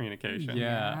internet communication.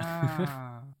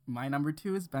 Yeah. My number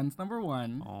 2 is Ben's number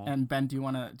 1. Oh. And Ben, do you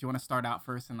wanna start out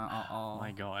first? And I'll...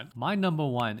 My God. My number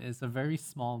 1 is a very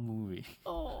small movie.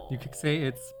 Oh. You could say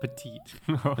it's petite.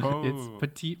 Oh. It's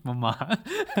Petite Maman.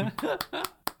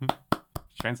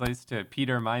 Translates to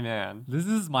Peter, my man. This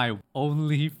is my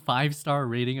only 5-star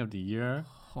rating of the year.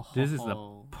 This is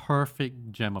a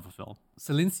perfect gem of a film.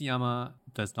 Celine Sciamma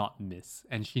does not miss,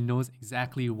 and she knows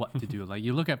exactly what to do. Like,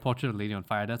 you look at Portrait of a Lady on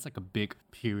Fire, that's like a big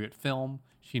period film.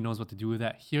 She knows what to do with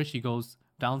that. Here she goes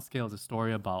downscale is a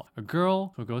story about a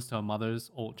girl who goes to her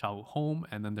mother's old childhood home,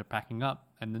 and then they're packing up,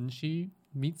 and then she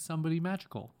meets somebody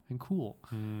magical and cool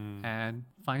and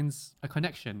finds a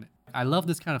connection. I love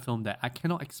this kind of film that I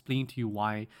cannot explain to you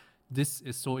why this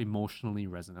is so emotionally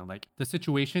resonant. Like, the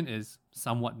situation is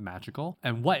somewhat magical,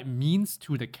 and what it means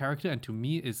to the character and to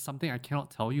me is something I cannot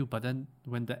tell you, but then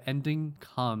when the ending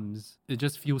comes, it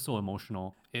just feels so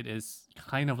emotional. It is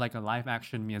kind of like a live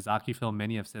action Miyazaki film.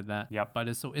 Many have said that. Yep. But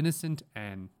it's so innocent,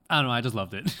 and I don't know, I just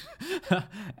loved it.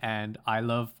 And I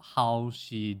love how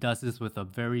she does this with a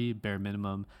very bare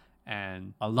minimum.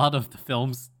 And a lot of the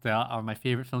films that are my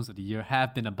favorite films of the year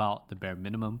have been about the bare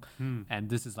minimum. And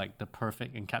this is like the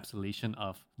perfect encapsulation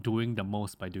of doing the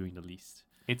most by doing the least.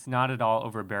 It's not at all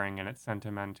overbearing in its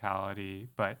sentimentality,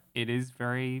 but it is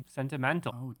very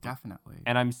sentimental. Oh, definitely.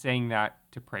 And I'm saying that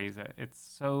to praise it. It's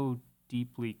so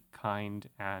deeply kind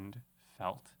and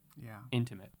felt. Yeah.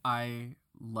 Intimate. I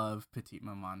love Petite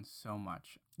Maman so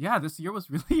much. Yeah, this year was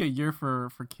really a year for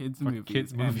kids movies.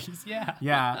 Kids And- movies, yeah.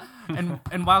 Yeah.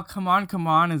 And while Come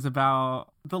On is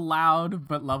about the loud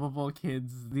but lovable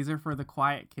kids, these are for the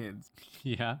quiet kids.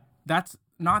 Yeah. That's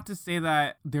not to say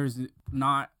that there's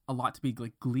not a lot to be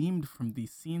like gleamed from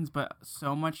these scenes, but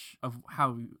so much of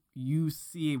how you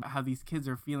see how these kids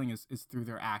are feeling is through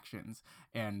their actions.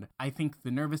 And I think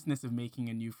the nervousness of making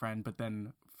a new friend, but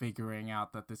then figuring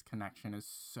out that this connection is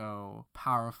so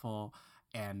powerful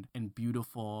and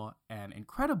beautiful and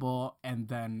incredible. And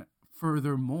then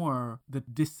furthermore, the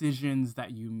decisions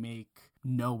that you make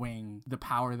knowing the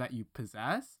power that you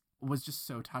possess was just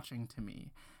so touching to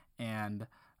me. And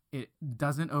it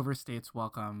doesn't overstay its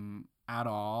welcome at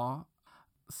all.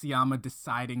 Sciamma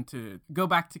deciding to go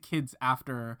back to kids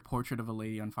after Portrait of a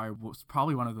Lady on Fire was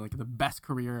probably one of the best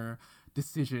career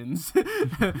decisions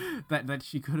that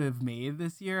she could have made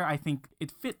this year. I think it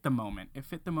fit the moment. It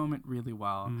fit the moment really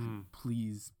well.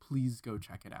 Please go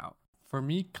check it out. For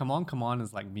me, Come On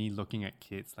is like me looking at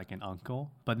kids like an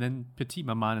uncle. But then Petite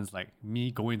Maman is like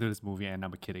me going to this movie and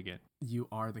I'm a kid again. You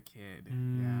are the kid.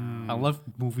 Yeah. I love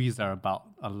movies that are about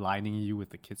aligning you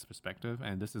with the kid's perspective,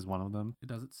 and this is one of them. It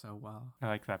does it so well. I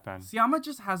like that, Ben. Sciamma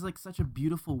just has such a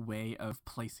beautiful way of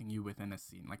placing you within a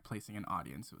scene, like placing an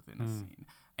audience within a scene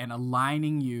and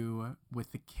aligning you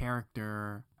with the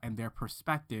character and their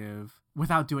perspective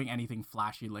without doing anything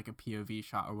flashy like a POV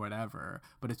shot or whatever.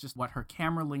 But it's just what her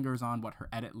camera lingers on, what her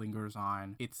edit lingers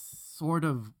on. It's sort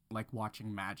of like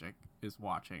watching magic is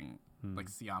watching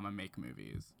like Sciamma make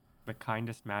movies. The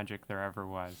kindest magic there ever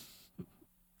was.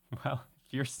 Well,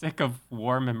 if you're sick of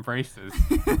warm embraces,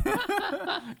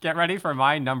 get ready for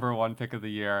my number 1 pick of the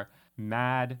year,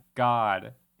 Mad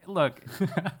God. Look,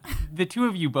 the two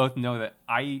of you both know that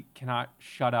I cannot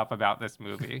shut up about this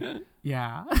movie.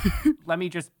 Yeah. Let me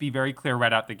just be very clear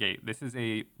right out the gate. This is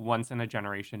a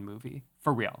once-in-a-generation movie.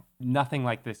 For real. Nothing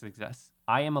like this exists.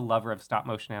 I am a lover of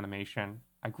stop-motion animation.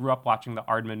 I grew up watching the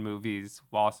Aardman movies,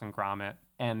 Wallace and Gromit,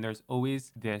 and there's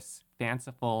always this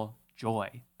fanciful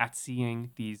joy at seeing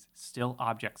these still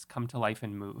objects come to life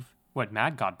and move. What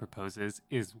Mad God proposes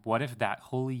is, what if that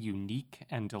wholly unique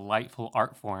and delightful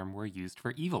art form were used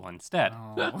for evil instead?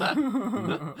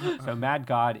 So Mad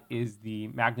God is the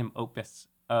magnum opus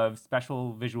of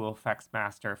special visual effects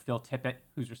master Phil Tippett,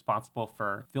 who's responsible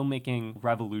for filmmaking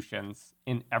revolutions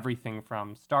in everything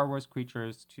from Star Wars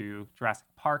creatures to Jurassic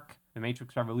Park, The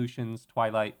Matrix Revolutions,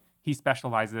 Twilight. He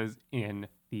specializes in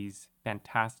these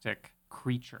fantastic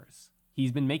creatures.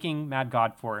 He's been making Mad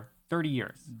God for 30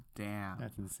 years. Damn.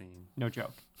 That's insane. No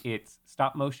joke. It's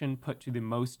stop motion put to the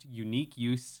most unique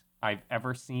use I've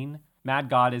ever seen. Mad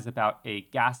God is about a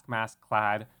gas mask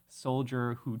clad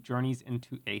soldier who journeys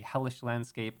into a hellish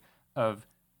landscape of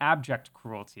abject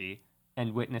cruelty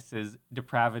and witnesses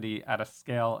depravity at a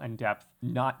scale and depth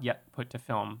not yet put to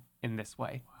film in this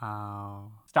way.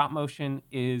 Wow. Stop motion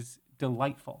is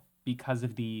delightful because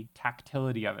of the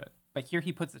tactility of it. But here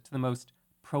he puts it to the most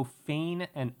profane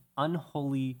and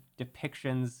unholy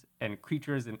depictions and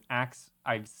creatures and acts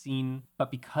I've seen. But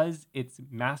because it's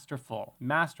masterful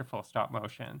stop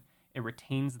motion, it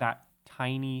retains that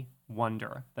tiny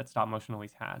wonder that stop motion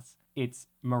always has. It's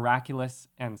miraculous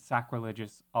and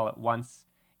sacrilegious all at once.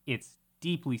 It's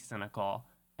deeply cynical,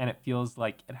 and it feels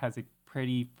like it has a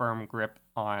pretty firm grip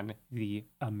on the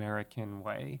American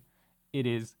way. It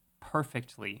is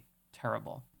perfectly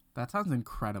terrible. That sounds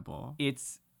incredible.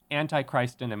 It's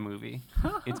Antichrist in a movie.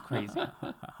 It's crazy.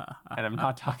 And I'm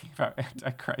not talking about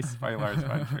Antichrist by Lars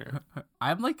von Trier.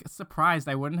 I'm like surprised.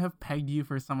 I wouldn't have pegged you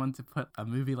for someone to put a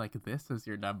movie like this as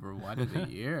your number one of the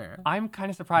year. I'm kind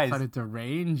of surprised. Sort of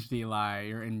deranged, Eli.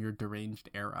 You're in your deranged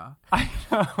era. I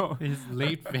know. His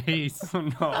late face. Oh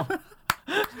no.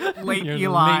 Late Your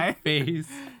Eli. late face.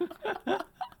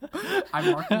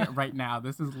 I'm marking it right now.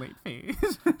 This is late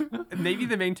phase. Maybe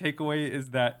the main takeaway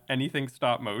is that anything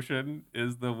stop motion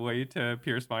is the way to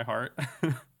pierce my heart.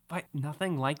 But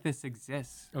nothing like this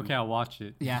exists. Okay, I'll watch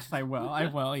it. Yes, I will. I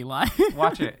will, Eli.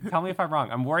 Watch it. Tell me if I'm wrong.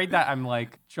 I'm worried that I'm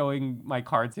like showing my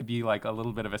card to be like a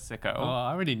little bit of a sicko. Oh,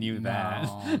 I already knew that.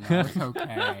 No, it's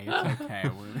okay. It's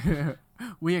okay.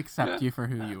 We accept you for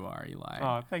who you are, Eli.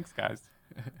 Oh, thanks, guys.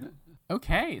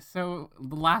 Okay, so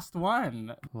the last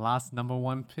one. Last number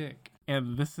one pick.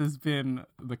 And this has been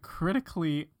the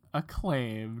critically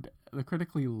acclaimed, the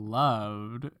critically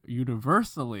loved,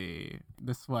 universally.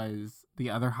 This was the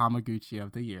other Hamaguchi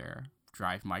of the year,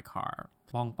 Drive My Car.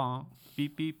 Bong bong.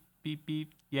 Beep, beep, beep,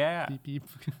 beep. Yeah. Beep beep.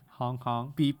 Hong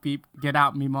Kong. Beep, beep, get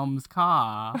out me mom's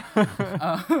car.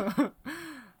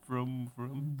 Vroom,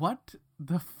 vroom. What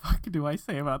the fuck do I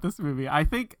say about this movie? I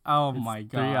think, oh my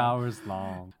god. 3 hours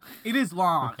long. It is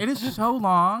long. It is so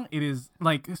long. It is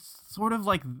like sort of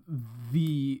like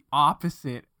the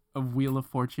opposite of Wheel of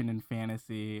Fortune and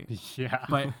fantasy. Yeah.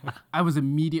 But I was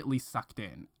immediately sucked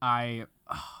in.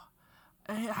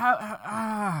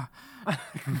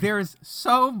 There's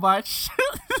so much.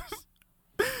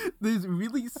 There's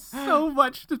really so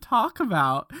much to talk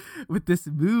about with this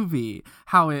movie.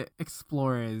 How it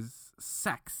explores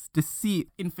sex, deceit,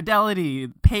 infidelity,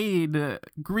 pain,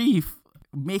 grief,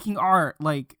 making art.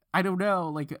 Like, I don't know.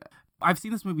 Like, I've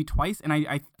seen this movie twice, and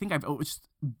I think I've just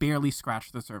barely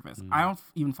scratched the surface. I don't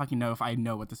even fucking know if I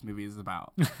know what this movie is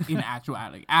about in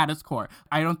actuality, at its core.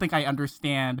 I don't think I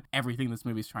understand everything this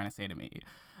movie is trying to say to me,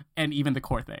 and even the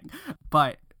core thing.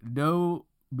 But no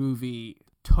movie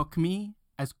took me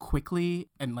as quickly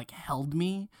and like held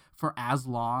me for as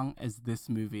long as this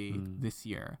movie this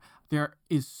year. There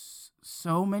is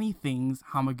so many things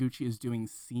Hamaguchi is doing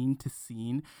scene to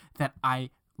scene that I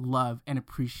love and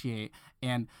appreciate,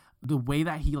 and the way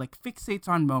that he like fixates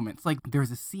on moments. Like,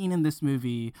 there's a scene in this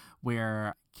movie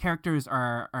where characters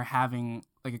are having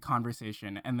like a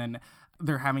conversation, and then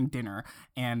they're having dinner,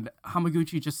 and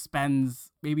Hamaguchi just spends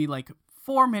maybe like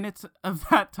 4 minutes of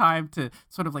that time to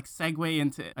sort of like segue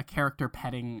into a character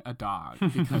petting a dog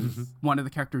because one of the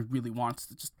characters really wants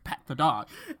to just pet the dog.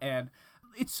 And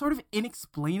it's sort of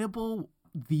inexplainable,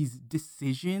 these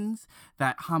decisions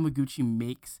that Hamaguchi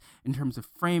makes in terms of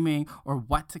framing or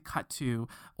what to cut to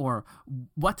or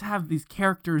what to have these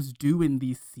characters do in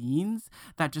these scenes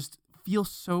that just feel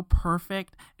so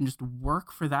perfect and just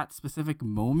work for that specific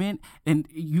moment. And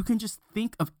you can just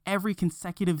think of every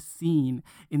consecutive scene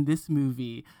in this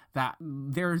movie that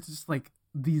there's just like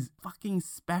these fucking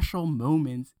special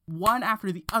moments, one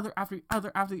after the other, after the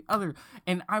other, after the other.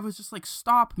 And I was just like,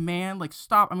 stop, man, like,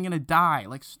 stop, I'm gonna die,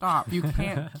 like, stop, you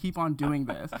can't keep on doing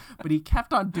this. But he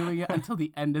kept on doing it until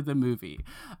the end of the movie.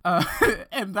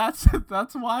 And that's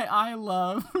why I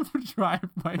love Drive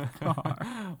My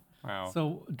Car. Wow.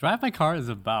 So, Drive My Car is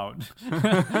about...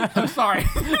 I'm sorry.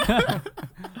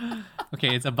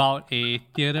 Okay, it's about a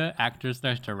theater actor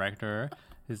 / director.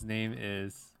 His name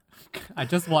is... I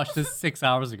just watched this 6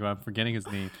 hours ago. I'm forgetting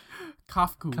his name.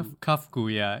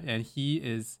 Kafku, yeah. And he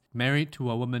is married to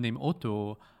a woman named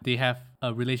Otto. They have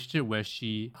a relationship where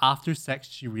she, after sex,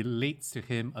 she relates to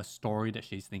him a story that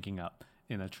she's thinking up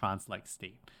in a trance-like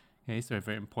state. Okay, so a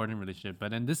very important relationship. But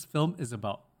then this film is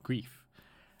about grief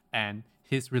and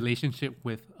his relationship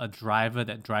with a driver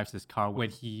that drives his car when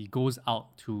he goes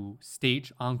out to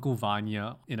stage Uncle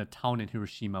Vanya in a town in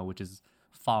Hiroshima, which is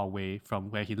far away from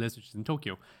where he lives, which is in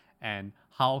Tokyo. And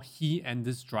how he and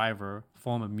this driver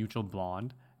form a mutual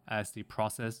bond as they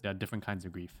process their different kinds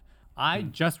of grief. I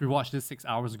just rewatched this 6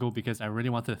 hours ago because I really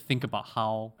wanted to think about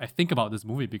how I think about this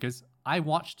movie, because I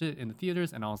watched it in the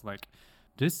theaters and I was like,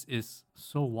 this is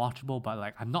so watchable, but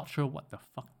like, I'm not sure what the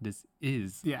fuck this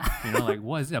is. Yeah. You know, like,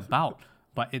 what is it about?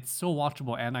 But it's so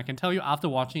watchable. And I can tell you, after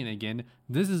watching it again,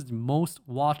 this is the most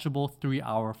watchable 3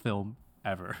 hour film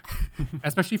ever.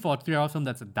 Especially for a 3-hour film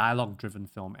that's a dialogue-driven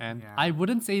film. And Yeah. I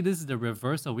wouldn't say this is the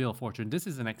reverse of Wheel of Fortune. This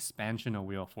is an expansion of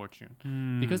Wheel of Fortune.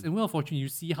 Because in Wheel of Fortune, you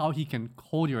see how he can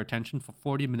hold your attention for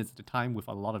 40 minutes at a time with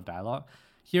a lot of dialogue.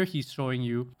 Here, he's showing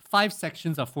you 5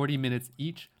 sections of 40 minutes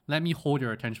each. Let me hold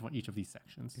your attention for each of these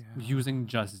sections using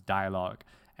just dialogue.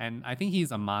 And I think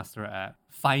he's a master at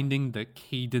finding the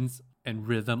cadence and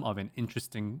rhythm of an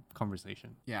interesting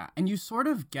conversation. Yeah, and you sort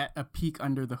of get a peek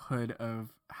under the hood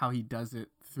of how he does it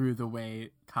through the way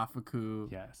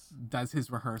Kafuku Yes. does his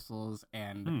rehearsals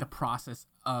and the process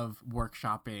of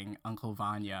workshopping Uncle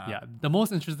Vanya. Yeah, the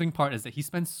most interesting part is that he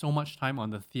spends so much time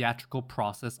on the theatrical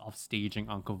process of staging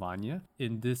Uncle Vanya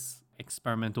in this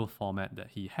experimental format that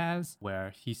he has,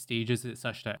 where he stages it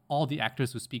such that all the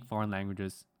actors who speak foreign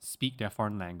languages speak their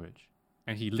foreign language.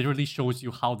 And he literally shows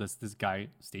you how does this guy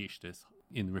stage this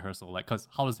in rehearsal, like, cause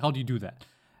how do you do that?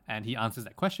 And he answers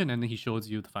that question, and then he shows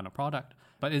you the final product.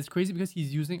 But it's crazy because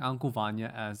he's using Uncle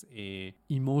Vanya as a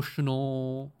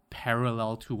emotional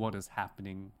parallel to what is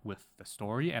happening with the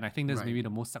story. And I think that's Right. maybe the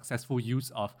most successful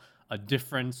use of a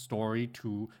different story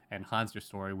to enhance your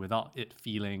story without it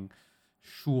feeling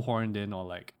shoehorned in or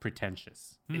like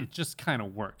pretentious. It just kind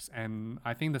of works. And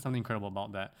I think there's something incredible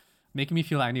about that. Making me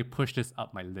feel like I need to push this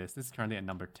up my list. This is currently at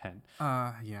number 10.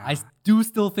 Yeah. I do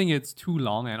still think it's too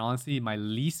long, and honestly, my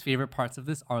least favorite parts of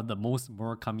this are the most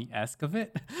Murakami-esque of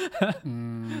it.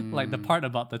 Like the part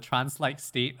about the trance-like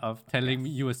state of telling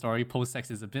you a story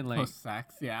post-sex is a bit like,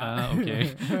 Post-sex, yeah.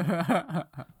 okay.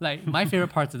 Like, my favorite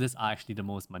parts of this are actually the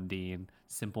most mundane,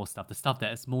 simple stuff, the stuff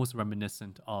that is most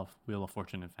reminiscent of Wheel of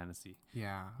Fortune and fantasy.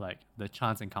 Yeah. Like the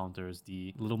chance encounters,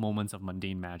 the little moments of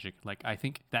mundane magic. Like, I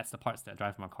think that's the parts that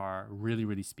Drive My Car really,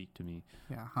 really speak to me.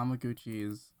 Yeah, Hamaguchi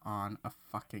is on a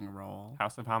fucking roll.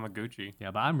 House of Hamaguchi.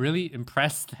 Yeah, but I'm really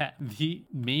impressed that the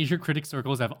major critic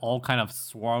circles have all kind of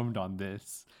swarmed on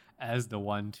this as the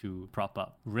one to prop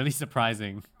up. Really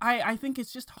surprising. I think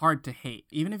it's just hard to hate.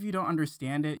 Even if you don't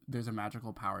understand it, there's a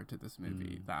magical power to this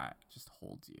movie that just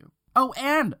holds you. Oh,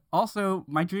 and also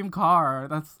my dream car.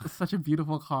 That's such a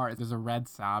beautiful car. There's a red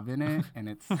Saab in it, and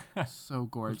it's so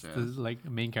gorgeous. This is like the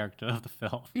main character of the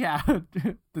film. Yeah,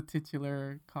 the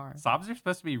titular car. Saabs are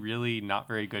supposed to be really not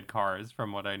very good cars,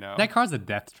 from what I know. That car's a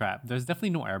death trap. There's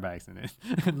definitely no airbags in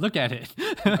it. Look at it.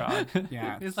 God.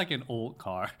 Yeah, It's like an old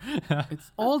car.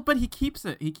 it's old, but he keeps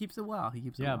it. He keeps it well. He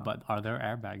keeps it Yeah, well. but are there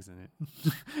airbags in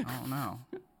it? I don't know.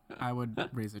 I would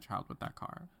raise a child with that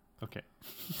car. Okay.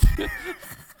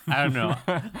 I don't know.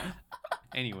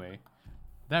 Anyway,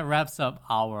 that wraps up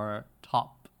our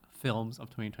top films of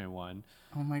 2021.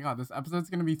 Oh my god, this episode's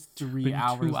gonna be 3 been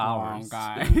hours 2 long, hours.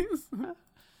 guys.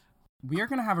 We are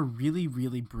gonna have a really,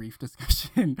 really brief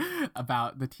discussion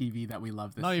about the TV that we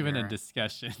love this Not year. even a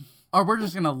discussion. Or we're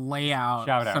just gonna lay out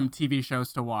Shout out. some TV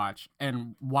shows to watch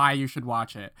and why you should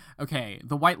watch it. Okay,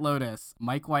 The White Lotus.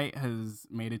 Mike White has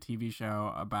made a TV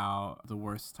show about the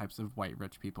worst types of white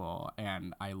rich people,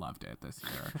 and I loved it this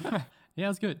year. Yeah,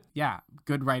 it's good. Yeah,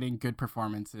 good writing, good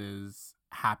performances.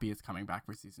 Happy it's coming back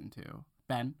for season 2.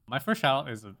 Ben? My first shout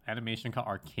out is an animation called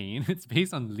Arcane. It's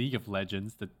based on League of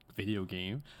Legends, the video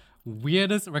game.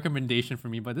 Weirdest recommendation for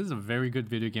me, but this is a very good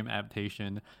video game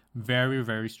adaptation. Very,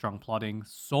 very strong plotting.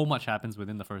 So much happens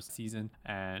within the first season.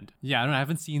 And yeah, I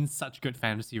haven't seen such good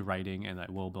fantasy writing and like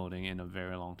world building in a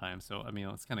very long time. So, I mean,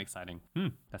 it's kind of exciting.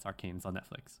 That's Arcane. It's on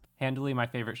Netflix. Handily, my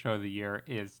favorite show of the year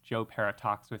is Joe Parrot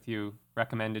Talks With You,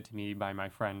 recommended to me by my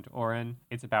friend Oren.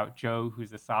 It's about Joe,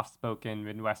 who's a soft-spoken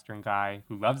Midwestern guy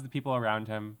who loves the people around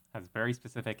him, has very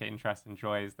specific interests and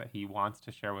joys that he wants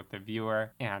to share with the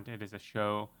viewer, and it is a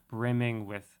show brimming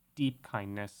with deep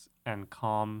kindness and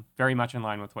calm, very much in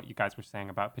line with what you guys were saying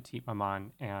about Petite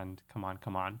Maman and Come On,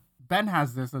 Come On. Ben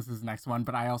has this as his next one,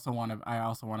 but I also want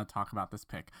to talk about this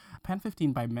pick. Pen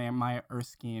 15 by Maya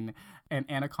Erskine and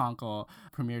Anna Konkle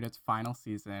premiered its final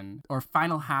season, or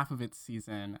final half of its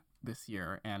season this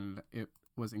year, and it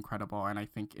was incredible, and I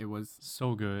think it was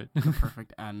So good. the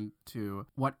perfect end to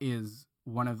what is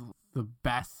one of the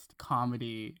best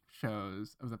comedy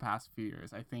shows of the past few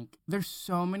years. I think there's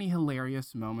so many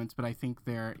hilarious moments, but I think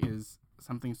there is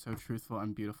something so truthful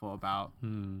and beautiful about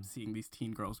seeing these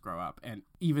teen girls grow up. And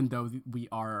even though we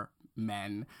are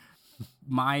men,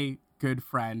 my good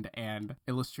friend and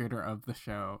illustrator of the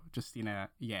show, Justina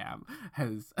Yam,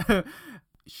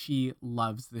 she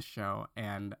loves the show,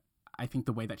 and I think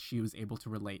the way that she was able to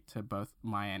relate to both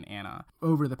Maya and Anna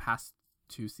over the past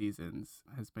 2 seasons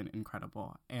has been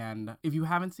incredible. And if you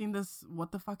haven't seen this,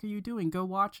 what the fuck are you doing? Go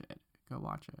watch it. Go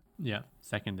watch it. Yeah,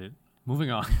 seconded.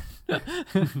 Moving on.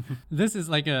 This is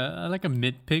like a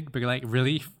mid pick, but like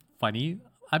really funny.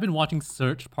 I've been watching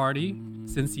Search Party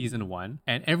since season 1,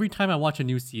 and every time I watch a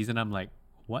new season, I'm like,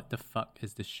 what the fuck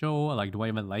is this show? Like, do I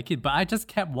even like it? But I just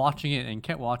kept watching it and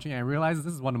kept watching it. And I realized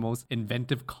this is one of the most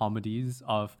inventive comedies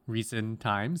of recent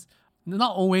times.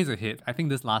 Not always a hit. I think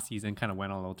this last season kind of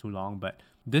went on a little too long, but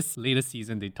this latest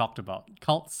season they talked about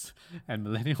cults and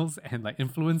millennials and like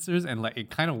influencers, and like it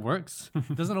kind of works.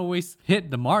 It doesn't always hit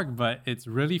the mark, but it's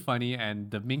really funny, and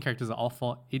the main characters are all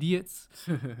four idiots.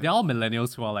 They're all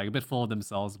millennials who are like a bit full of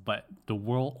themselves, but the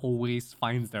world always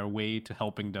finds their way to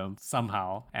helping them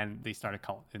somehow, and they start a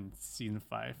cult in season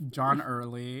 5. John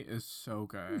Early is so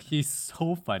good. He's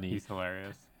so funny. He's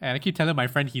hilarious. And I keep telling my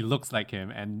friend he looks like him,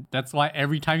 and that's why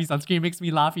every time he's on screen it makes me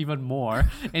laugh even more.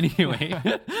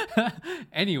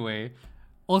 Anyway,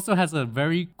 also has a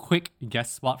very quick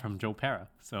guest spot from Joe Pera.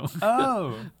 So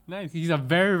Oh, nice. he's a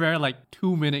very, very like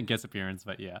 2-minute guest appearance,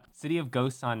 but yeah. City of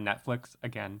Ghosts on Netflix,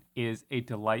 again, is a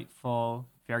delightful,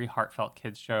 very heartfelt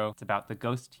kids show. It's about the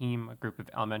Ghost Team, a group of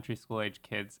elementary school age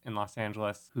kids in Los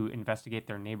Angeles who investigate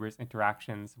their neighbors'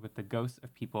 interactions with the ghosts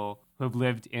of people who have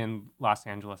lived in Los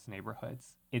Angeles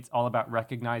neighborhoods. It's all about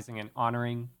recognizing and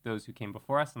honoring those who came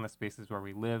before us in the spaces where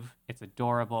we live. It's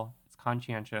adorable. It's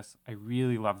conscientious. I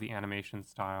really love the animation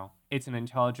style. It's an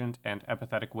intelligent and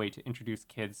empathetic way to introduce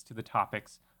kids to the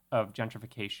topics of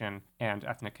gentrification and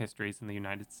ethnic histories in the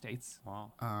United States.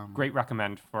 Wow. Great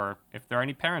recommend for if there are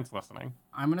any parents listening.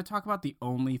 I'm going to talk about the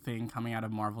only thing coming out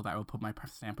of Marvel that will put my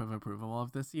stamp of approval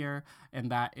of this year,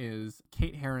 and that is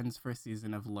Kate Herron's first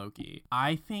season of Loki.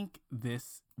 I think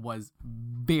this was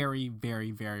very,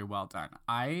 very, very well done.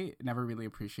 I never really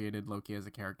appreciated Loki as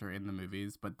a character in the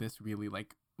movies, but this really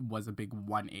was a big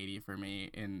 180 for me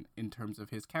in terms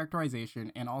of his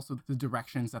characterization and also the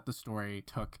directions that the story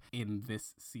took in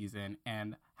this season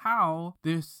and how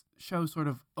this show sort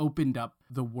of opened up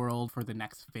the world for the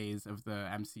next phase of the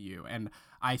MCU. And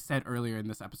I said earlier in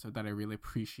this episode that I really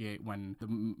appreciate when the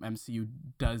MCU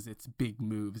does its big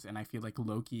moves, and I feel like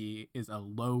Loki is a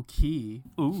low-key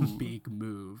big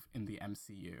move in the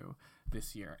MCU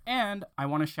this year. And I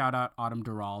want to shout out Autumn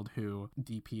Durald, who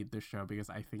DP'd the show,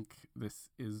 because I think this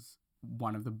is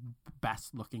one of the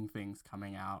best looking things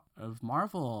coming out of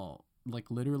Marvel, like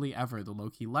literally ever. The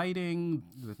Loki lighting,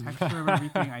 the texture of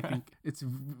everything. I think it's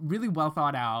really well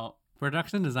thought out.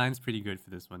 Production design's pretty good for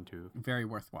this one too. Very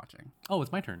worth watching. Oh,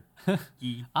 it's my turn. I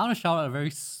want to shout out a very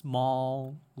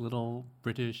small little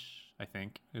British, I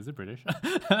think. Is it British?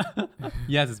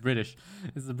 Yes, it's British.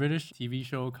 It's a British TV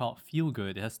show called Feel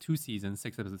Good. It has 2 seasons,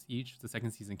 6 episodes each. The second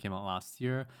season came out last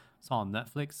year. It's on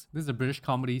Netflix. This is a British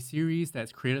comedy series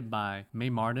that's created by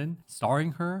Mae Martin,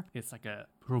 starring her. It's like a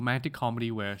romantic comedy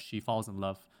where she falls in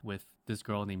love with this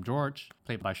girl named George,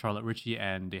 played by Charlotte Ritchie,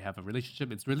 and they have a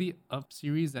relationship. It's really a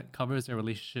series that covers their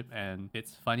relationship, and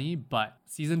it's funny, but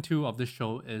season 2 of this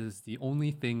show is the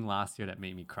only thing last year that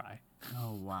made me cry.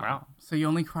 Oh, wow. Wow. So you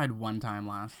only cried one time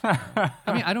last year.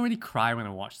 I mean, I don't really cry when I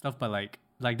watch stuff, but like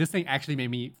this thing actually made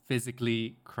me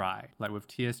physically cry, like with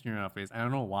tears streaming out of my face. I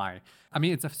don't know why. I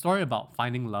mean, it's a story about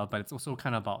finding love, but it's also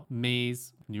kind of about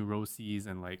May's neuroses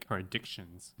and like her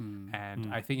addictions.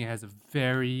 And I think it has a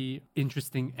very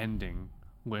interesting ending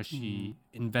where she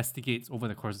investigates over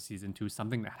the course of season 2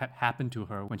 something that happened to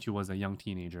her when she was a young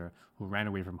teenager who ran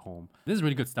away from home. This is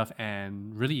really good stuff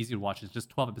and really easy to watch. It's just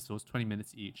 12 episodes, 20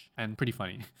 minutes each, and pretty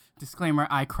funny. Disclaimer,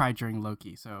 I cried during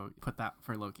Loki, so put that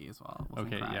for Loki as well. Wasn't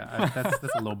Okay, crying. yeah,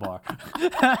 that's a low bar.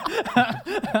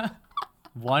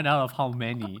 One out of how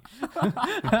many?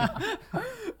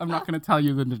 I'm not going to tell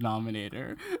you the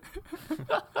denominator.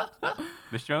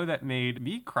 The show that made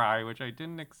me cry, which I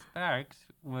didn't expect,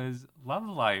 was Love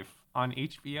Life on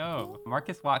HBO.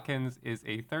 Marcus Watkins is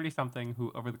a 30-something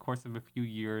who, over the course of a few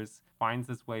years, finds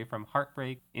his way from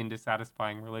heartbreak into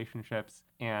satisfying relationships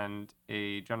and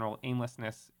a general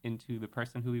aimlessness into the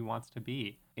person who he wants to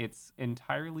be. It's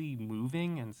entirely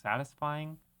moving and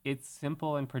satisfying. It's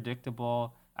simple and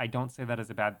predictable. I don't say that as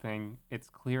a bad thing. It's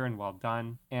clear and well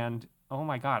done. And oh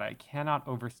my God, I cannot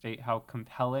overstate how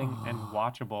compelling and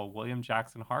watchable William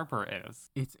Jackson Harper is.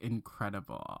 It's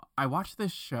incredible. I watched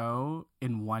this show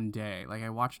in one day. Like, I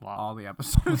watched all the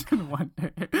episodes in one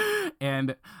day.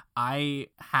 And I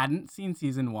hadn't seen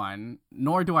season 1,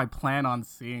 nor do I plan on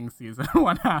seeing season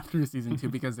 1 after season 2,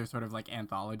 because they're sort of like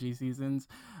anthology seasons.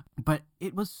 But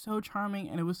it was so charming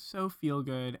and it was so feel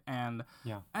good. And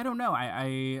Yeah. I don't know.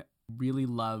 I really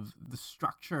love the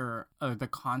structure of the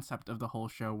concept of the whole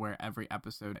show, where every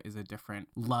episode is a different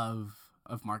love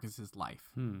of Marcus's life.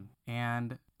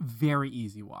 And very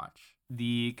easy watch.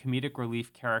 The comedic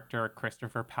relief character,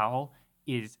 Christopher Powell,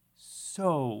 is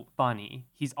so funny.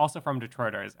 He's also from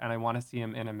Detroiters, and I want to see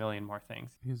him in a million more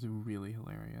things. He's really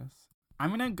hilarious.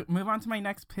 I'm going to move on to my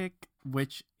next pick,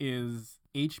 which is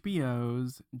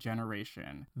HBO's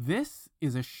Generation. This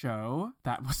is a show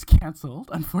that was canceled,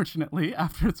 unfortunately,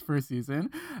 after its first season,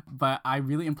 but I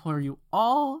really implore you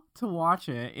all to watch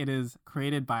it. It is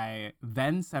created by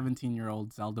then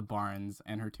 17-year-old Zelda Barnes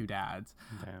and her two dads.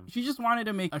 Damn. She just wanted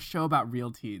to make a show about real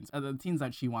teens, the teens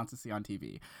that she wants to see on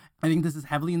TV. I think this is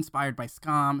heavily inspired by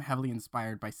Scum, heavily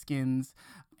inspired by Skins,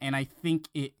 and I think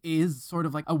it is sort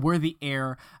of like a worthy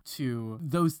heir to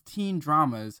those teen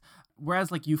dramas.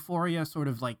 Whereas like Euphoria sort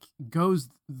of like goes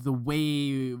the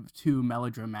way to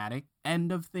melodramatic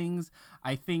end of things,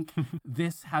 I think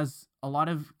this has a lot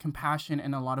of compassion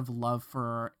and a lot of love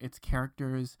for its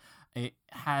characters. It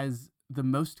has the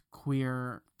most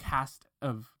queer cast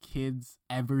of kids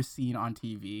ever seen on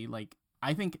TV. Like,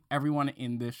 I think everyone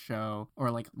in this show, or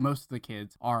like most of the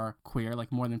kids, are queer,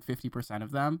 like more than 50%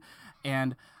 of them.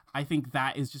 And I think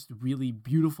that is just really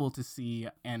beautiful to see,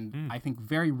 and I think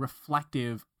very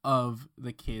reflective of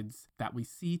the kids that we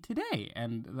see today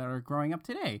and that are growing up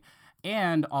today.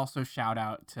 And also shout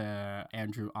out to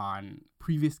Andrew On,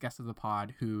 previous guest of the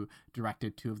pod, who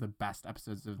directed 2 of the best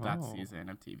episodes of that season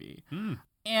of TV.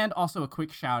 And also a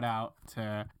quick shout out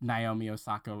to Naomi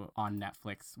Osaka on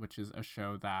Netflix, which is a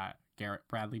show that Garrett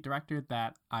Bradley directed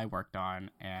that I worked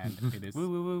on, and it is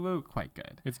quite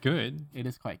good. It's good. It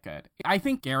is quite good. I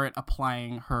think Garrett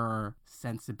applying her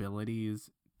sensibilities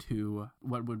to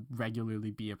what would regularly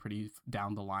be a pretty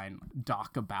down the line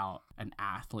doc about an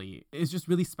athlete is just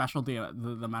really special. The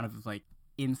amount of like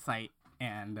insight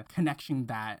and connection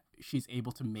that she's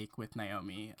able to make with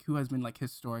Naomi, who has been like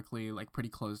historically like pretty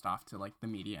closed off to like the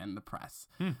media and the press.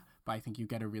 But I think you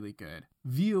get a really good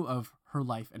view of her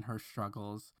life and her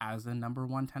struggles as a number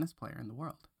 1 tennis player in the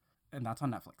world. And that's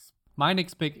on Netflix. My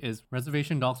next pick is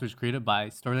Reservation Dogs, which was created by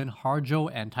Sterling Harjo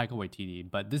and Taika Waititi,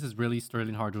 but this is really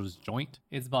Sterling Harjo's joint.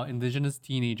 It's about indigenous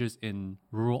teenagers in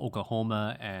rural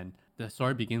Oklahoma, and the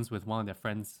story begins with one of their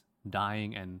friends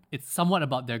dying, and it's somewhat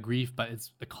about their grief, but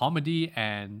it's a comedy,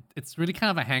 and it's really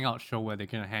kind of a hangout show where they're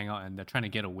gonna hang out and they're trying to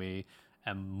get away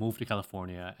and move to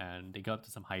California, and they get up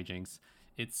to some hijinks.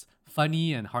 It's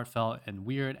funny and heartfelt and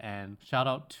weird, and shout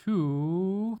out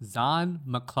to Zahn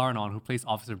McClarnon, who plays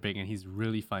Officer Big, and he's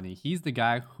really funny. He's the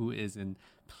guy who is in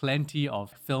plenty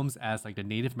of films as like the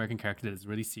Native American character that is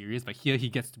really serious, but here he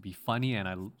gets to be funny,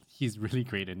 and he's really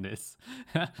great in this.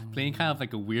 Playing kind of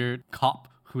like a weird cop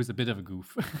who's a bit of a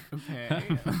goof.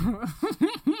 Okay.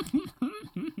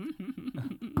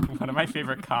 One of my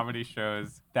favorite comedy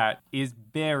shows that is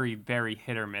very, very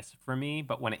hit or miss for me,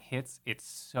 but when it hits, it's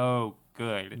so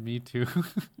good. Me too.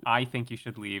 I Think You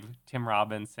Should Leave. Tim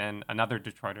Robinson, another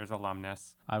Detroiters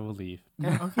alumnus. I will leave.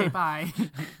 Okay, bye.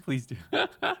 Please do.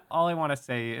 All I want to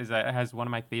say is that it has one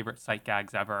of my favorite sight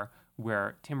gags ever,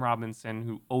 where Tim Robinson,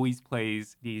 who always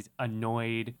plays these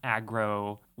annoyed,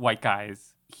 aggro white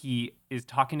guys, he is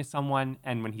talking to someone,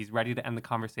 and when he's ready to end the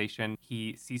conversation,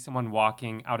 he sees someone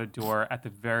walking out a door at the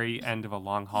very end of a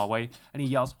long hallway, and he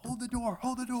yells, "Hold the door,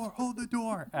 hold the door, hold the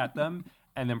door," at them,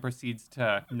 and then proceeds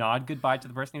to nod goodbye to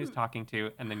the person he was talking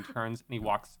to, and then turns and he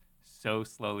walks so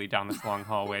slowly down this long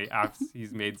hallway after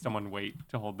he's made someone wait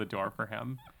to hold the door for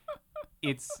him.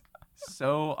 It's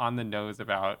so on the nose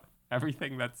about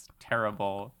everything that's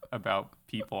terrible about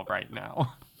people right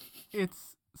now.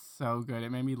 It's so good. It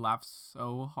made me laugh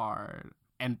so hard.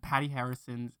 And Patty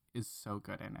Harrison is so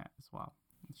good in it as well.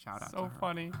 Shout out to So her.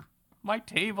 funny. My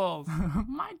tables.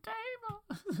 My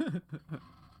table.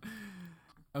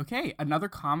 Okay, another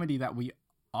comedy that we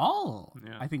all,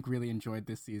 I think, really enjoyed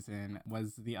this season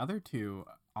was the other 2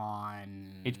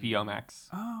 on HBO Max.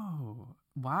 Oh,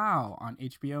 wow, on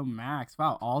HBO Max.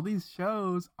 Wow, all these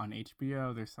shows on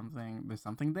HBO. There's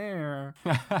something there.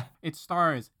 It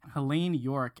stars Helene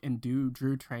York and Drew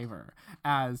Traver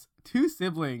as 2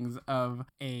 siblings of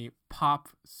a pop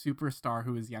superstar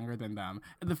who is younger than them.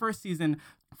 The first season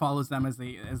follows them as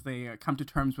they come to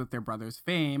terms with their brother's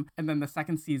fame, and then the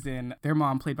second season, their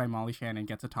mom, played by Molly Shannon,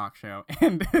 gets a talk show,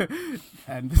 and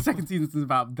the second season is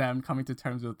about them coming to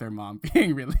terms with their mom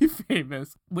being really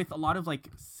famous, with a lot of like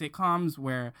sitcoms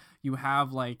where you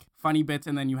have like funny bits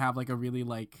and then you have like a really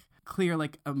like clear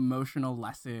like emotional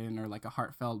lesson or like a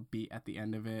heartfelt beat at the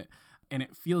end of it. And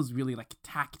it feels really like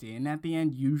tacked in at the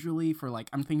end, usually for like,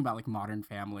 I'm thinking about like Modern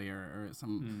Family or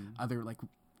some other like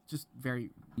just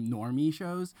very normie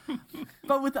shows.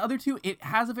 But with the other 2, it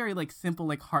has a very like simple,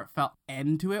 like heartfelt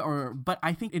end to it, but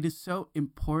I think it is so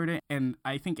important, and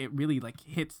I think it really like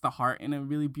hits the heart in a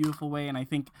really beautiful way. And I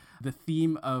think the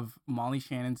theme of Molly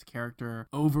Shannon's character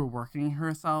overworking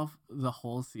herself the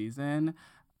whole season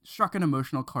struck an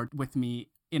emotional chord with me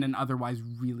in an otherwise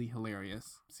really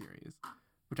hilarious series.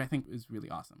 which I think is really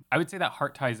awesome. I would say that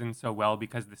heart ties in so well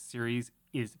because the series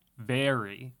is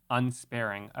very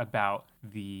unsparing about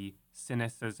the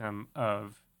cynicism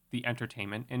of the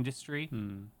entertainment industry.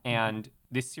 And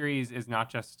this series is not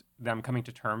just them coming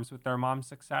to terms with their mom's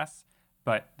success,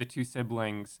 but the two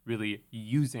siblings really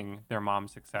using their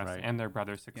mom's success Right. and their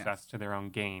brother's success Yes. to their own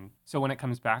gain. So when it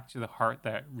comes back to the heart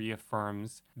that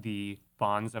reaffirms the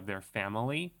bonds of their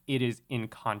family, it is in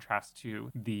contrast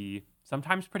to the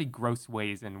sometimes pretty gross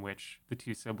ways in which the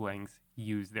two siblings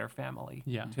use their family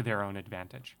Yeah. to their own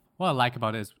advantage. What I like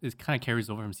about it is it kind of carries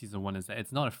over from season 1 is that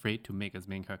it's not afraid to make its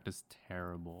main characters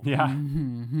terrible. Yeah.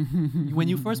 When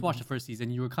you first watched the first season,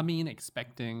 you were coming in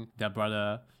expecting their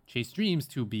brother Chase Dreams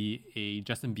to be a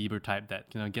Justin Bieber type that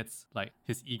gets like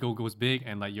his ego goes big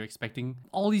and like you're expecting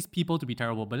all these people to be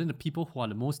terrible, but then the people who are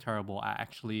the most terrible are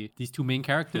actually these two main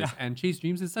characters. And Chase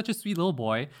Dreams is such a sweet little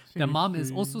boy. Their mom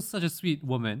is also such a sweet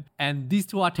woman, and these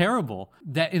two are terrible.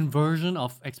 That inversion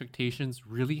of expectations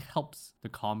really helps the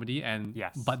comedy, and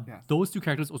Yes. but Yes. those two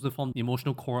characters also form the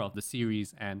emotional core of the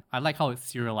series, and I like how it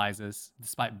serializes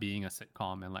despite being a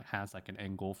sitcom and like has like an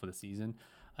end goal for the season.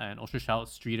 And also shout out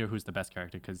Streeter, who's the best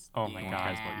character because Oh my God.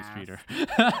 cares about you, Streeter.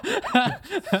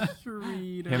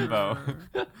 Streeter. Himbo.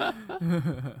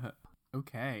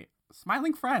 Okay.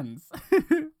 Smiling Friends.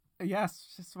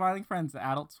 Yes, Smiling Friends, the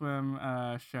Adult Swim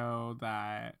show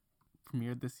that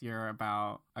premiered this year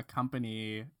about a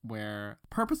company where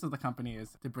purpose of the company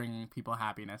is to bring people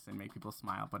happiness and make people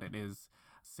smile, but it is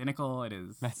cynical, it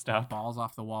is Messed up. balls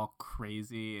off the wall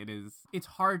crazy. It's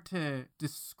hard to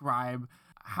describe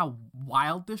how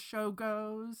wild this show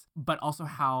goes, but also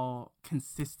how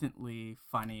consistently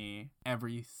funny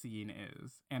every scene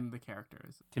is and the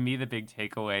characters. To me, the big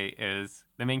takeaway is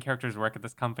the main characters work at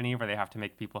this company where they have to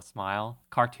make people smile.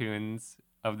 Cartoons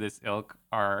of this ilk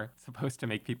are supposed to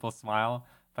make people smile,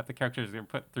 but the characters are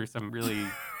put through some really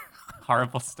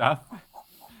horrible stuff.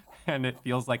 And it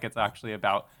feels like it's actually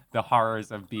about the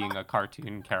horrors of being a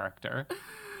cartoon character.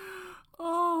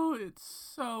 Oh, it's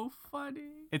so funny.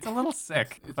 It's a little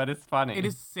sick, but it's funny. It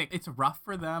is sick. It's rough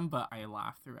for them, but I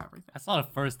laugh through everything. I saw the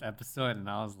first episode and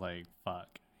I was like,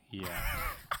 fuck, yeah.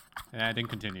 And I didn't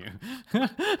continue.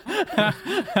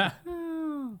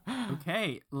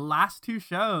 Okay, last two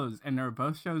shows, and they're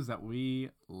both shows that we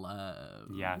love.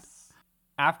 Yes.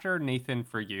 After Nathan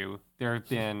For You, there have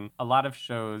been a lot of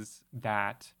shows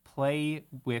that play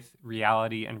with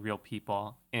reality and real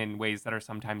people in ways that are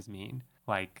sometimes mean.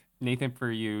 Like Nathan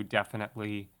For You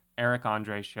definitely, Eric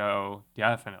Andre show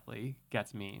definitely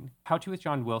gets mean. How to with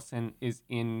John Wilson is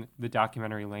in the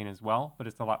documentary lane as well, but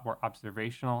it's a lot more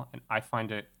observational, and I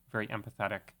find it very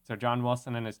empathetic. So John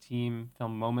Wilson and his team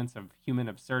film moments of human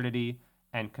absurdity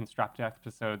and construct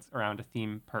episodes around a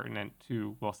theme pertinent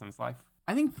to Wilson's life.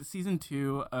 I think season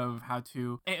 2 of How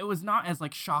To, it was not as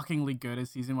like shockingly good as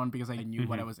season 1 because I knew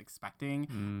what I was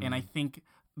expecting. And I think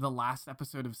the last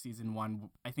episode of season 1,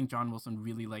 I think John Wilson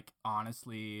really like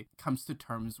honestly comes to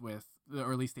terms with the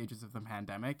early stages of the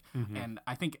pandemic. And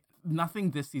I think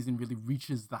nothing this season really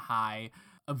reaches the high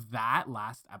of that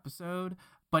last episode,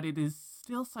 but it is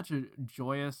still such a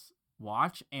joyous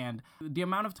watch. And the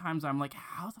amount of times I'm like,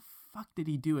 how the fuck did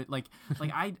he do it? Like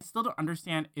I still don't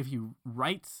understand if he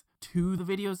writes to the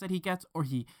videos that he gets or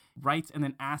he writes and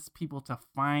then asks people to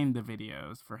find the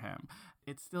videos for him.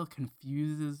 It still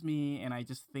confuses me, and I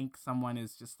just think someone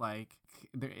is just like,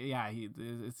 it's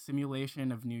a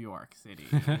simulation of New York City.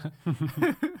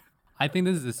 I think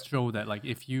this is a show that, like,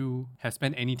 if you have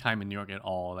spent any time in New York at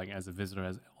all, like as a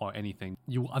visitor or anything,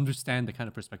 you understand the kind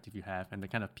of perspective you have and the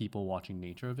kind of people watching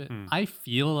nature of it. I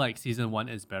feel like season 1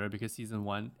 is better because season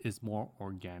 1 is more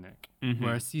organic,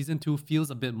 whereas season 2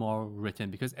 feels a bit more written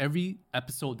because every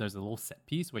episode there's a little set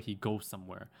piece where he goes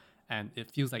somewhere. And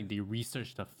it feels like they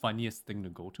researched the funniest thing to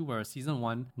go to, whereas season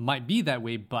 1 might be that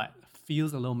way, but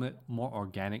feels a little bit more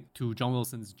organic to John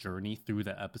Wilson's journey through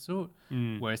the episode.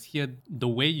 Whereas here, the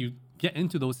way you get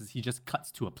into those is he just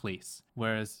cuts to a place.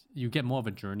 Whereas you get more of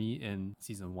a journey in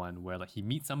season 1 where like he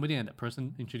meets somebody and that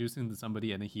person introduces him to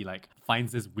somebody and then he like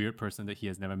finds this weird person that he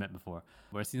has never met before.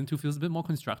 Whereas season 2 feels a bit more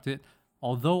constructed.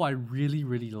 Although I really,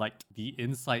 really liked the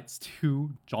insights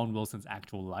to John Wilson's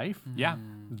actual life Yeah.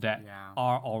 that Yeah.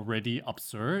 are already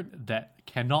absurd, that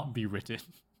cannot be written.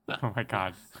 Oh my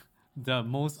God. The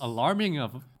most alarming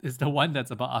of is the one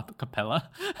that's about a cappella.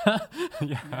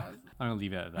 Yeah. I'm gonna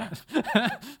leave it at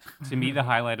that. To me, the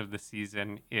highlight of the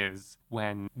season is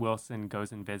when Wilson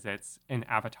goes and visits an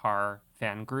Avatar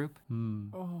fan group.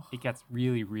 Oh, It gets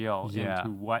really real Yeah.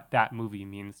 into what that movie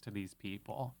means to these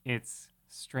people. It's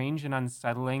strange and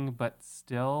unsettling, but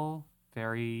still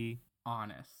very,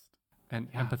 honest. And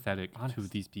Yeah, empathetic to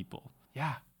honest. these people.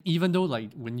 yeah. Even though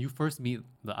like when you first meet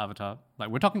the Avatar, like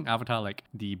we're talking Avatar like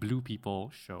the Blue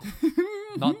People show.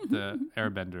 Not the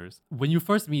airbenders. When you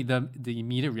first meet them, the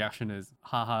immediate reaction is,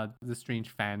 haha, the strange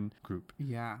fan group.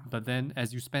 Yeah. But then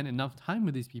as you spend enough time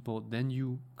with these people, then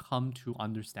you come to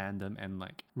understand them and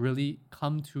like really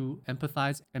come to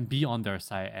empathize and be on their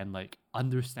side and like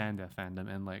understand their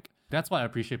fandom. And like that's what I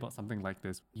appreciate about something like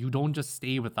this. You don't just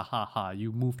stay with the haha,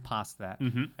 you move past that.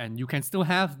 And you can still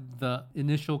have the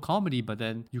initial comedy, but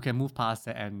then you can move past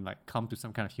it and like come to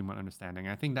some kind of human understanding.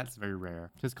 I think that's very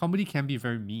rare because comedy can be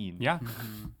very mean. Yeah.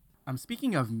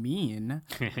 Speaking of mean,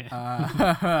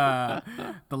 the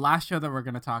last show that we're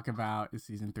going to talk about is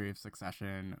season 3 of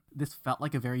Succession. This felt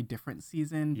like a very different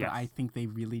season, Yes. but I think they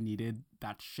really needed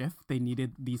that shift. They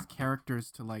needed these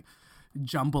characters to like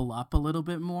jumble up a little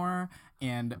bit more.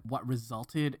 And what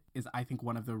resulted is, I think,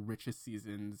 one of the richest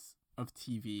seasons of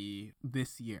TV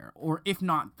this year, or if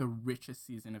not the richest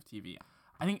season of TV.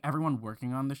 I think everyone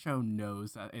working on the show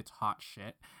knows that it's hot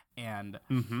shit and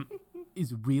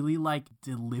is really like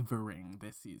delivering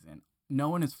this season. No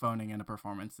one is phoning in a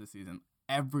performance this season.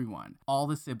 Everyone, all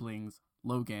the siblings,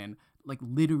 Logan, like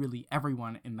literally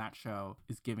everyone in that show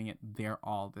is giving it their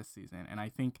all this season. And I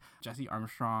think Jesse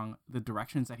Armstrong, the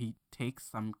directions that he takes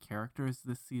some characters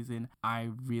this season, I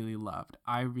really loved.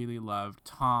 I really loved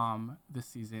Tom this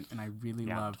season, and I really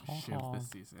loved Shiv this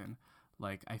season.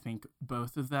 Like, I think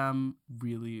both of them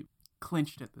really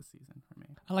clinched it this season for me.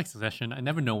 I like Succession. I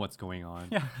never know what's going on.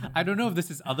 Yeah. I don't know if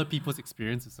this is other people's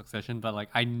experience with Succession, but like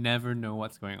I never know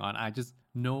what's going on. I just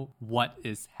know what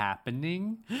is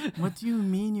happening. What do you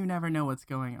mean you never know what's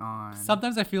going on?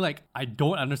 Sometimes I feel like I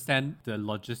don't understand the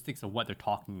logistics of what they're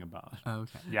talking about.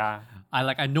 Okay. Yeah.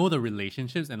 I know the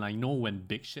relationships and I know when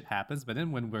big shit happens, but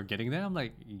then when we're getting there, I'm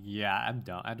like, yeah, I'm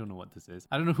done. I don't know what this is.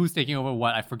 I don't know who's taking over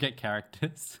what. I forget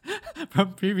characters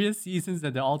from previous seasons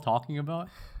that they're all talking about.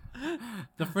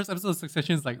 The first episode of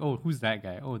Succession is like, oh, who's that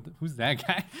guy? Oh, who's that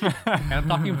guy? And I'm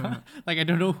talking about, like, I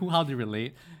don't know how they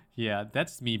relate. Yeah,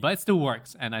 that's me, but it still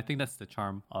works. And I think that's the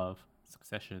charm of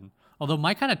Succession. Although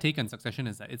my kind of take on Succession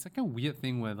is that it's like a weird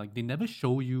thing where like they never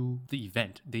show you the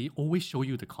event. They always show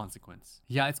you the consequence.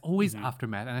 Yeah, it's always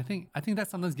aftermath. And I think that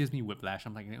sometimes gives me whiplash.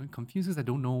 I'm like confused because I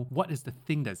don't know what is the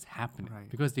thing that's happening. Right.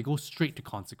 Because they go straight to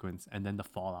consequence and then the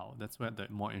fallout. That's what they're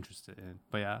more interested in.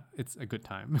 But yeah, it's a good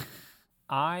time.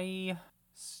 I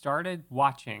started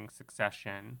watching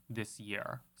Succession this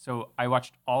year. So I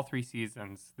watched all 3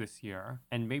 seasons this year.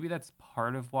 And maybe that's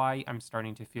part of why I'm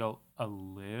starting to feel a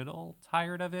little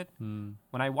tired of it. When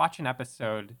I watch an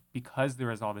episode, because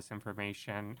there is all this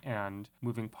information and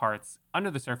moving parts, under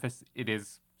the surface, it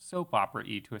is soap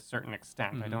opera-y to a certain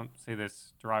extent. I don't say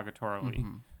this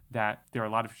derogatorily. That there are a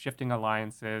lot of shifting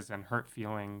alliances and hurt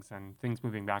feelings and things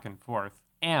moving back and forth.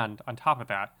 And on top of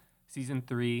that, Season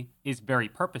 3 is very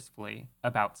purposefully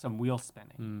about some wheel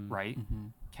spinning, right?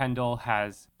 Kendall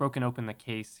has broken open the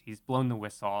case, he's blown the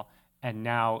whistle, and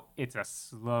now it's a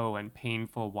slow and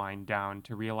painful wind down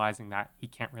to realizing that he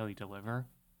can't really deliver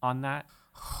on that.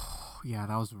 Yeah,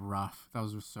 that was rough. That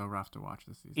was so rough to watch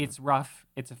this season. It's rough,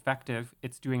 it's effective,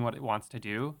 it's doing what it wants to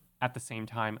do. At the same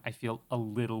time, I feel a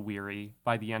little weary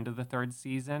by the end of the 3rd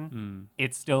season.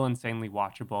 It's still insanely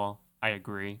watchable. I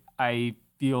agree. I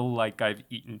feel like I've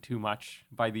eaten too much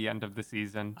by the end of the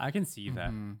season. I can see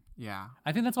that. Yeah.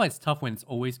 I think that's why it's tough when it's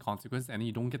always consequence and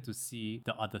you don't get to see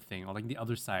the other thing or like the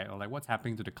other side or like what's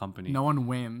happening to the company. No one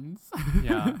wins.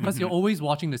 Yeah, because you're always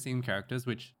watching the same characters,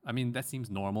 which, I mean, that seems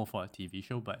normal for a TV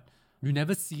show, but you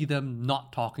never see them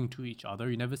not talking to each other.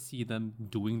 You never see them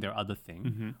doing their other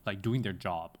thing, like doing their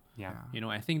job. Yeah. You know,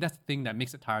 I think that's the thing that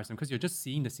makes it tiresome because you're just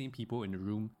seeing the same people in the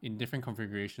room in different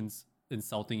configurations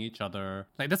insulting each other.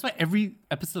 Like that's why every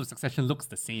episode of Succession looks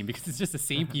the same because it's just the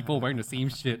same people wearing the same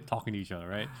shit talking to each other,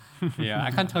 right? Yeah,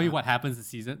 I can't tell you what happens this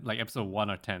season, like episode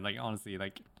 1 or 10. Like honestly,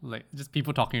 like just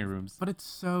people talking in rooms. But it's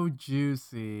so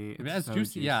juicy. That's so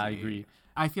juicy. Yeah, I agree.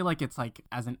 I feel like it's like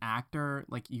as an actor,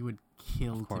 like you would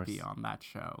kill to be on that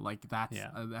show. Like that's.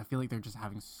 Yeah. I feel like they're just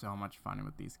having so much fun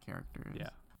with these characters. Yeah.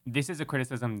 This is a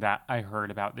criticism that I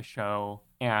heard about the show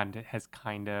and it has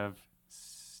kind of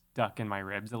stuck in my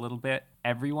ribs a little bit.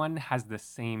 Everyone has the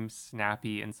same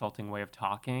snappy, insulting way of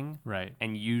talking. Right.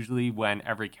 And usually when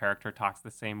every character talks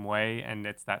the same way and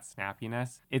it's that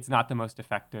snappiness, it's not the most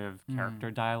effective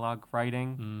character dialogue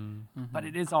writing. But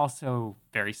it is also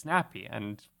very snappy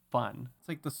and fun. It's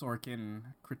like the Sorkin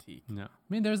critique. No. I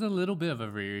mean, there's a little bit of a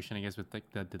variation, I guess, with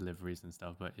like the deliveries and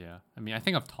stuff, but yeah. I mean, I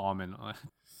think of Tom and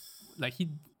like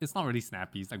it's not really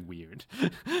snappy. It's like weird,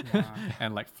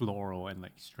 and like floral and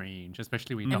like strange,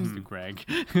 especially when he talks to Greg.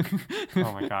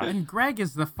 Oh my gosh. And Greg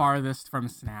is the farthest from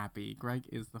snappy.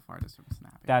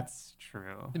 That's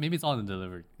true. Maybe it's all in the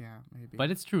delivery, Yeah, maybe. but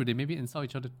it's true. They maybe insult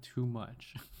each other too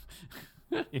much.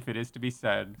 If it is to be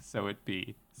said, so it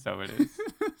be. So it is.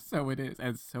 So it is,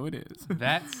 and so it is.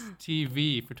 That's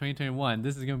TV for 2021.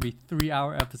 This is gonna be a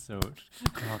 3-hour episode.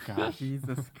 Oh gosh.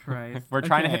 Jesus Christ. We're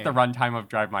trying to hit Okay. the runtime of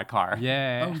Drive My Car.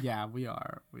 Yeah. Oh yeah, we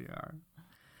are.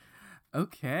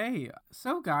 Okay.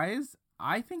 So guys,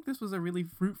 I think this was a really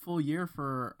fruitful year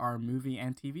for our movie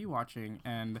and TV watching,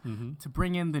 and to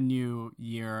bring in the new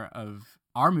year of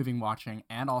our movie watching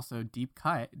and also Deep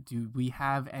Cut, do we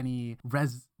have any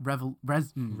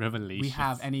Revelations. we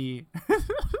have any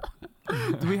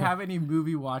do we have any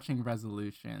movie watching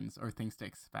resolutions or things to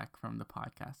expect from the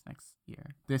podcast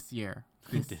this year?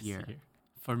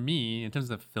 For me, in terms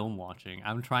of film watching,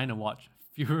 I'm trying to watch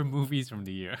fewer movies from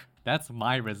the year. That's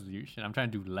my resolution. I'm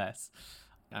trying to do less.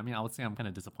 I mean, I would say I'm kind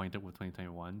of disappointed with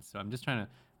 2021. So I'm just trying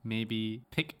to maybe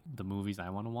pick the movies I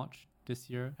want to watch this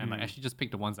year and like actually just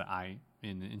pick the ones that I'm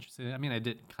interested in. I mean, I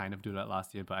did kind of do that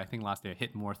last year, but I think last year I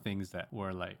hit more things that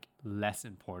were like less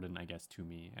important, I guess, to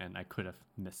me, and I could have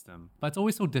missed them. But it's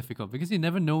always so difficult because you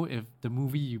never know if the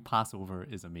movie you pass over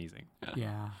is amazing.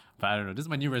 Yeah. But I don't know. This is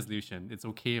my new resolution. It's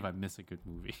okay if I miss a good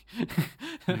movie.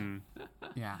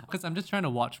 Yeah. Because I'm just trying to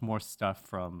watch more stuff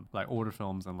from like older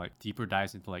films and like deeper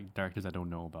dives into like directors I don't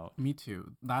know about. Me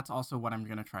too. That's also what I'm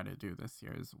going to try to do this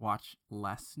year is watch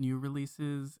less new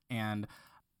releases, and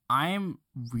I'm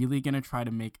really going to try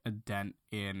to make a dent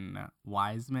in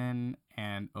Wiseman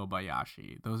and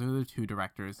Obayashi. Those are the two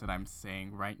directors that I'm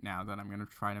saying right now that I'm going to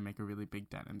try to make a really big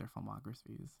dent in their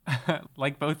filmographies.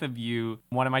 Like both of you,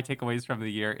 one of my takeaways from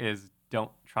the year is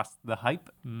don't trust the hype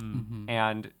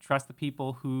and trust the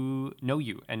people who know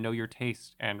you and know your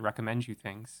taste and recommend you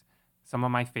things. Some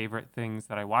of my favorite things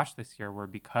that I watched this year were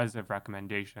because of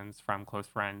recommendations from close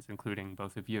friends, including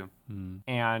both of you.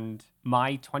 And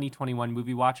my 2021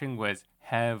 movie watching was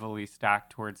heavily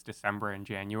stacked towards December and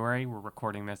January. We're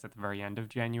recording this at the very end of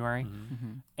January.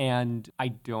 And I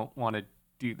don't want to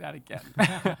do that again.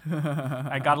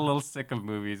 I got a little sick of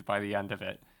movies by the end of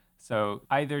it. So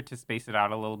either to space it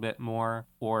out a little bit more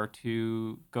or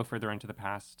to go further into the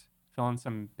past, fill in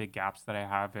some big gaps that I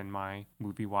have in my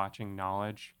movie watching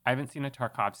knowledge. I haven't seen a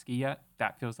Tarkovsky yet.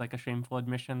 That feels like a shameful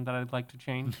admission that I'd like to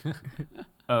change.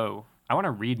 Oh, I want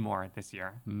to read more this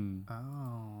year.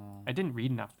 Oh. I didn't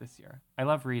read enough this year. I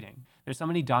love reading. There's so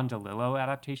many Don DeLillo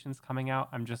adaptations coming out.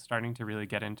 I'm just starting to really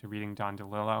get into reading Don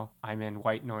DeLillo. I'm in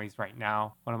White Noise right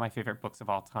now. One of my favorite books of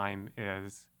all time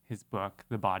is his book,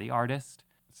 The Body Artist.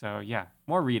 So yeah,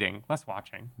 more reading, less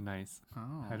watching. Nice.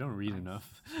 Oh, I don't read nice.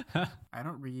 enough. I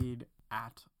don't read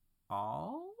at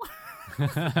all.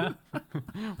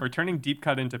 We're turning Deep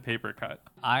Cut into Paper Cut.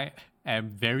 I am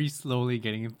very slowly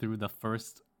getting through the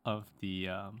first of the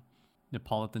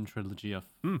Neapolitan trilogy of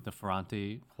the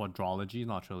Ferrante quadrology.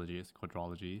 Not trilogy, it's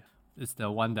quadrology. It's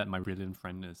the one that my brilliant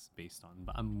friend is based on,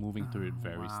 but I'm moving through it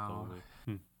very wow.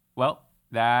 slowly. Well,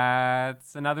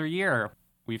 that's another year.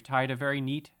 We've tied a very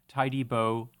neat, tidy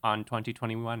bow on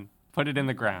 2021. Put it in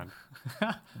the ground.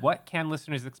 What can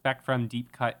listeners expect from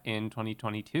Deep Cut in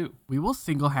 2022? We will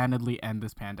single-handedly end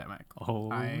this pandemic. Oh,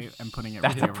 I am putting it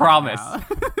That's right a here promise. right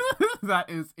now. That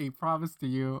is a promise to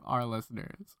you, our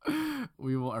listeners.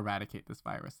 We will eradicate this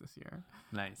virus this year.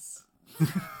 nice.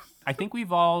 I think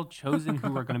we've all chosen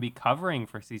who we're going to be covering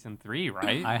for season 3,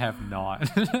 right? I have not.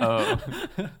 Oh.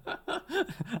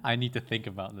 I need to think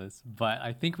about this, but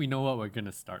I think we know what we're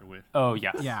gonna start with. Oh,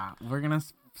 yes. Yeah, we're gonna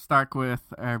start with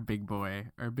our big boy.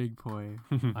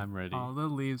 I'm ready. All the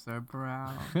leaves are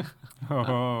brown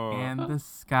Oh. and the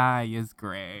sky is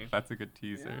gray. That's a good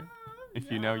teaser.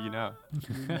 If you know, you know.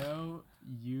 You know,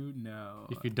 you know.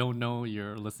 If you don't know,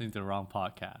 you're listening to the wrong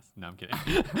podcast. No, I'm kidding.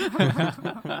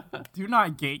 Do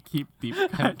not gatekeep Deep I'm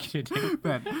Cut. kidding.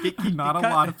 But not a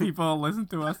lot of people listen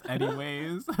to us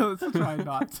anyways. So let's try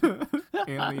not to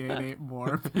alienate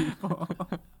more people.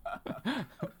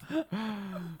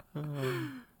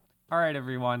 All right,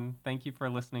 everyone. Thank you for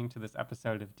listening to this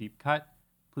episode of Deep Cut.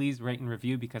 Please rate and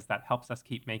review because that helps us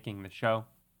keep making the show.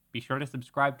 Be sure to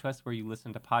subscribe to us where you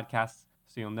listen to podcasts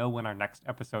so you'll know when our next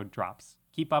episode drops.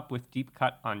 Keep up with Deep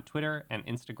Cut on Twitter and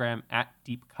Instagram at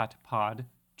DeepCutPod.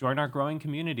 Join our growing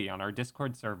community on our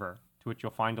Discord server, to which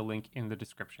you'll find a link in the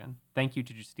description. Thank you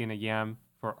to Justina Yam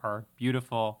for our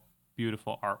beautiful,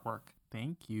 beautiful artwork.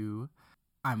 Thank you.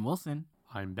 I'm Wilson.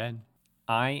 I'm Ben,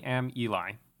 I am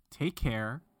Eli. Take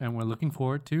care. and we're looking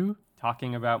forward to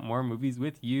talking about more movies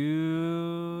with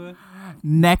you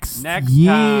Next Next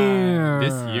year.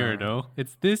 This year, though.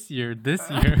 It's this year.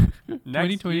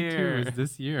 2022 year. is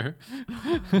this year.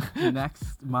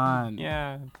 Next month.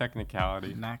 Yeah,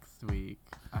 technicality. Next week.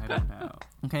 I don't know.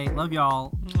 Okay, love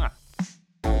y'all. Mwah.